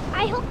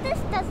 I hope this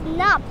does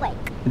not break.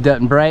 It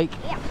doesn't break?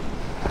 Yeah.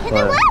 Because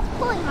Well- it was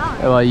pulling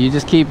hard. Well, you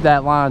just keep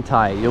that line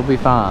tight. You'll be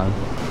fine.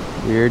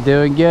 You're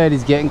doing good.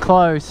 He's getting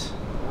close.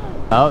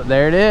 Oh,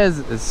 there it is.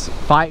 It's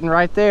fighting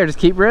right there. Just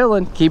keep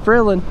reeling. Keep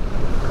reeling.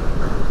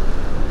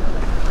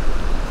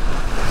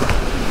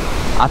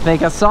 I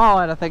think I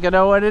saw it. I think I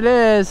know what it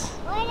is.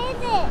 What is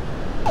it?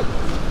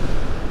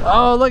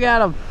 Oh, look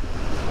at him.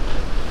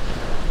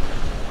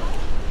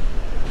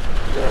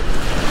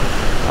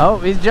 Oh,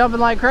 he's jumping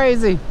like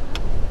crazy.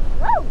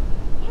 Woo!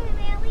 Here,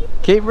 Manly.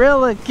 Keep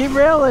reeling. Keep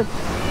reeling.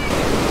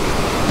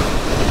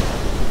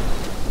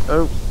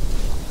 Oh.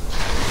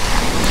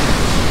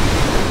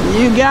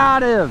 You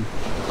got him.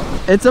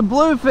 It's a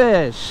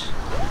bluefish.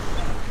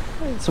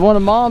 It's one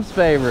of Mom's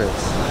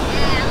favorites.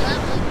 Yeah, I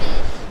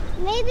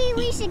love bluefish. Maybe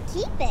we should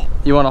keep it.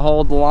 You want to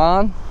hold the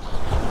line?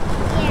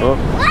 Yeah. Oh.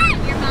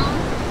 What? Your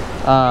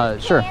mom?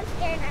 Sure. I'm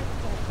scared.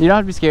 You don't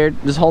have to be scared.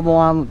 Just hold the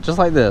line just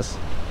like this.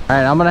 All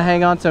right, I'm gonna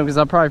hang on to them because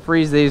I'll probably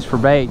freeze these for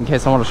bait in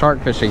case I want to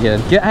shark fish again.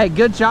 Hey,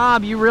 good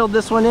job. You reeled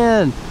this one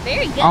in.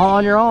 Very good. All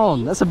on your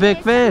own. That's a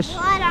big There's fish.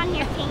 some blood on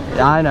your finger.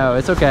 Yeah, I know.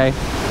 It's okay.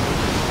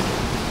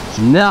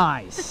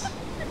 Nice.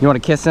 You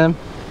want to kiss him?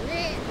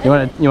 You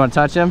want to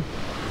touch him?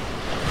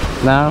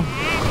 No?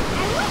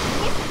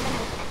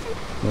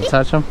 You want to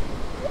touch him?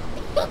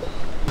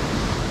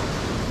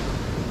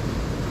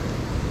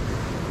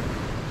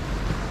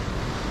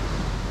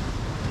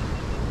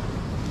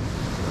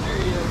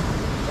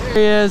 There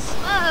he is.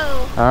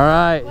 Whoa. All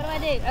right. What do I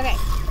do? Okay.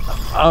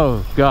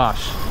 Oh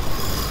gosh.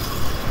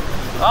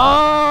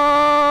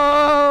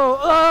 Oh,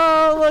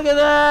 look at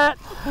that.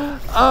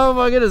 Oh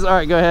my goodness. All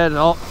right, go ahead and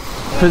I'll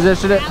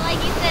position it. Now,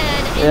 like you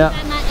said, Yep.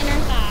 inside my inner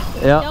thigh.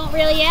 Yep. Don't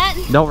reel yet.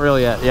 Don't reel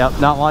yet. Yep,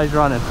 not while he's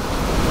running.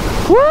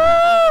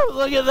 Woo!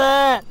 Look at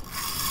that.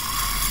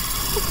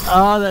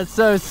 Oh, that's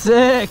so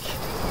sick.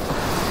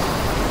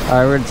 All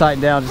right, we're gonna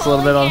tighten down just a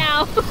little bit on.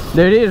 Cow.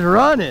 Dude, he's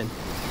running.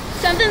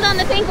 Something's on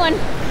the pink one.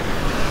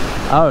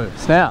 Oh,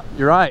 snap.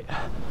 You're right.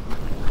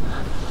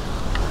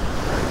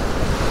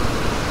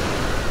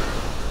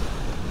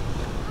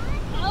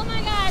 Oh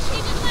my gosh, he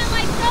just went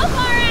like so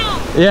far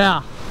out.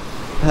 Yeah.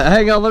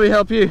 Hang on, let me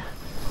help you.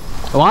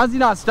 Why is he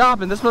not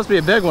stopping? This must be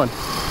a big one.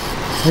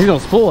 He's gonna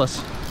spool us.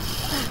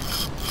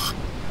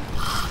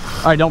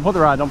 All right, don't put the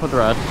rod. Don't put the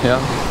rod. Yeah.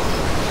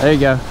 There you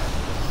go.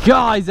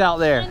 God, he's out I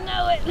there.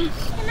 know it. Can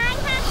I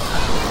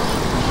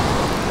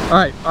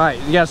have All right.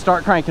 You gotta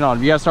start cranking on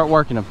him. You gotta start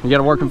working him. You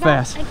gotta work him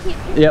fast. I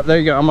can't. Yep, there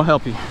you go. I'm gonna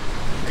help you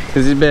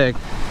because he's big.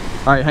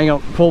 All right, hang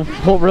on. Pull,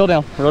 reel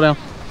down, reel down.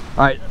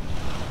 All right,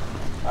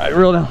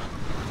 reel down.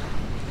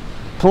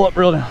 Pull up,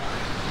 reel down.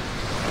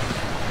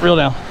 Reel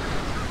down.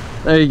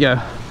 There you go.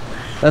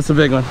 That's a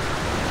big one.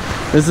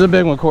 This is a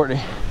big one,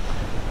 Courtney.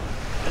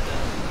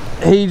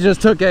 He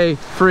just took a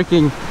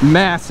freaking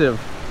massive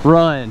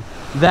run.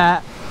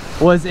 That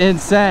was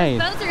insane.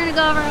 Boats are gonna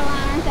go over a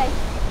line, aren't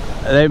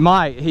they? They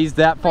might. He's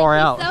that far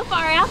Like, out. he's so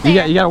far out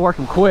there. You got to work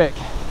him quick.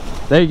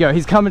 There you go.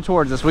 He's coming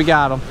towards us. We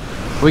got him.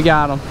 We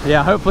got him.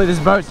 Yeah, hopefully these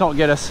boats don't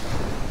get us.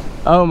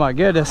 Oh my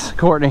goodness,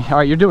 Courtney. All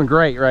right, you're doing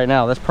great right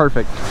now. That's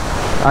perfect.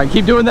 All right,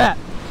 keep doing that.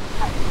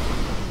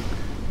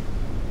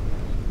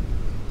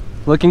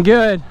 Looking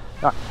good.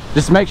 All right,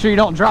 just make sure you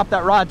don't drop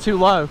that rod too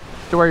low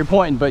to where you're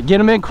pointing, but get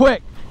him in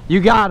quick. You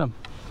got him.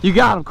 You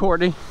got him,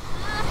 Courtney.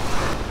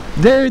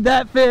 Dude,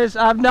 that fish,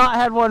 I've not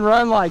had one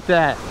run like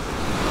that.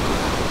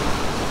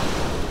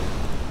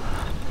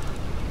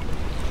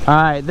 All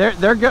right,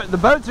 the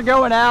boats are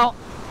going out,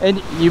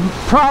 and you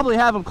probably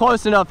have him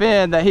close enough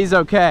in that he's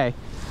okay.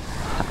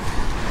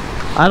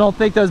 I don't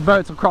think those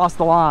boats will cross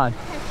the line.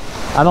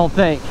 I don't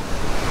think.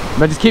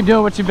 But just keep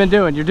doing what you've been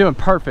doing. You're doing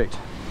perfect.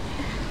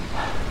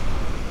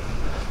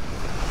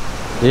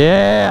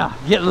 Yeah,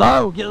 get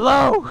low, get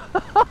low.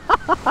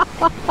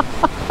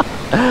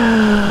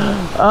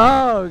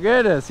 Oh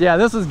goodness, yeah,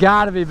 this has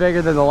got to be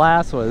bigger than the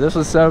last one. This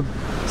was so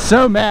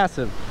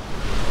massive.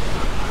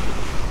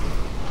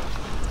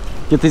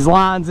 Get these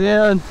lines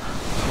in.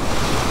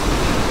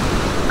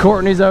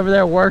 Courtney's over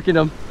there working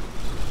them.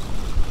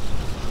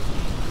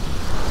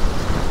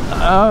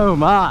 Oh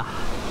my.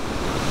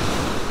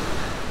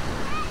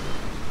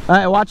 All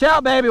right, watch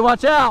out, baby,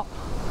 watch out.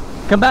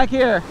 Come back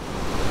here.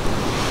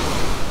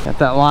 Got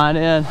that line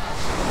in.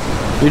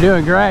 You're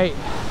doing great.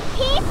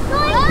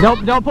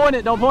 Don't point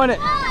it, don't point it.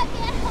 Back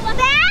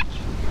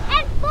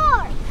and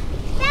forth.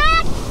 Back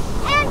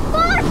and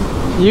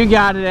forth. You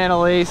got it,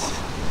 Annalise.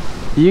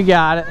 You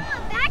got it.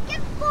 Back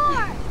and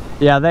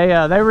forth. Yeah,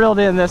 they reeled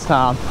in this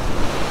time.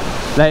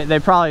 They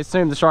probably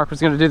assumed the shark was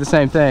going to do the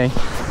same thing.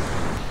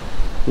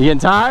 You getting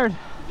tired?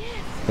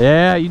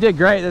 Yeah, you did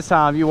great this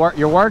time.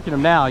 You're working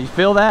them now. You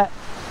feel that?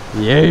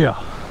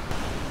 Yeah.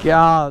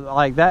 God,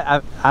 like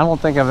that. I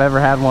don't think I've ever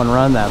had one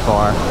run that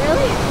far.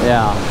 Really?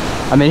 Yeah.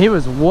 I mean, he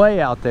was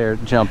way out there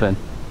jumping.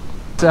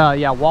 So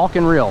yeah, walk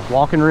and reel,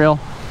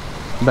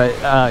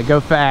 but go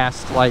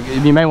fast. Like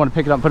you may want to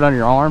pick it up, put it on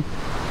your arm,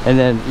 and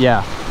then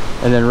yeah,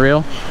 and then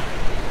reel.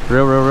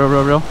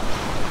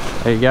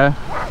 There you go.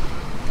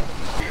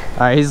 All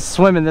right, he's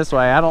swimming this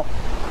way.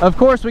 Of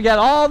course, we got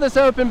all this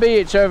open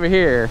beach over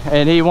here,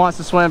 and he wants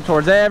to swim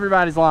towards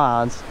everybody's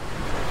lines.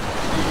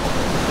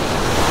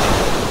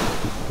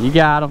 You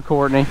got him,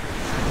 Courtney.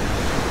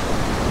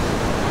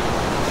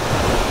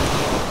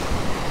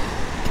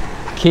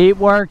 Keep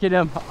working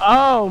him.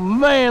 Oh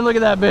man, look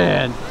at that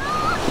bend.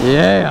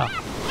 Yeah.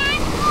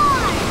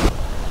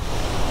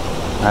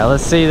 All right,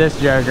 let's see this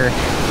joker.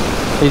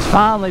 He's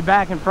finally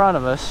back in front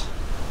of us.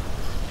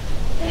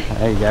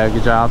 There you go,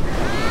 good job.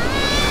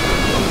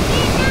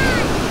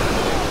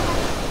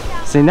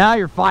 See, now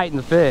you're fighting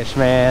the fish,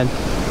 man.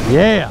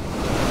 Yeah.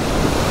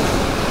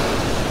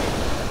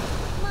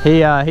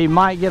 He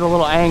might get a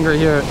little angry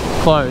here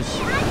close.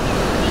 Can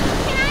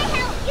I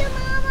help you,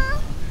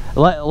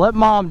 Mama? Let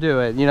Mom do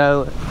it, you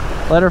know.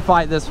 Let her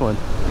fight this one.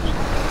 You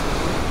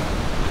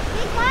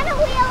gotta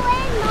wheel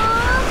in,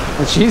 Mom.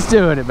 And she's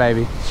doing it,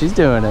 baby. She's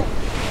doing it.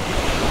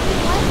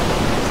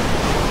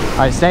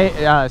 All right,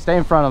 stay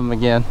in front of him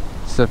again,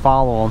 so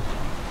follow him.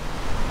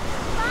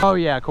 Oh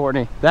yeah,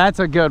 Courtney, that's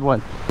a good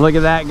one. Look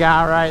at that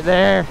guy right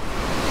there.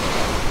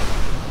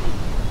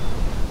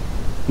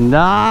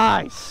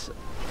 Nice.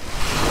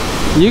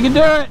 You can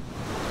do it.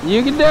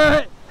 You can do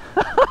it.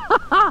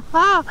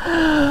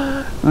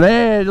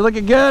 Man, you're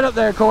looking good up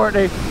there,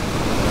 Courtney.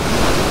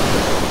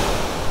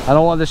 I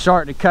don't want the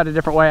shark to cut a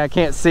different way. I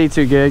can't see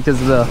too good because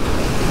of the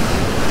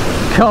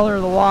color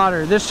of the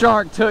water. This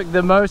shark took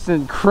the most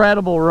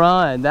incredible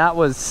run. That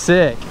was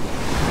sick.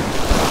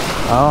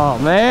 Oh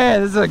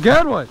man, this is a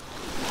good one.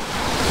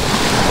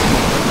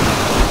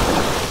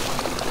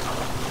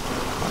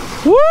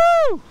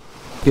 Woo!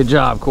 Good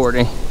job,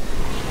 Courtney.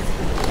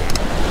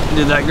 You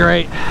did that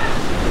great. All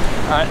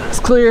right, that's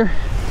clear.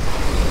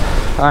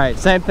 All right,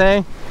 same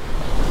thing.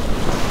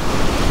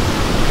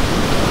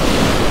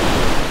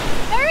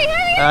 Hurry.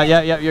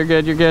 Yeah, you're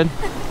good, you're good.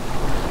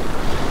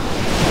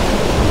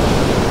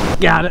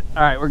 Got it.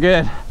 All right, we're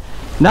good.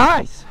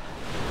 Nice.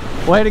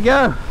 Way to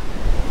go.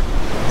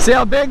 See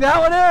how big that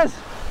one is?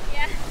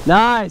 Yeah.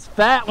 Nice,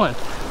 fat one.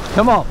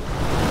 Come on,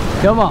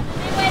 come on.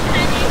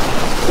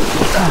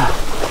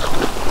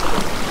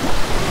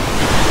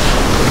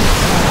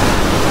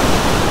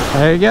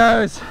 There he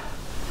goes.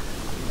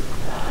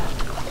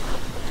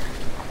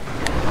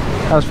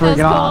 That was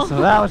freaking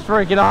awesome. That was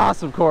freaking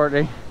awesome,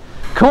 Courtney.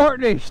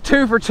 Courtney,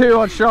 2 for 2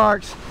 on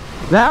sharks.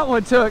 That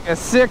one took a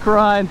sick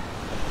run.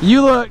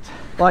 You looked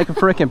like a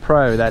freaking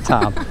pro that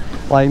time.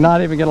 Like,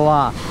 not even gonna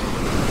lie.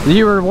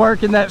 You were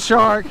working that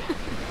shark.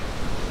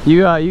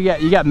 You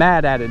got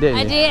mad at it,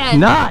 didn't you? I did.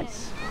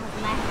 Nice.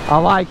 I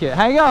like it.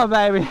 Hang on,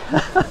 baby.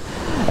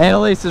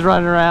 Annalise is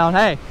running around.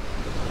 Hey,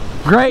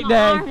 great day.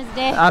 My arm is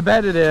dead. I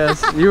bet it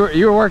is. You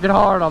were working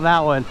hard on that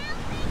one.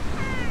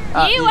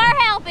 You were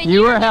helping.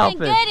 You were giving helping.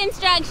 Good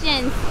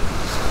instructions.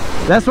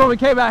 That's what we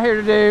came out here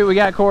to do. We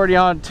got Courtney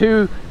on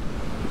 2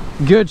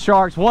 good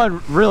sharks.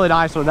 One really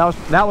nice one.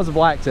 That was a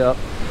black tip.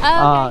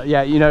 Oh, okay.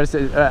 Yeah, you noticed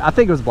it. I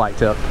think it was black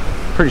tip.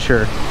 Pretty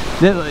sure.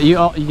 Then you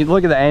can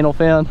look at the anal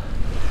fin,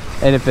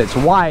 and if it's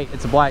white,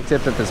 it's a black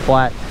tip. If it's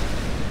black,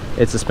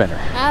 it's a spinner.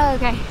 Oh,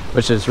 okay.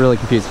 Which is really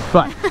confusing.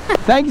 But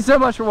thank you so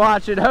much for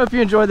watching. Hope you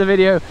enjoyed the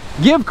video.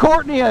 Give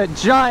Courtney a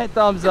giant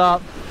thumbs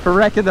up for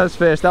wrecking those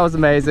fish. That was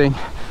amazing.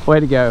 Way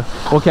to go.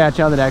 We'll catch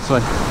you on the next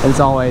one. And as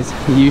always,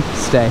 you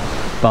stay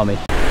bummy.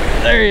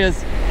 There he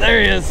is. There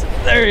he is.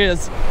 There he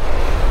is.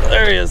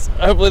 There he is.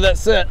 Hopefully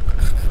that's it.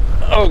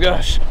 Oh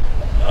gosh.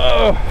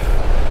 Oh.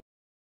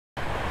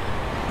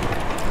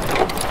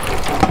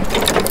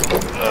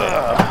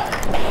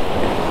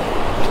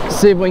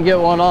 See if we can get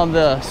one on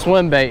the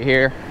swim bait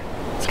here.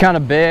 It's kind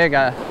of big.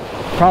 I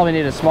probably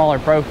need a smaller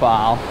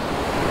profile.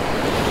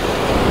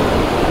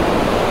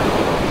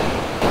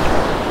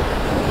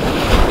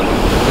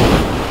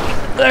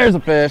 There's a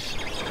fish.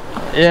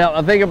 Yeah,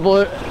 I think it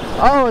blew.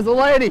 Oh, it's a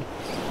lady.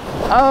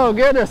 Oh,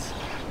 goodness.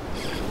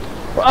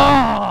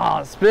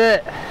 Oh,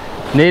 spit.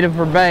 Need it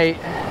for bait.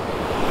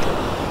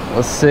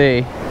 Let's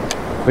see.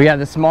 We got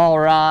the small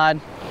rod.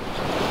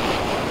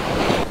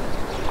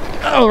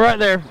 Oh, right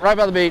there, right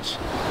by the beach.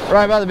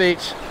 Right by the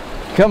beach.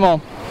 Come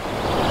on.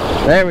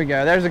 There we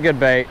go. There's a good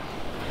bait.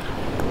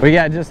 We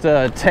got just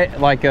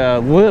like a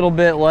little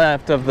bit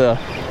left of the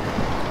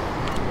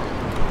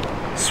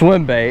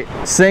swim bait.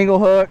 Single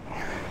hook,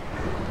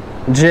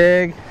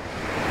 jig.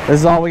 This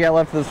is all we got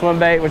left of the swim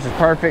bait, which is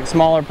perfect.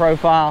 Smaller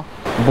profile.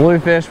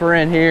 Bluefish were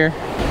in here.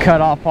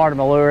 Cut off part of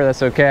my lure.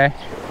 That's okay.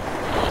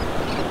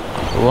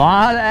 A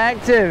lot of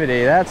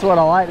activity. That's what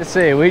I like to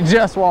see. We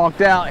just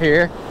walked out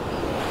here.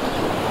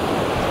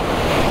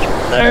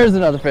 There's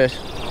another fish.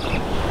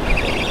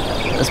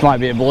 This might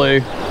be a blue.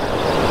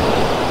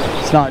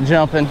 It's not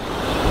jumping.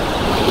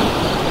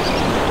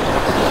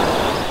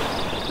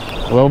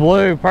 A little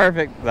blue,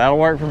 perfect. That'll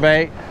work for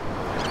bait.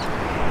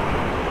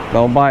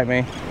 Don't bite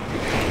me.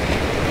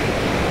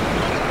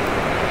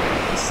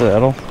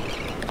 Settle.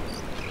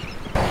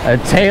 A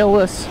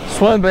tailless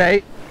swim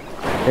bait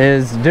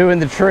is doing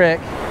the trick.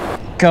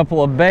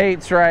 Couple of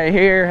baits right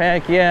here,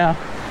 heck yeah.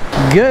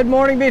 Good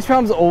morning, beach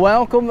bums.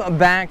 Welcome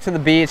back to the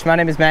beach. My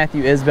name is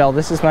Matthew Isbell.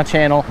 This is my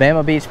channel,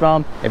 Bama Beach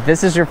Bum. If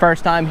this is your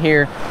first time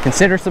here,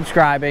 consider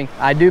subscribing.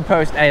 I do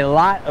post a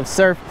lot of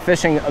surf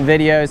fishing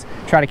videos,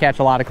 try to catch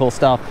a lot of cool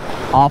stuff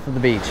off of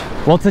the beach.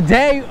 Well,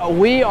 today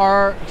we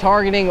are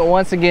targeting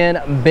once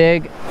again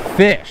big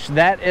fish.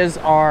 That is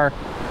our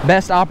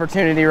best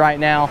opportunity right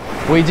now.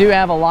 We do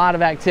have a lot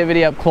of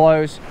activity up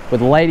close with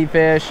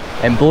ladyfish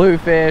and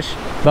bluefish,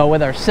 but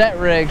with our set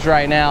rigs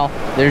right now,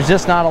 there's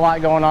just not a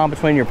lot going on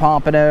between your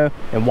pompano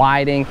and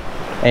whiting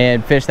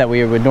and fish that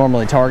we would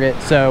normally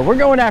target. So we're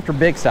going after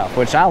big stuff,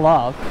 which I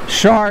love.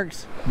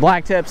 Sharks,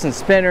 black tips, and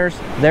spinners,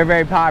 they're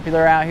very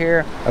popular out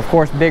here. Of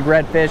course, big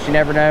redfish, you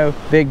never know.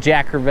 Big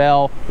Jack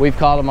Crevalle, we've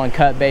caught them on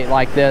cut bait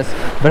like this.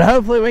 But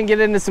hopefully we can get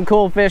into some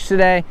cool fish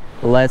today.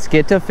 Let's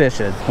get to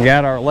fishing. We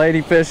got our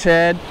ladyfish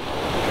head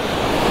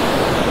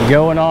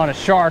going on a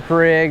shark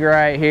rig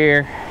right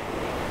here.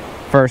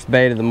 First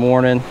bait of the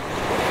morning.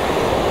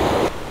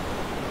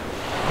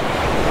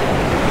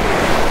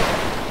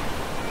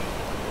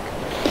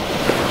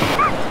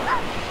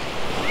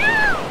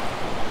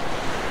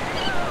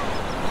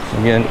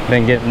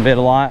 Been getting bit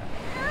a lot?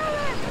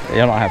 You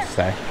don't have to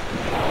say.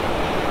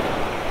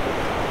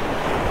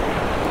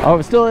 Oh,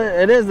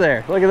 it is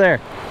there. Look at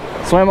there.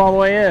 Swam all the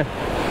way in.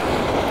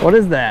 What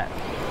is that?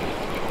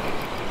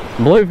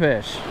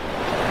 Bluefish.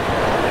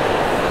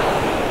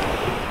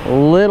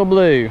 Little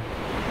blue.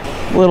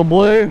 Little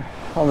blue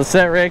on the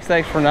set rigs.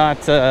 Thanks for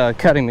not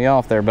cutting me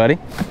off there, buddy.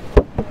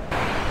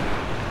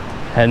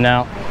 Heading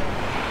out.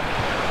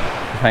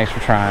 Thanks for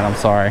trying. I'm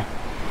sorry.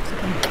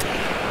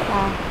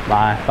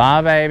 Bye.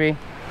 Bye, baby.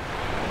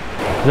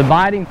 The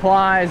biting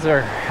flies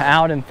are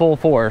out in full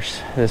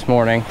force this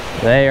morning.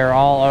 They are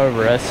all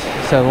over us.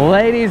 So the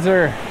ladies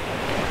are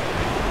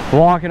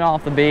walking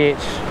off the beach.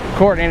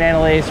 Courtney and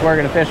Annalise were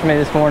going to fish with me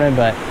this morning,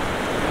 but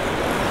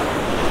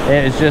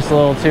it was just a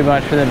little too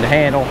much for them to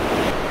handle.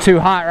 Too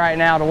hot right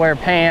now to wear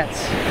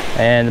pants,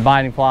 and the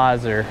biting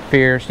flies are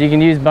fierce. You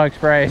can use bug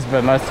sprays,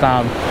 but most of the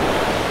time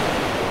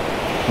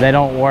they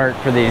don't work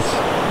for these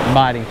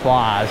biting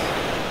flies.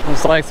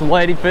 Looks like some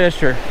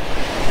ladyfish are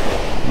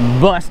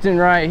busting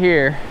right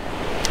here.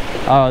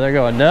 Oh, they're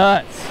going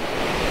nuts.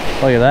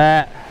 Look at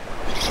that.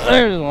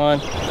 There's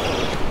one.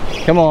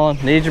 Come on,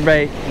 need your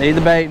bait. Need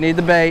the bait, need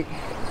the bait.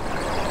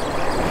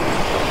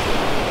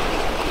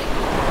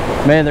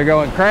 Man, they're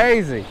going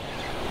crazy.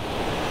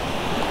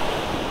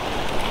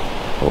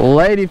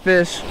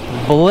 Ladyfish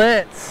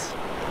blitz.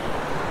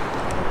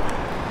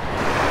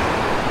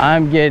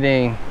 I'm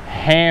getting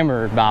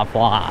hammered by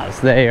flies.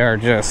 They are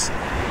just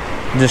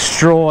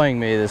destroying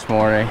me this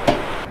morning.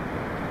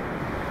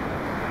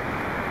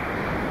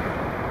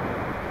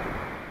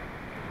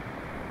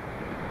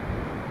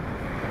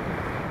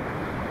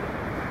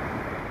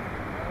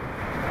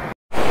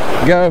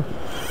 Go,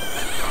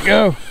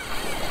 go,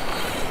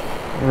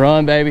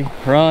 run, baby,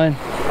 run.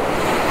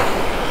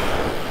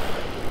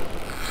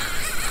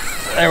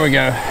 There we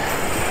go,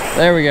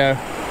 there we go.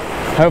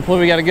 Hopefully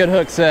we got a good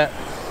hook set.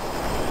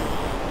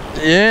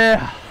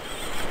 Yeah.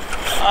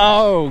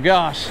 Oh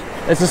gosh,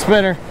 it's a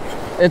spinner.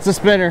 It's a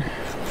spinner.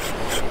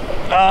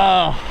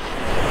 Oh,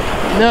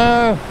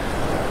 no.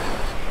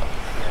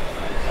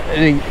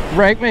 Did he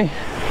break me?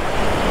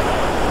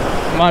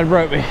 Might have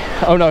broke me.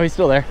 Oh no, he's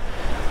still there,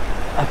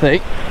 I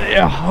think.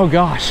 Yeah, oh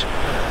gosh.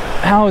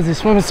 How is he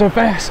swimming so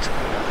fast?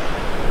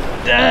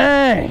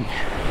 Dang.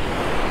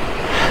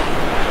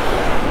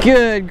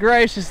 Good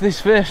gracious,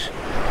 these fish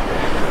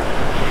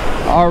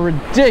are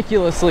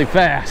ridiculously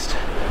fast.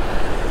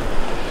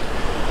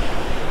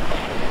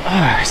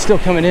 Oh, still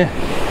coming in.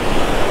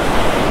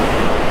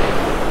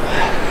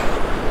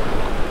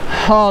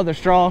 Oh, they're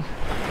strong,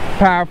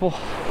 powerful,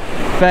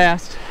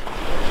 fast.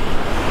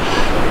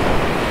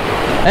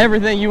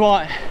 Everything you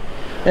want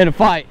in a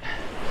fight.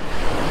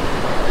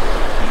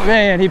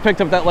 Man, he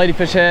picked up that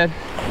ladyfish head.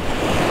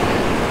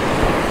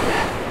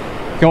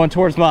 Going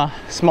towards my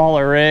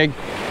smaller rig.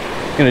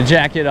 Gonna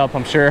jack it up,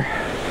 I'm sure.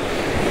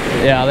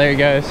 Yeah, there he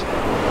goes.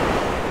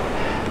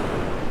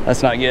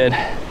 That's not good.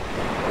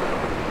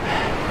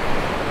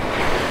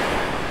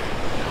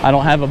 I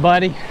don't have a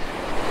buddy.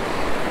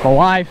 My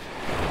wife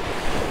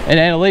and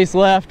Annalise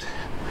left.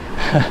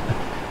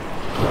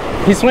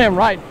 He swam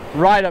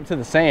right up to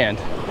the sand,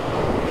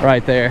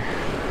 right there.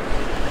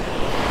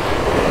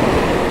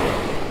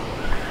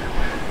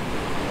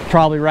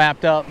 Probably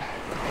wrapped up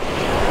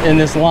in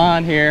this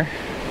line here.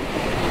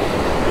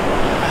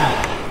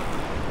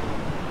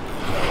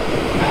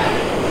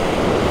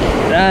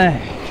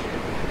 Dang.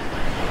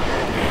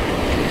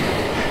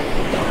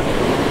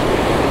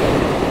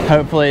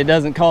 Hopefully it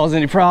doesn't cause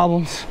any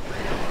problems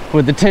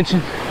with the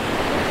tension.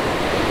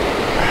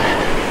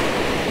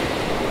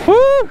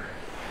 Woo!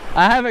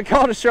 I haven't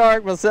caught a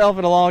shark myself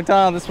in a long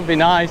time. This would be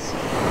nice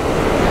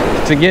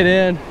to get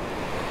in.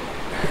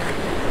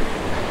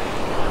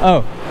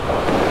 Oh,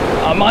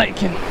 I might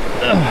can.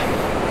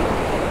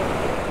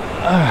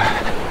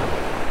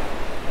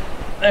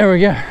 There we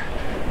go.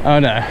 Oh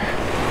no.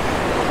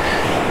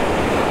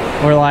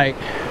 We're like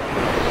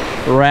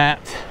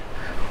wrapped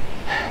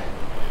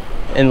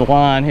in the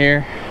line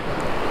here.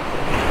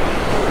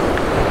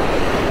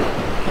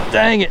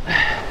 Dang it.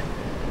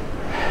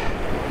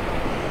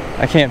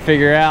 I can't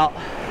figure out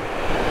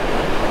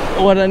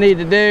what I need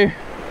to do.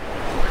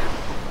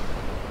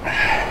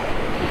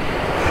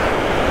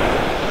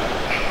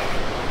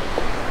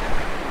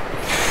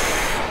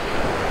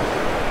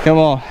 Come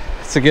on,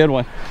 it's a good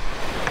one.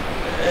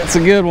 It's a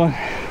good one.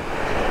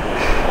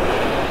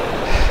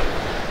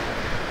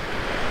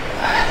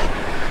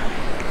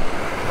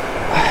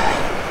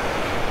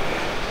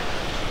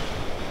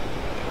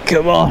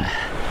 Come on.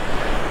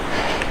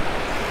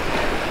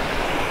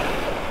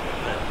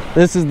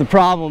 This is the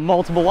problem,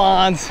 multiple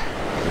lines.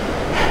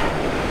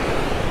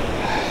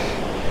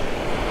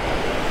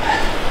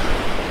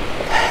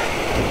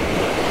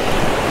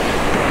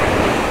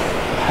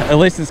 At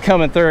least it's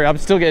coming through. I'm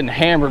still getting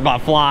hammered by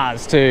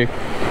flies too.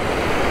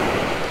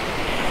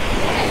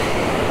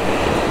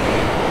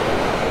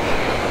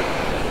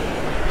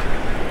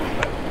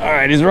 All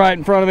right, he's right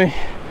in front of me.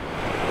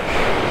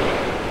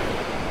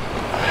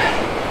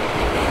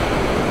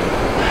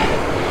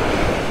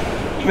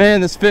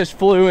 Man, this fish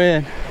flew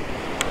in.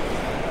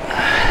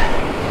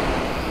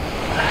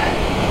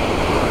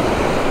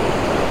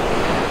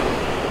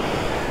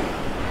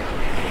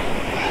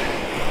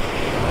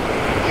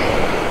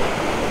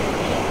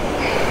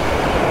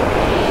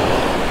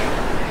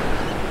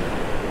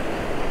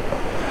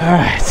 All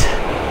right,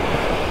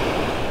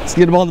 let's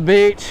get him on the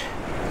beach.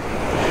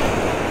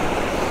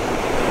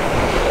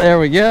 There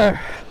we go.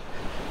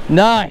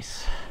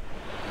 Nice.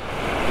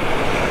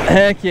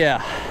 Heck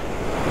yeah.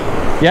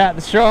 Got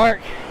the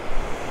shark.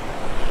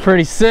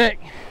 Pretty sick.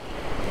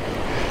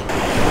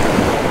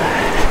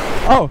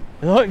 Oh,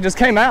 the hook just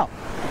came out.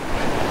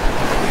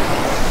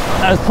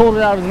 I just pulled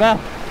it out of his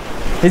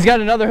mouth. He's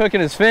got another hook in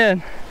his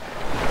fin.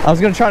 I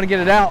was gonna try to get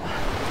it out.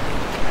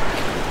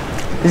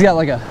 He's got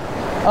like a,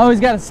 oh, he's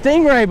got a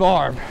stingray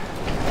barb,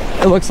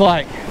 it looks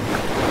like.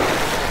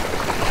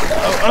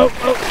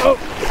 Oh.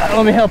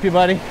 Let me help you,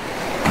 buddy.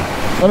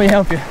 Let me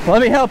help you.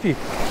 Let me help you.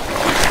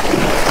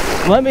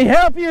 Let me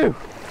help you.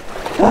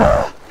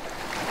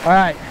 All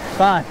right,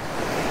 fine.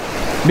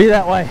 Be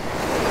that way.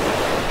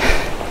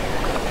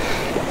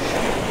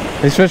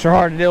 These fish are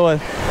hard to deal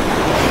with.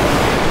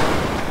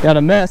 Got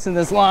a mess in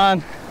this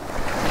line.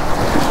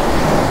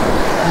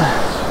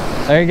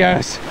 There he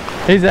goes.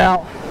 He's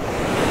out.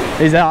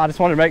 He's out. I just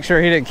wanted to make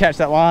sure he didn't catch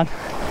that line.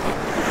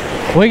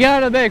 We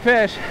got a big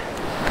fish.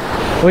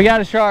 We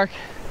got a shark.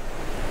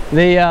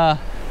 The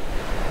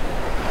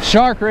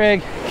shark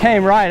rig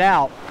came right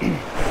out.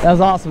 That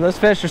was awesome. Those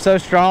fish are so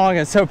strong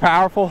and so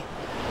powerful.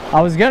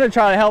 I was gonna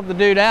try to help the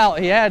dude out.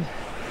 He had,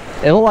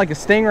 it looked like a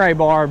stingray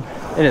barb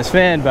in his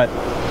fin, but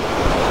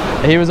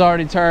he was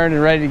already turned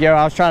and ready to go.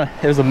 I was trying to,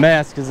 it was a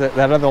mess because that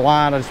other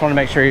line, I just wanted to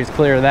make sure he was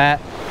clear of that.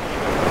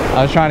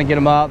 I was trying to get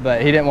him up,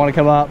 but he didn't want to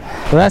come up.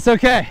 But that's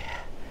okay.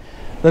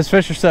 Those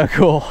fish are so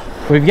cool.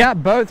 We've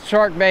got both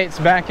shark baits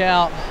back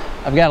out.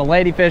 I've got a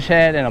ladyfish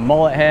head and a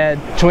mullet head.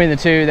 Between the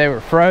two, they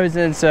were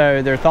frozen,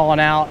 so they're thawing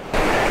out.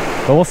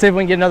 But we'll see if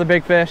we can get another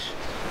big fish.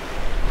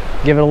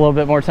 Give it a little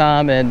bit more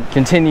time and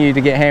continue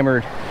to get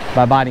hammered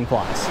by biting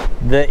flies.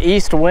 The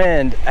east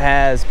wind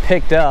has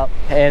picked up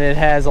and it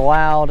has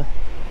allowed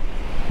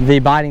the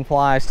biting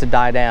flies to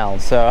die down.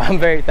 So I'm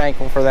very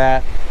thankful for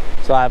that.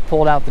 So I've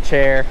pulled out the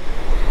chair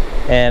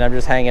and I'm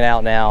just hanging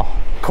out now.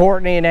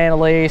 Courtney and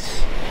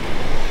Annalise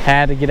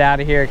had to get out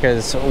of here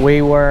because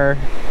we were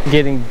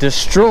getting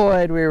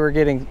destroyed. We were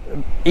getting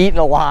eaten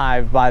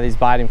alive by these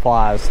biting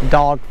flies,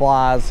 dog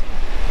flies.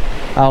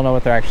 I don't know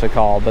what they're actually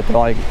called, but they're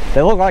like,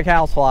 they look like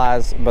house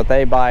flies, but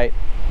they bite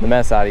the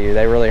mess out of you.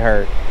 They really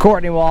hurt.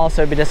 Courtney will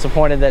also be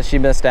disappointed that she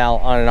missed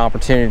out on an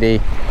opportunity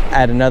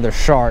at another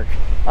shark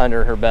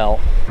under her belt.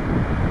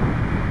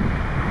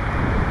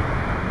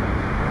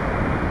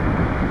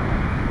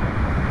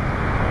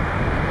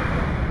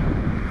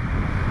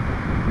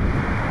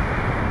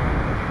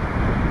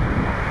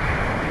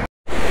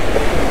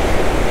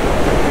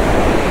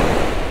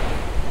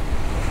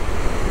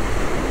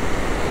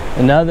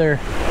 Another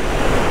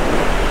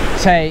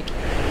take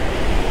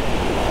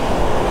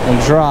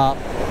and drop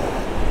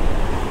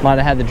Might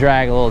have had the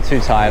drag a little too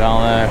tight, I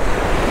don't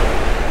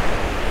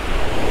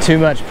know. Too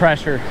much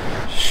pressure.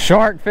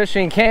 Shark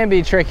fishing can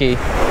be tricky.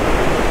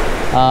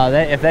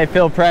 If they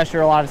feel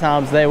pressure, a lot of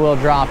times they will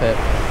drop it.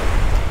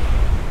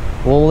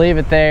 We'll leave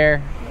it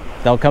there.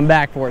 They'll come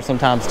back for it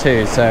sometimes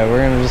too, so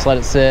we're gonna just let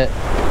it sit,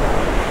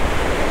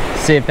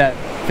 see if that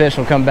fish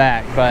will come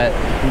back. But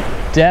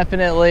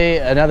definitely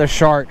another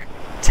shark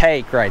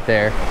take right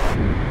there.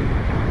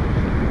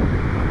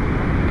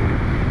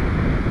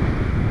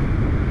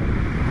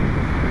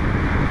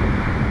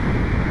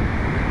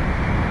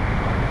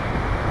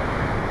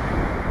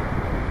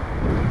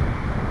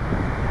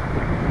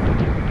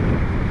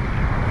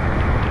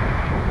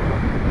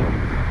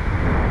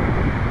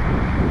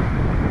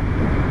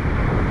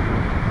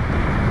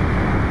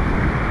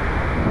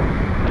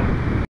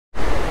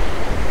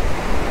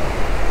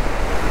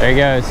 There he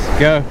goes.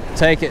 Go.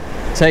 Take it.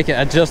 Take it.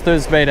 I just threw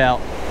this bait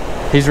out.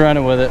 He's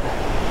running with it.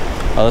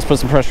 Oh, let's put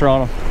some pressure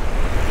on him.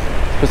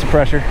 Put some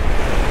pressure.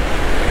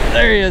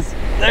 There he is.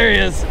 There he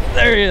is.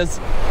 There he is.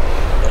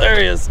 There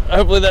he is.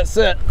 Hopefully that's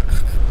set.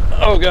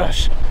 Oh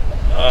gosh.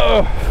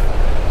 Oh.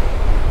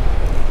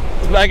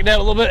 Let's back it down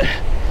a little bit.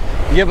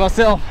 Give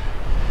myself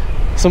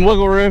some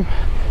wiggle room.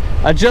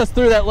 I just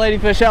threw that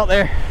ladyfish out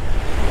there.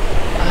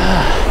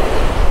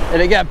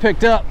 And it got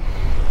picked up.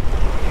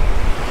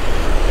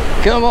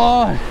 Come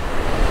on.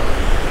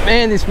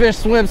 Man, these fish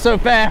swim so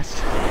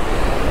fast.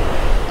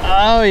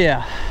 Oh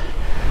yeah.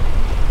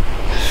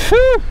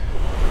 Whew.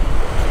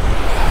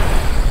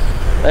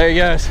 There he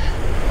goes.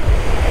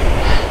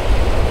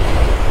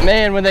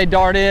 Man, when they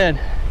dart in,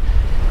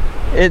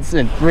 it's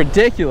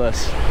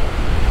ridiculous.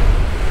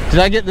 Did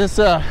I get this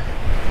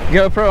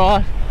GoPro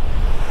on?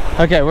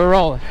 Okay, we're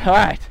rolling. All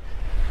right.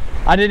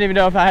 I didn't even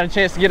know if I had a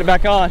chance to get it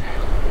back on.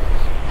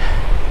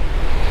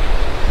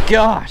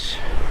 Gosh.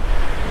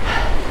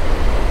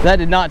 That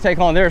did not take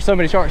long. There are so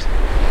many sharks.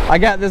 I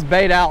got this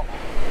bait out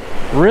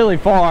really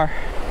far.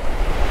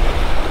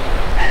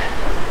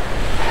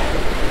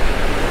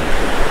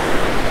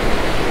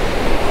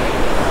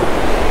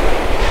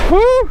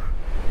 Woo!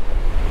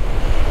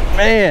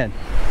 Man.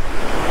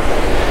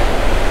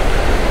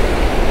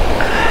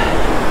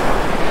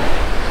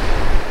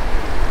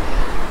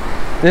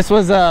 This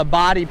was a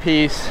body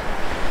piece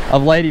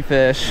of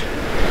ladyfish.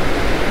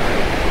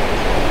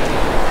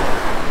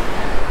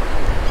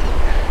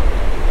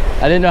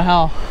 I didn't know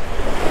how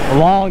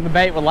long the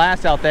bait would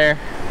last out there.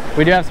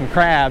 We do have some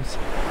crabs.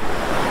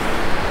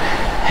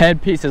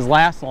 Head pieces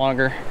last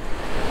longer.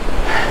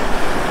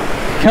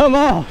 Come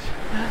on.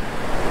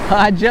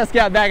 I just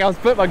got back. I was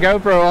putting my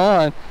GoPro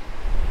on.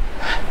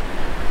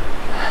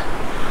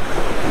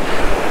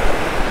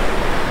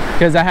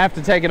 Because I have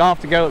to take it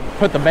off to go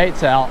put the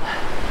baits out.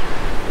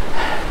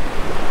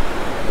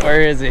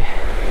 Where is he?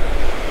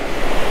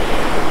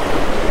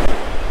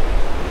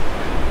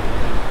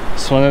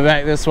 Swimming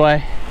back this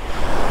way.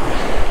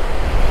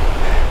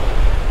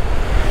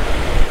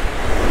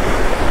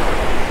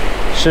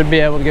 Should be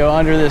able to go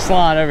under this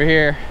line over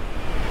here.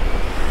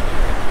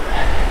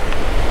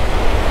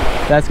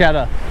 That's got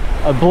a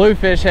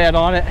bluefish head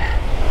on it.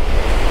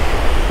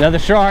 Another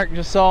shark,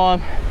 just saw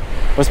him.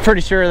 Was pretty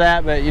sure of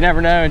that, but you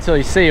never know until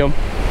you see them.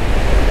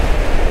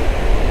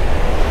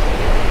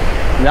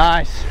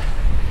 Nice.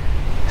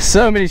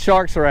 So many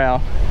sharks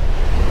around.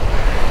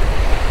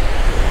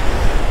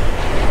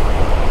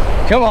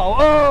 Come on.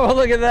 Oh,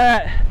 look at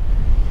that.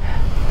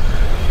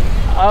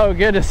 Oh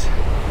goodness.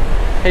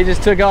 He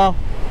just took off.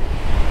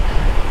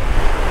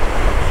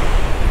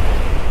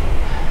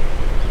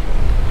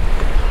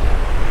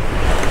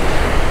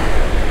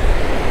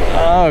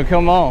 Oh,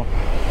 come on.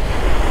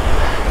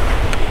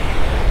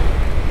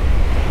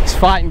 He's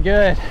fighting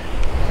good.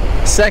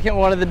 Second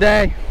one of the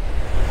day.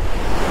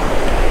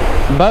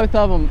 Both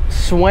of them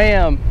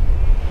swam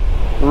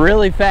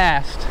really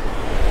fast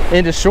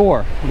into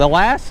shore. The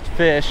last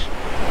fish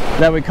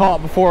that we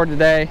caught before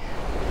today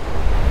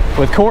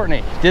with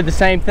Courtney did the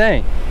same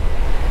thing.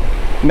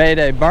 Made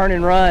a burn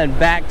and run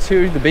back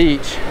to the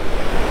beach.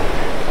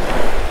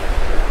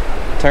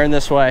 Turn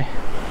this way.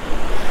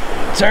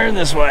 Turn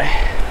this way.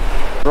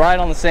 Right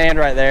on the sand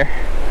right there.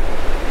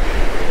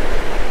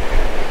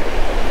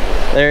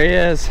 There he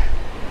is.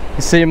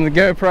 You see him with the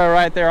GoPro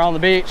right there on the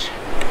beach.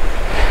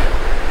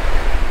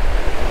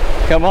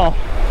 Come on.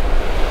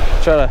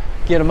 Try to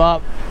get him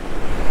up.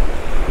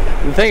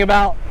 The thing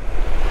about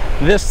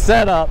this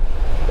setup,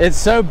 it's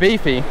so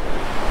beefy.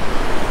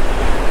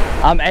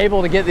 I'm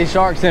able to get these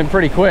sharks in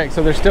pretty quick,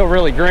 so they're still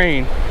really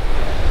green.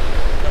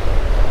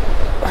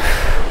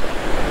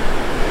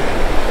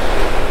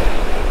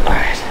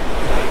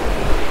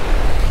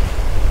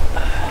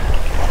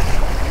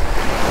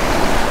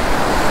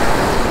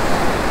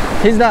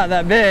 He's not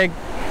that big.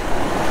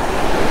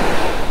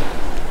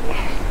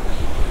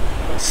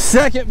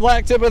 Second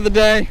black tip of the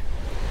day.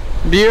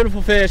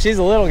 Beautiful fish. He's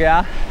a little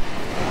guy.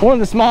 One of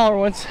the smaller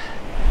ones.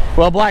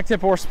 Well, black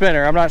tip or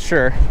spinner, I'm not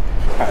sure.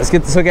 All right, let's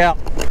get this hook out.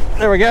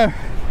 There we go.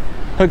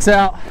 Hook's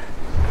out.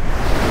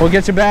 We'll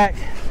get you back.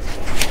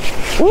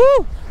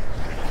 Woo!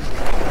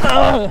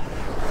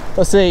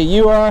 Let's see,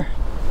 you are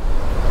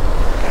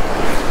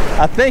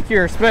I think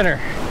you're a spinner.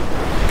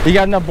 You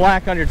got enough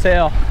black on your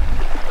tail.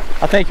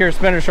 I think you're a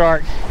spinner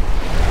shark.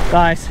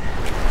 Nice.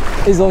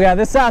 These little guys,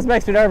 this size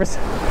makes me nervous.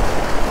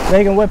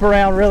 They can whip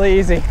around really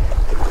easy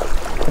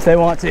if they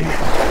want to.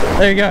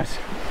 There he goes.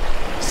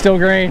 Still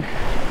green.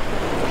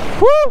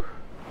 Woo!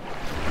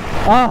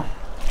 Oh.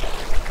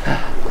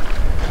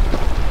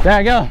 There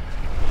I go.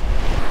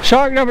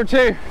 Shark number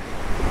 2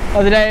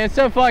 of the day. It's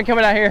so fun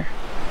coming out here,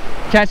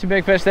 catching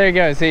big fish. There he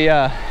goes. He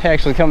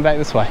actually coming back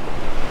this way.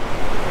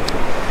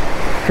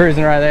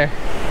 Cruising right there.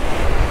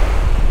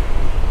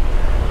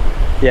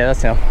 Yeah,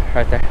 that's him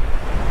right there.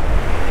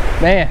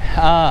 Man,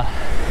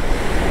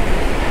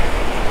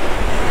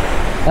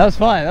 that was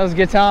fun. That was a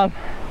good time.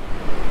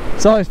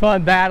 It's always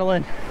fun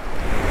battling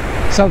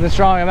something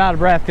strong. I'm out of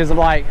breath because I'm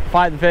like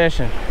fighting the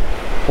fish and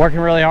working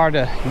really hard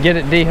to get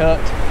it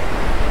dehooked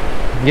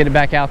and get it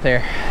back out there.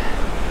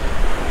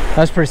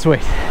 That's pretty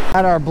sweet.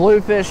 Got our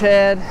bluefish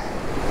head.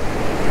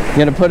 I'm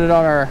gonna put it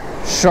on our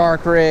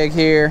shark rig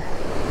here.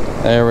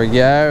 There we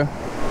go.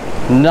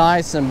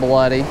 Nice and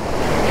bloody.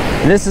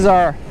 This is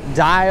our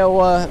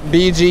Daiwa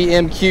BG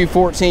MQ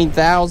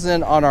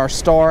 14,000 on our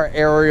Star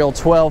Aerial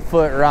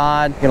 12-foot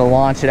rod. Gonna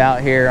launch it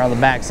out here on the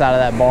back side of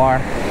that bar.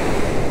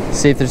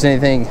 See if there's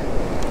anything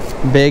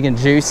big and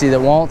juicy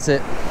that wants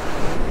it.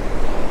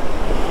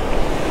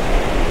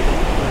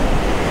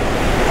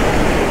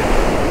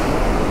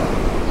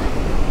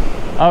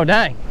 Oh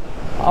dang,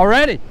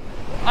 already.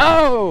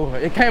 Oh,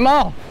 it came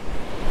off,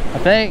 I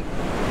think.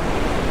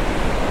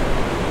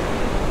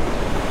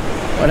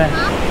 What?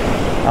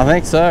 I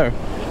think so. It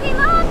came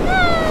off,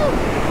 no!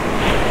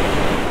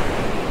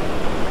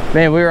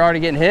 Man, we were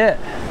already getting hit.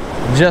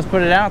 Just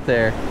put it out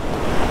there.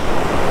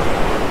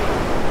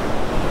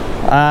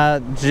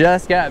 I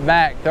just got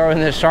back throwing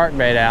this shark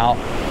bait out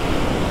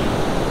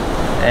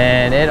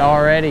and it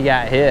already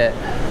got hit.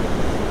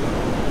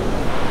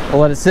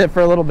 We'll let it sit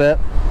for a little bit.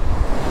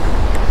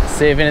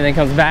 See if anything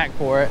comes back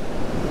for it.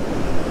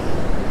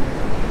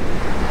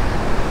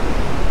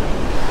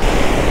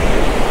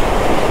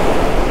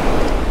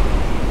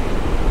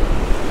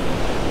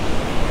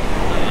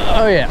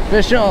 Oh yeah,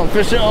 fish on,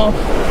 fish on.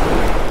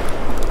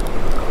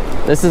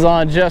 This is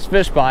on Just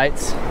Fish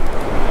Bites.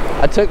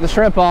 I took the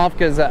shrimp off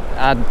because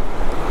I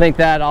think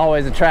that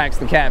always attracts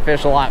the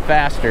catfish a lot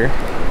faster.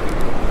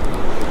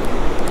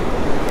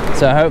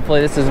 So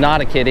hopefully this is not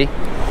a kitty.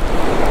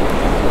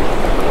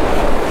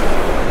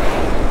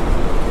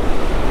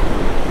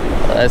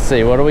 Let's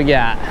see, what do we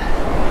got?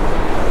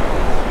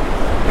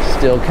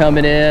 Still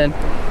coming in.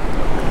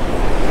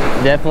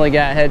 Definitely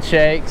got head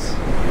shakes.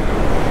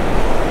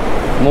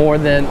 More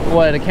than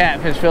what a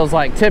catfish feels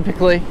like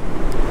typically.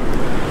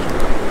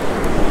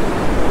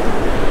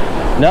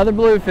 Another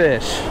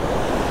bluefish.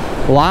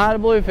 A lot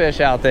of bluefish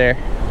out there.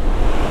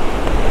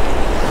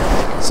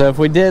 So if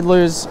we did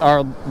lose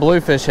our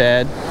bluefish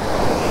head,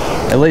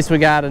 at least we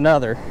got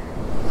another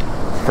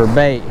for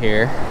bait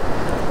here.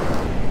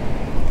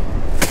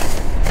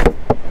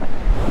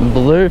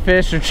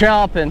 Bluefish are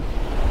chomping.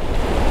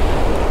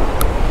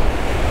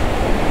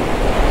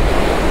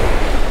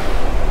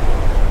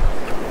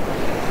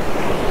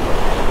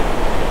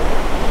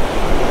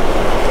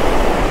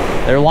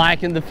 They're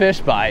liking the fish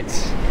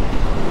bites. There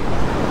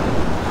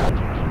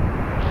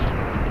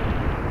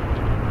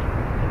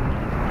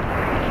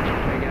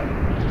you go.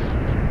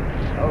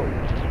 Oh.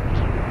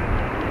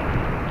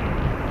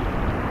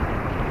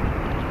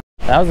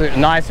 That was a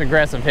nice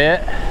aggressive hit.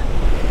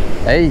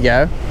 There you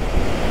go.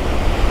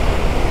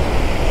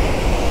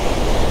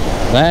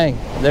 Dang,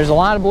 there's a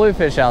lot of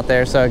bluefish out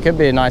there, so it could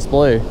be a nice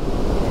blue.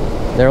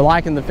 They're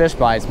liking the fish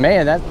bites.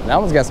 Man, that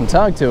one's got some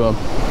tug to him.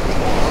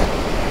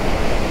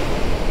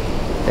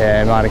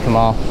 Yeah, it might have come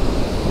off.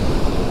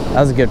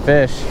 That was a good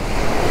fish.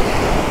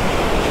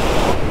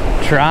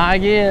 Try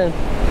again.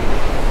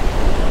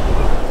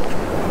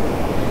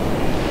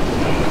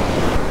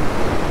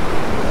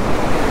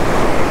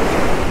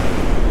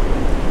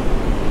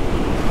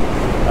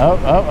 Oh,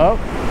 oh, oh.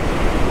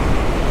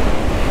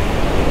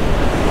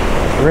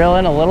 Reel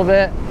in a little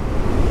bit.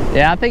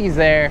 Yeah, I think he's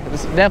there.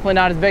 It's definitely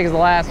not as big as the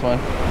last one.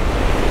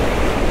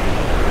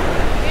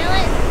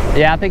 Really?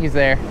 Yeah, I think he's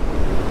there.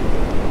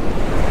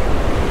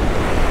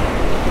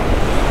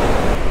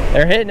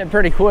 They're hitting it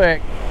pretty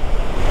quick.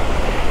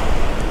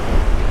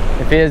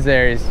 If he is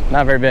there, he's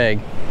not very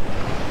big.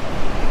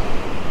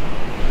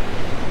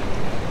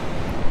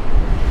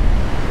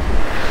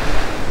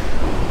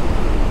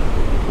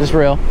 Just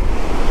reel.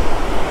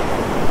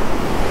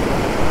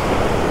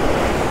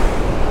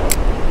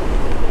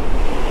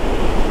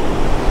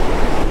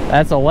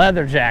 That's a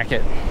leather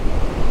jacket.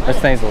 Those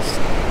things will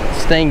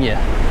sting you.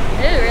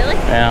 Ooh, really?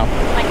 Yeah.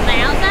 Like the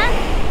outside?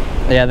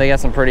 Yeah, they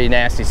got some pretty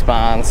nasty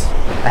spines.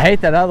 I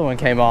hate that other one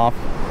came off.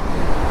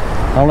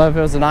 I don't know if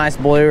it was a nice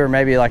blue or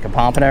maybe like a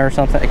pompano or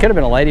something. It could have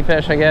been a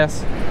ladyfish, I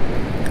guess.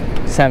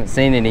 Just haven't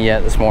seen any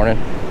yet this morning.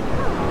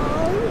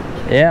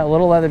 Yeah, a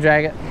little leather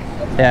jacket.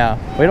 Yeah,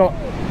 we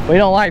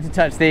don't like to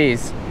touch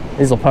these.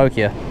 These will poke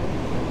you.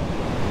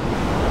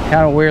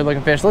 Kind of weird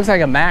looking fish. Looks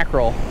like a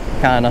mackerel,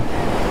 kind of.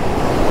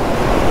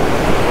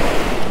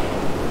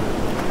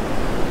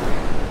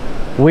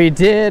 We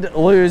did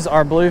lose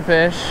our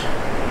bluefish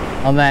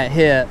on that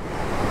hit.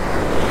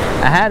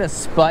 I had a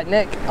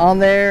Sputnik on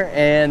there,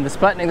 and the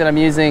Sputnik that I'm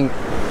using,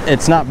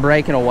 it's not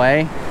breaking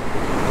away.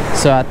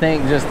 So I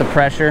think just the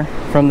pressure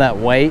from that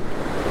weight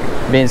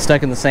being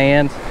stuck in the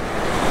sand,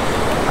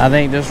 I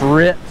think just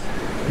ripped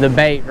the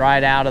bait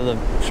right out of the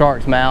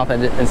shark's mouth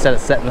instead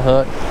of setting the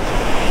hook.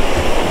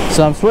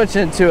 So I'm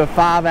switching to a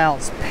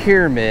 5-ounce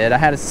pyramid. I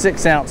had a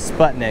 6-ounce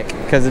Sputnik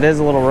because it is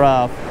a little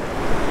rough,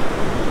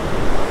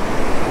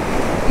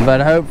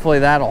 but hopefully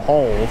that'll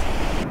hold.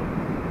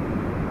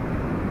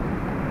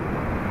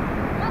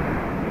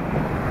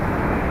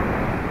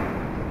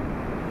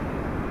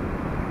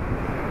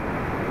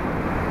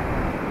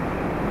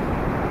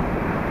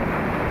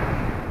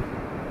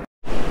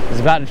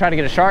 About to try to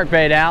get a shark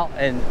bait out,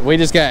 and we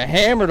just got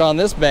hammered on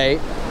this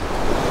bait.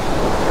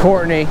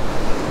 Courtney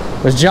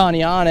was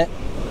Johnny on it.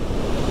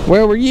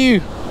 Where were you?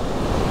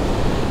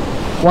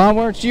 Why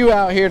weren't you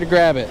out here to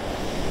grab it?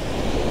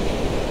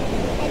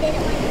 I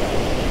didn't want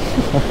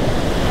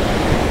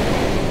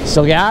to.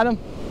 Still got him? I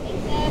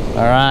think so.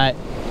 All right,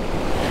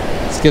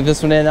 let's get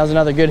this one in. That was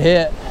another good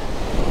hit. I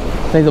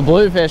think the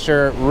bluefish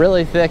are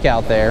really thick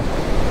out there.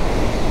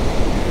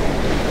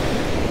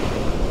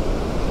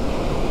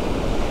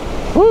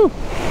 Woo!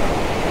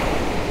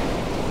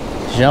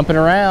 Jumping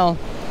around.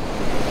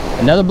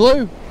 Another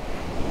blue.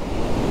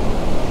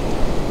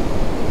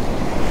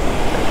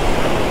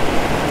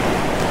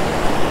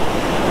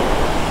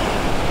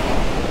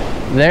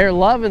 They're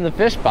loving the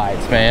fish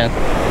bites, man.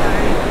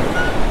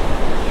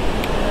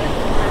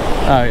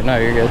 Oh, no,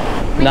 you're good.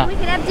 Maybe we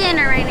could have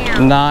dinner right now.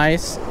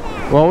 Nice.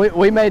 Well,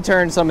 we may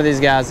turn some of these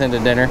guys into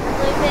dinner.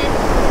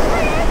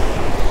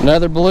 Bluefish.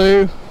 Another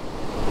blue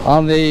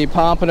on the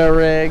Pompano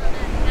rig.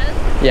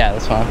 Yeah,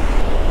 that's fine.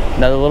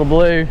 Another little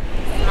blue.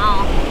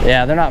 Small.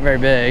 Yeah, they're not very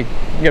big.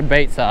 Good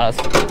bait size.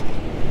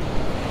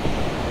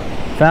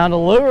 Found a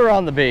lure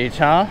on the beach,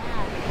 huh?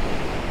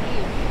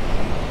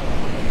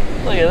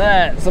 Look at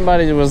that.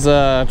 Somebody was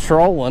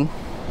trolling.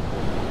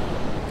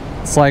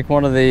 It's like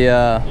one of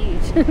the,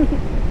 Huge.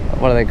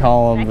 what do they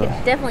call them? I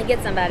could definitely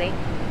get somebody.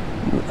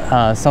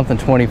 Something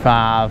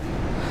 25.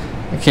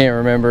 I can't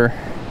remember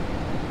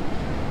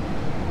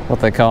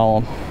what they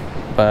call them.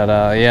 But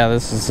yeah,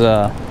 this is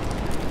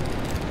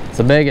it's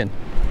a big one.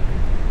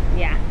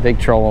 Yeah. Big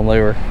trolling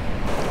lure.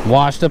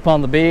 Washed up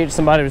on the beach.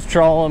 Somebody was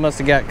trolling, must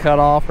have got cut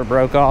off or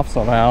broke off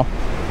somehow.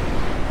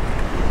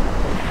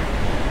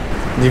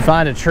 Did you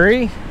find a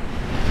tree?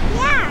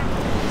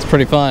 Yeah. It's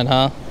pretty fun,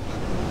 huh?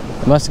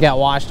 It must have got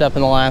washed up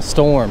in the last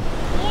storm.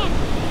 Yeah.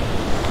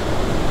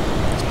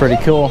 It's pretty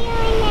cool.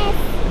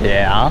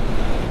 Yeah.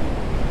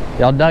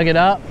 Y'all dug it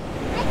up? I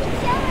can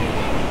show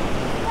her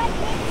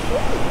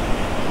what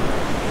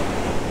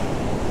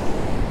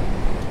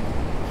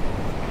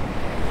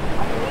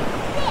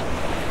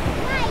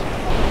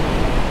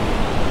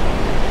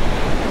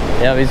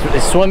Yeah,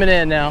 he's swimming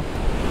in now.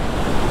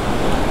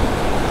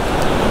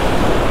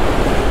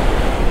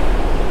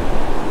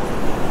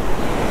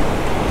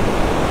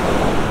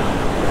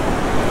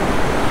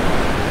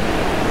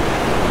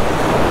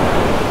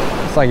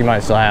 Looks like you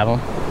might still have him.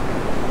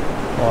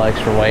 A little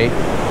extra weight.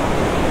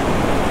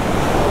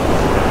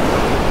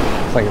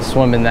 Looks like it's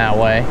swimming that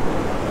way.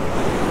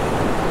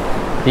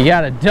 You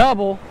got a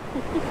double.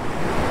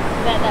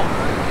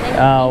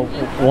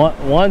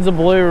 One's a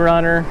blue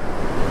runner,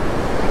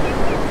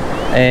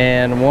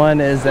 and one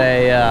is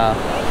a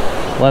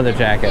leather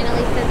jacket. And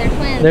Elise said they're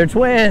twins. They're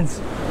twins.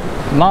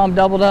 Mom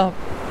doubled up.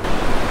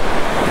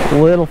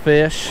 Little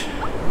fish.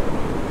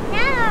 Now you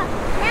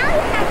have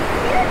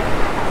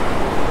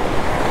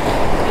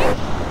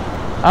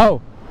to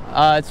Oh,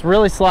 it's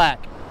really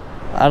slack.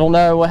 I don't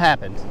know what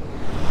happened.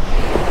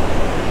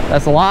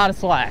 That's a lot of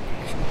slack.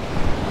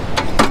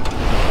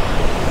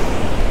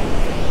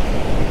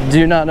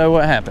 Do not know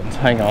what happened.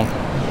 Hang on.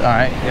 All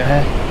right, go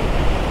ahead.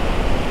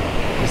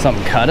 Did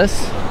something cut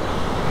us?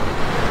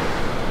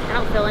 I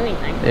don't feel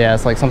anything. Yeah,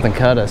 it's like something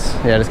cut us.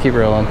 Yeah, just keep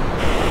reeling.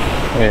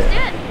 Let's do it.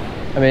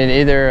 I mean,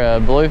 either a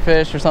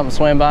bluefish or something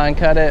swam by and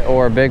cut it,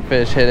 or a big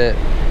fish hit it.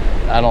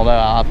 I don't know.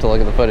 I'll have to look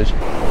at the footage.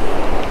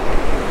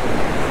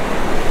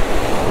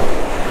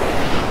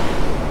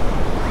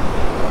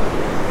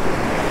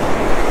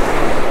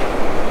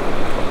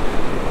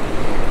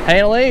 Hey,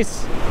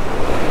 Elise.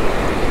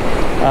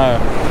 Oh.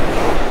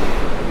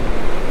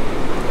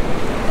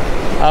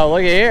 Oh,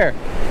 look at here.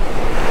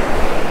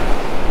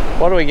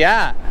 What do we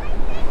got?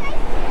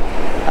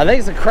 I think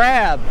it's a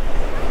crab.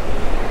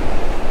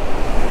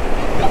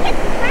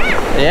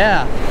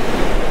 Yeah.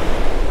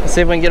 Let's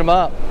see if we can get them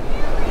up.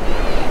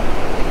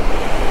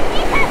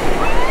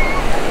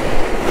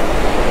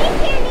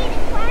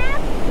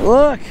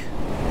 Look.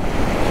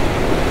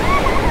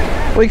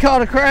 We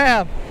caught a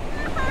crab.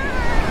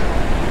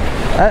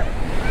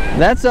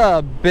 That's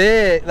a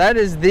big, that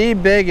is the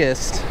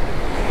biggest.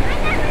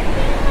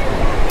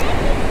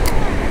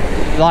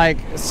 Like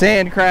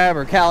sand crab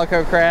or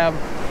calico crab,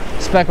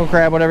 speckled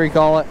crab, whatever you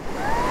call it.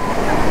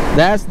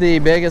 That's the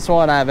biggest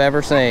one I've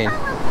ever seen.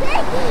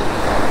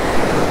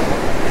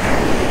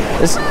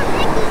 This,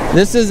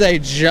 This is a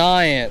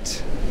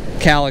giant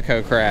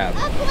calico crab.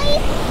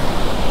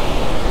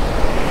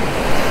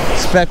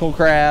 Speckled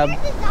crab.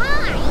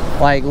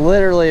 Like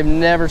literally have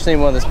never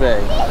seen one this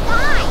big.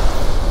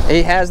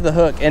 He has the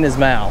hook in his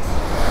mouth.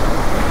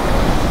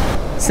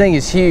 This thing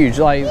is huge.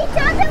 Like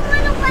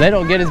they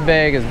don't get as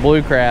big as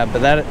blue crab,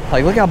 but that,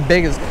 like, look how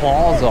big his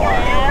claws are.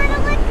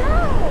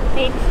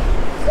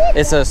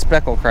 It's a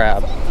speckled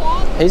crab.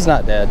 He's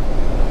not dead.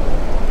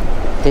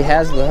 He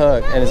has the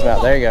hook in his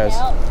mouth. There he goes.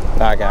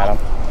 I got him.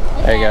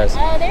 There he goes.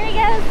 Oh, there he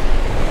goes.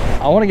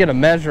 I want to get a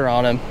measure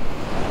on him.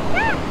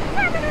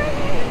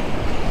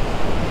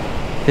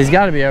 He's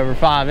got to be over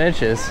 5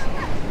 inches.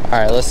 All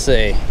right, let's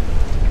see.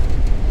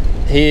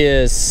 He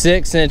is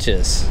 6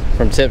 inches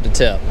from tip to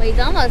tip. Well, he's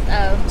almost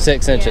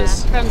 6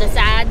 inches. From the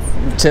sides.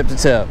 Tip to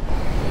tip.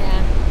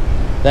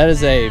 Yeah. That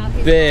is a Wow,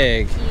 his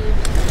big mouth is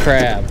huge.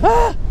 crab.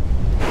 Ah!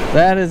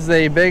 That is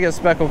the biggest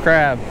speckled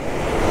crab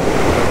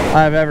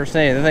I've ever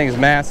seen. The thing is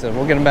massive.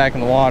 We'll get him back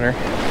in the water.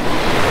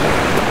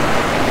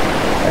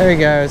 There he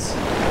goes.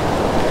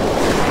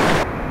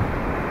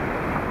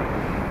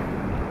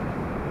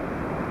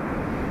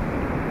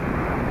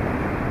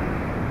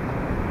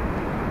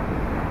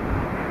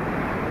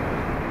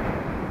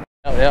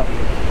 Oh, yep.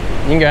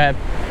 You can go ahead.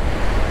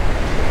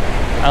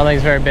 I don't think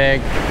it's very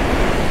big.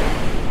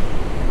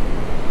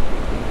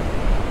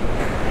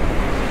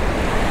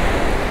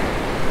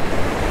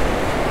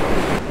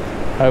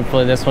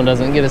 Hopefully this one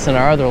doesn't get us in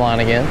our other line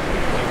again.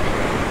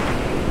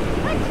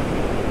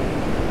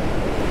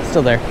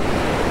 Still there.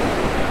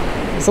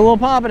 It's a little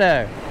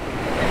pompano.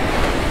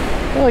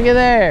 Look at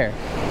there.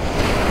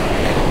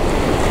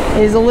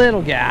 He's a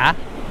little guy.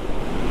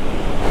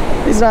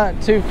 He's not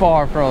too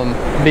far from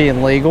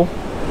being legal.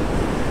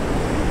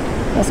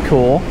 That's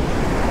cool.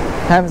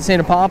 Haven't seen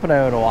a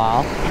pompano in a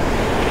while.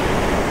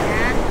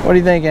 What do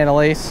you think,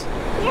 Annalise?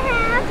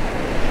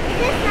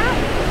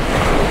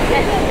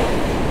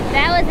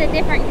 That was a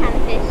different kind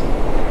of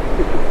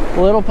fish.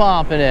 Little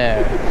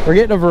pompano. We're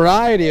getting a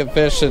variety of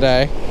fish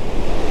today.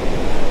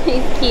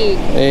 He's cute.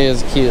 He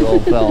is a cute little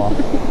fella.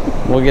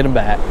 We'll get him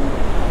back.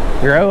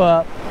 Grow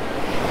up.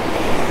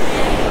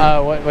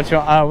 Oh, what you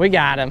want? Oh, we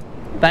got him.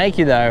 Thank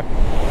you, though.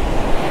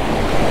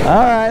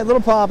 All right,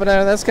 little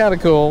pompano. That's kind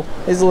of cool.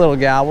 He's a little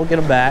guy. We'll get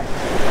him back.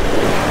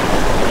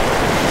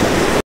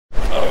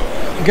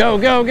 Go,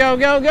 go, go,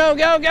 go, go,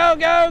 go, go,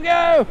 go,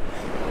 go.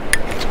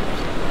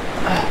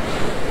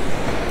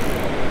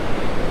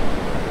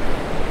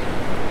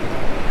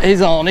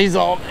 He's on, he's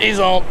on, he's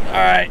on. All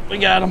right, we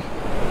got him.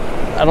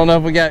 I don't know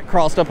if we got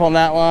crossed up on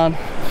that line.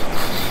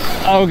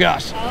 Oh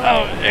gosh.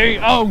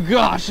 Oh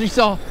gosh. You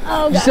saw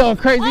a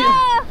crazy.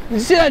 Oh. Did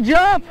you see that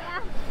jump?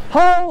 Yeah.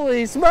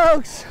 Holy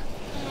smokes.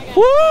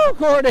 Woo,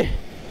 Courtney.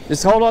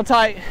 Just hold on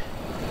tight.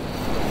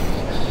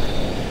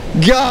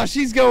 Gosh,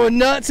 he's going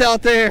nuts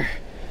out there.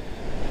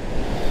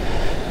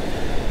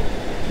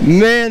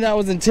 Man, that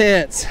was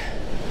intense.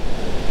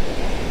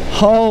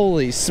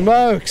 Holy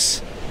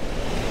smokes.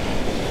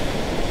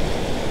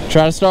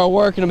 Try to start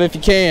working them if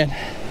you can.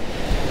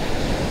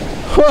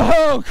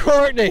 Whoa,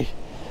 Courtney.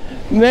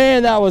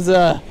 Man, that was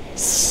a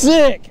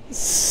sick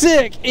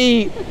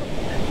eat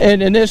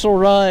and initial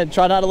run.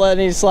 Try not to let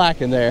any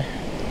slack in there.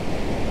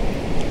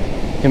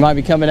 He might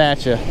be coming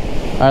at you.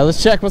 All right,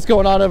 let's check what's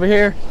going on over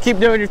here. Keep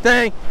doing your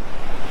thing.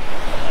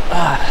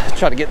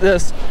 Try to get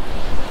this.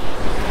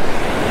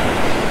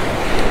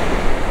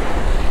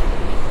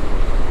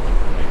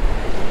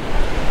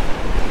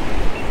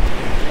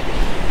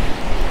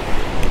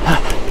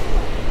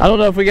 I don't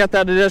know if we got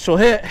that initial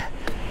hit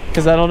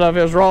because I don't know if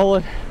it was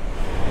rolling.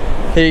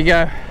 Here you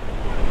go.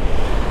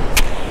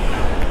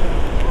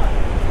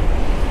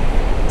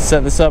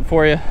 Set this up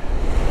for you.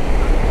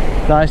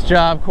 Nice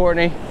job,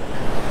 Courtney.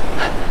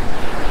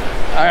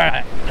 All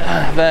right,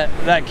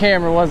 that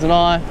camera wasn't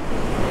on.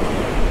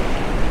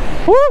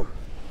 Woo!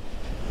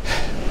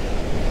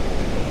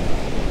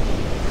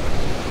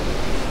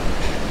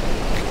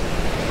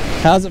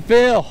 How's it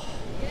feel?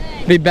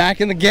 Good. Be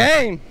back in the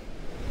game.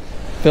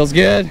 Feels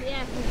good?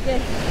 Yeah, it's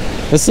good.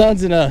 The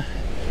sun's in a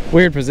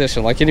weird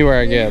position, like anywhere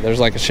I get, there's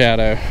like a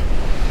shadow.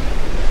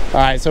 All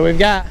right, so we've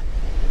got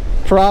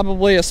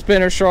probably a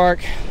spinner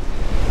shark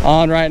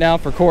on right now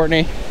for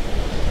Courtney.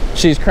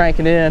 She's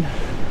cranking in.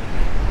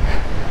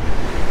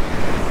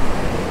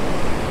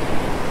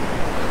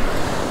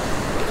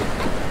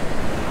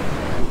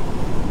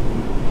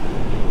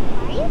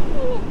 Why are you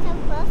putting it so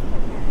close to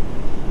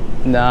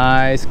her?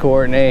 Nice,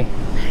 Courtney. Why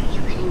are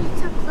you putting it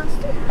so close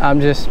to her?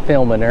 I'm just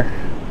filming her.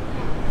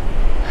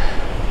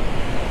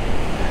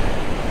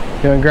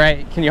 Doing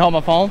great. Can you hold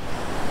my phone?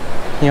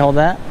 Can you hold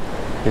that?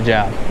 Good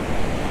job.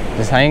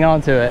 Just hang on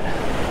to it.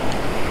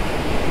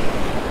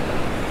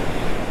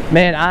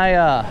 Man,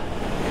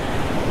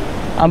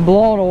 I'm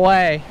blown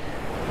away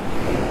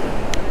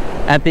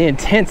at the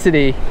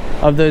intensity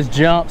of those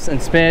jumps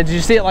and spins. Did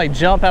you see it like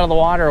jump out of the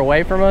water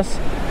away from us?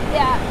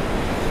 Yeah.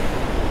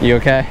 You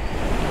okay?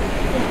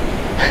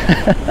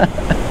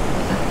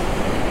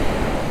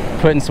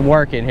 Putting some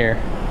work in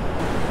here.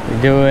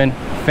 You're doing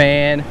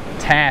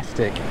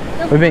fantastic.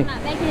 Still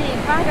not making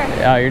any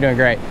progress. Oh, you're doing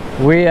great.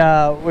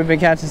 We've been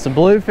catching some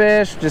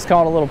bluefish. Just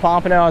caught a little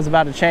pompano. I was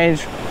about to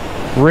change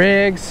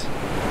rigs,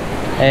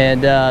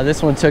 and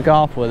this one took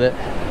off with it.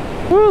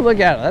 Woo, look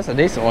at it. That's a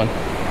decent one.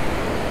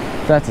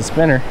 That's a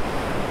spinner.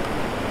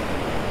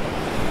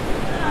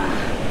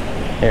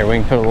 Here, we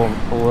can put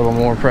a little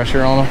more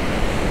pressure on them.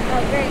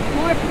 Oh, great.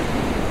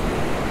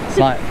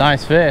 More.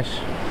 Nice fish.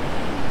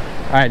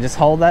 All right, just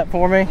hold that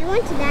for me. I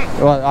want to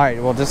that. Well, all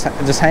right, well, just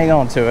hang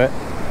on to it.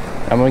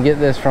 I'm gonna get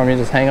this from you.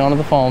 Just hang on to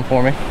the phone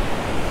for me.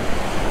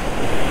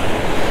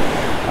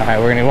 All right,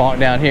 we're gonna walk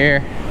down here.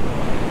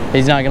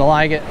 He's not gonna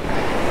like it.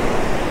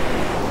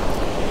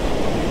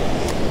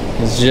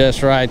 It's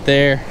just right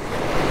there.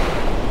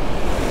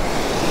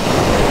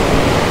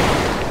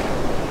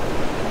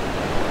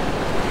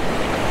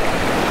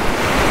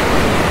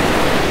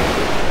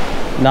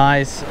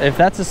 Nice. If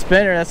that's a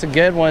spinner, that's a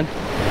good one.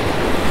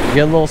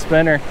 Good little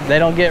spinner. They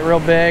don't get real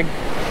big,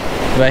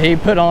 but he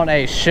put on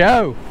a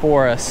show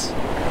for us.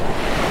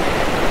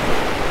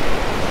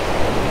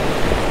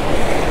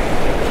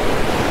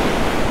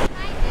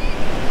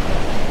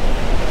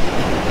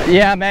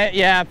 Yeah, man.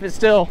 Yeah, if it's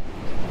still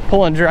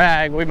pulling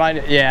drag, we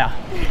might. Yeah,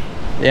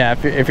 yeah.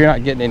 If you're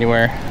not getting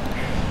anywhere,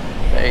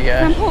 there you go.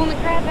 I'm pulling the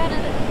crap out of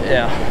it.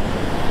 Yeah.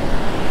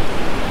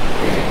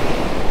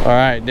 All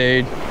right,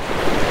 dude.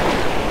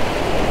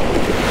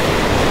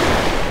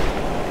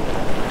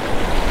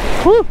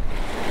 Woo.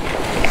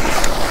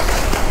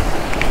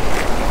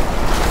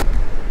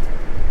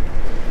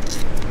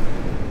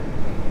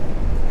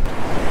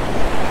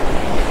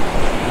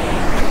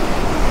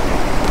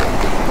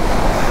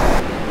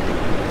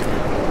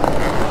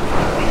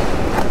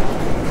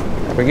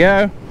 There we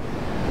go.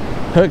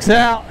 Hooks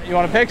out. You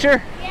want a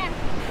picture? Yeah.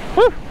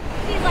 Woo.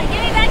 She's like,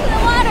 get me back in the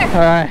water.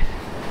 All right.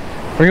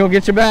 We're gonna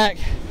get you back.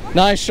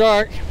 Nice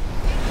shark.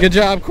 Good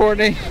job,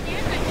 Courtney.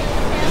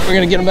 We're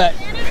gonna get him back.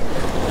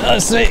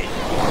 Let's see.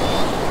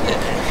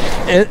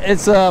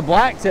 It's a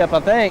black tip, I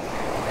think.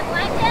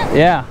 Black tip?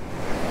 Yeah.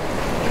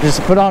 Just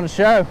to put on a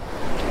show.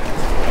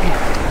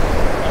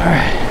 All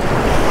right.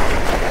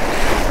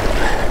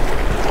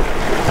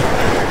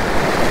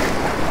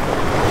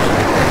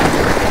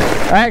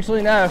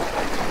 Actually, no.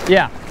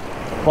 Yeah.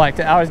 Black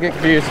tip. I always get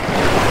confused.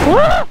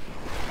 I'm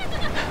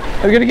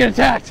gonna get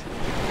attacked.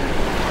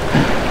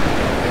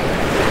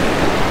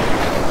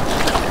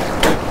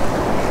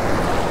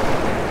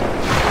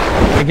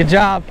 Good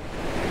job.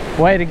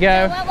 Way to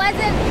go. So what was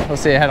it?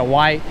 Let's see, it had a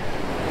white.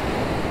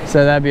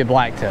 So that'd be a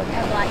black tip. A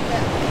black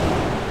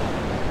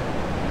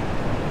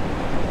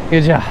tip.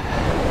 Good job.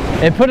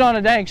 It put on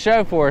a dang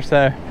show for us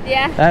though.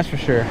 Yeah. That's for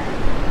sure.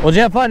 Well, did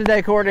you have fun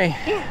today, Courtney?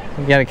 Yeah.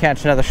 We got to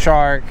catch another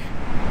shark.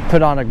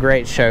 Put on a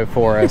great show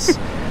for us.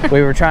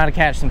 We were trying to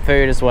catch some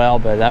food as well,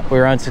 but we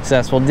were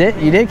unsuccessful.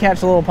 You did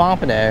catch a little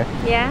pompano.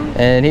 Yeah.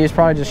 And he was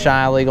probably just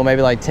shy of legal,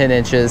 maybe like 10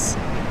 inches.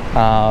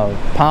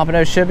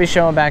 Pompano should be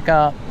showing back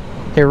up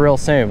here real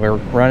soon. We're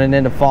running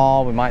into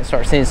fall. We might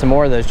start seeing some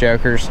more of those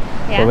jokers,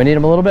 but we need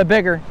them a little bit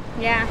bigger.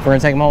 Yeah. We're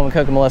gonna take them home and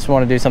cook them unless we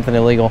want to do something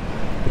illegal.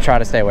 We try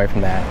to stay away from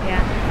that.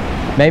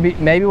 Yeah.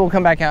 Maybe we'll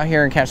come back out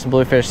here and catch some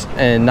bluefish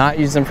and not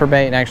use them for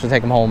bait and actually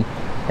take them home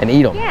and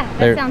eat them. Yeah,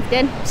 that sounds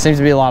good. Seems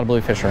to be a lot of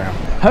bluefish around.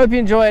 Hope you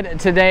enjoyed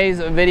today's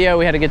video.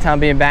 We had a good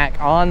time being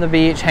back on the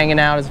beach, hanging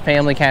out as a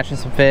family, catching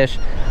some fish.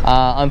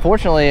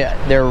 Unfortunately,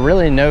 there are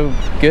really no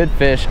good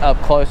fish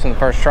up close in the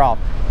first trough.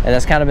 And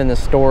that's kind of been the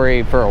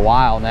story for a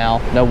while now.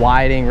 No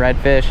whiting,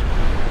 redfish.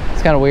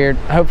 It's kind of weird.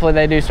 Hopefully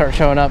they do start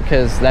showing up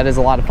because that is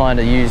a lot of fun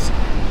to use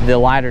the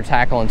lighter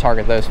tackle and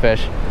target those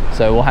fish.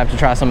 So we'll have to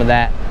try some of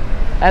that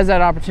as that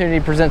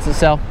opportunity presents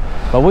itself.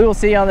 But we will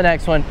see you on the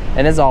next one.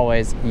 And as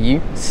always, you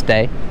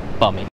stay bummy.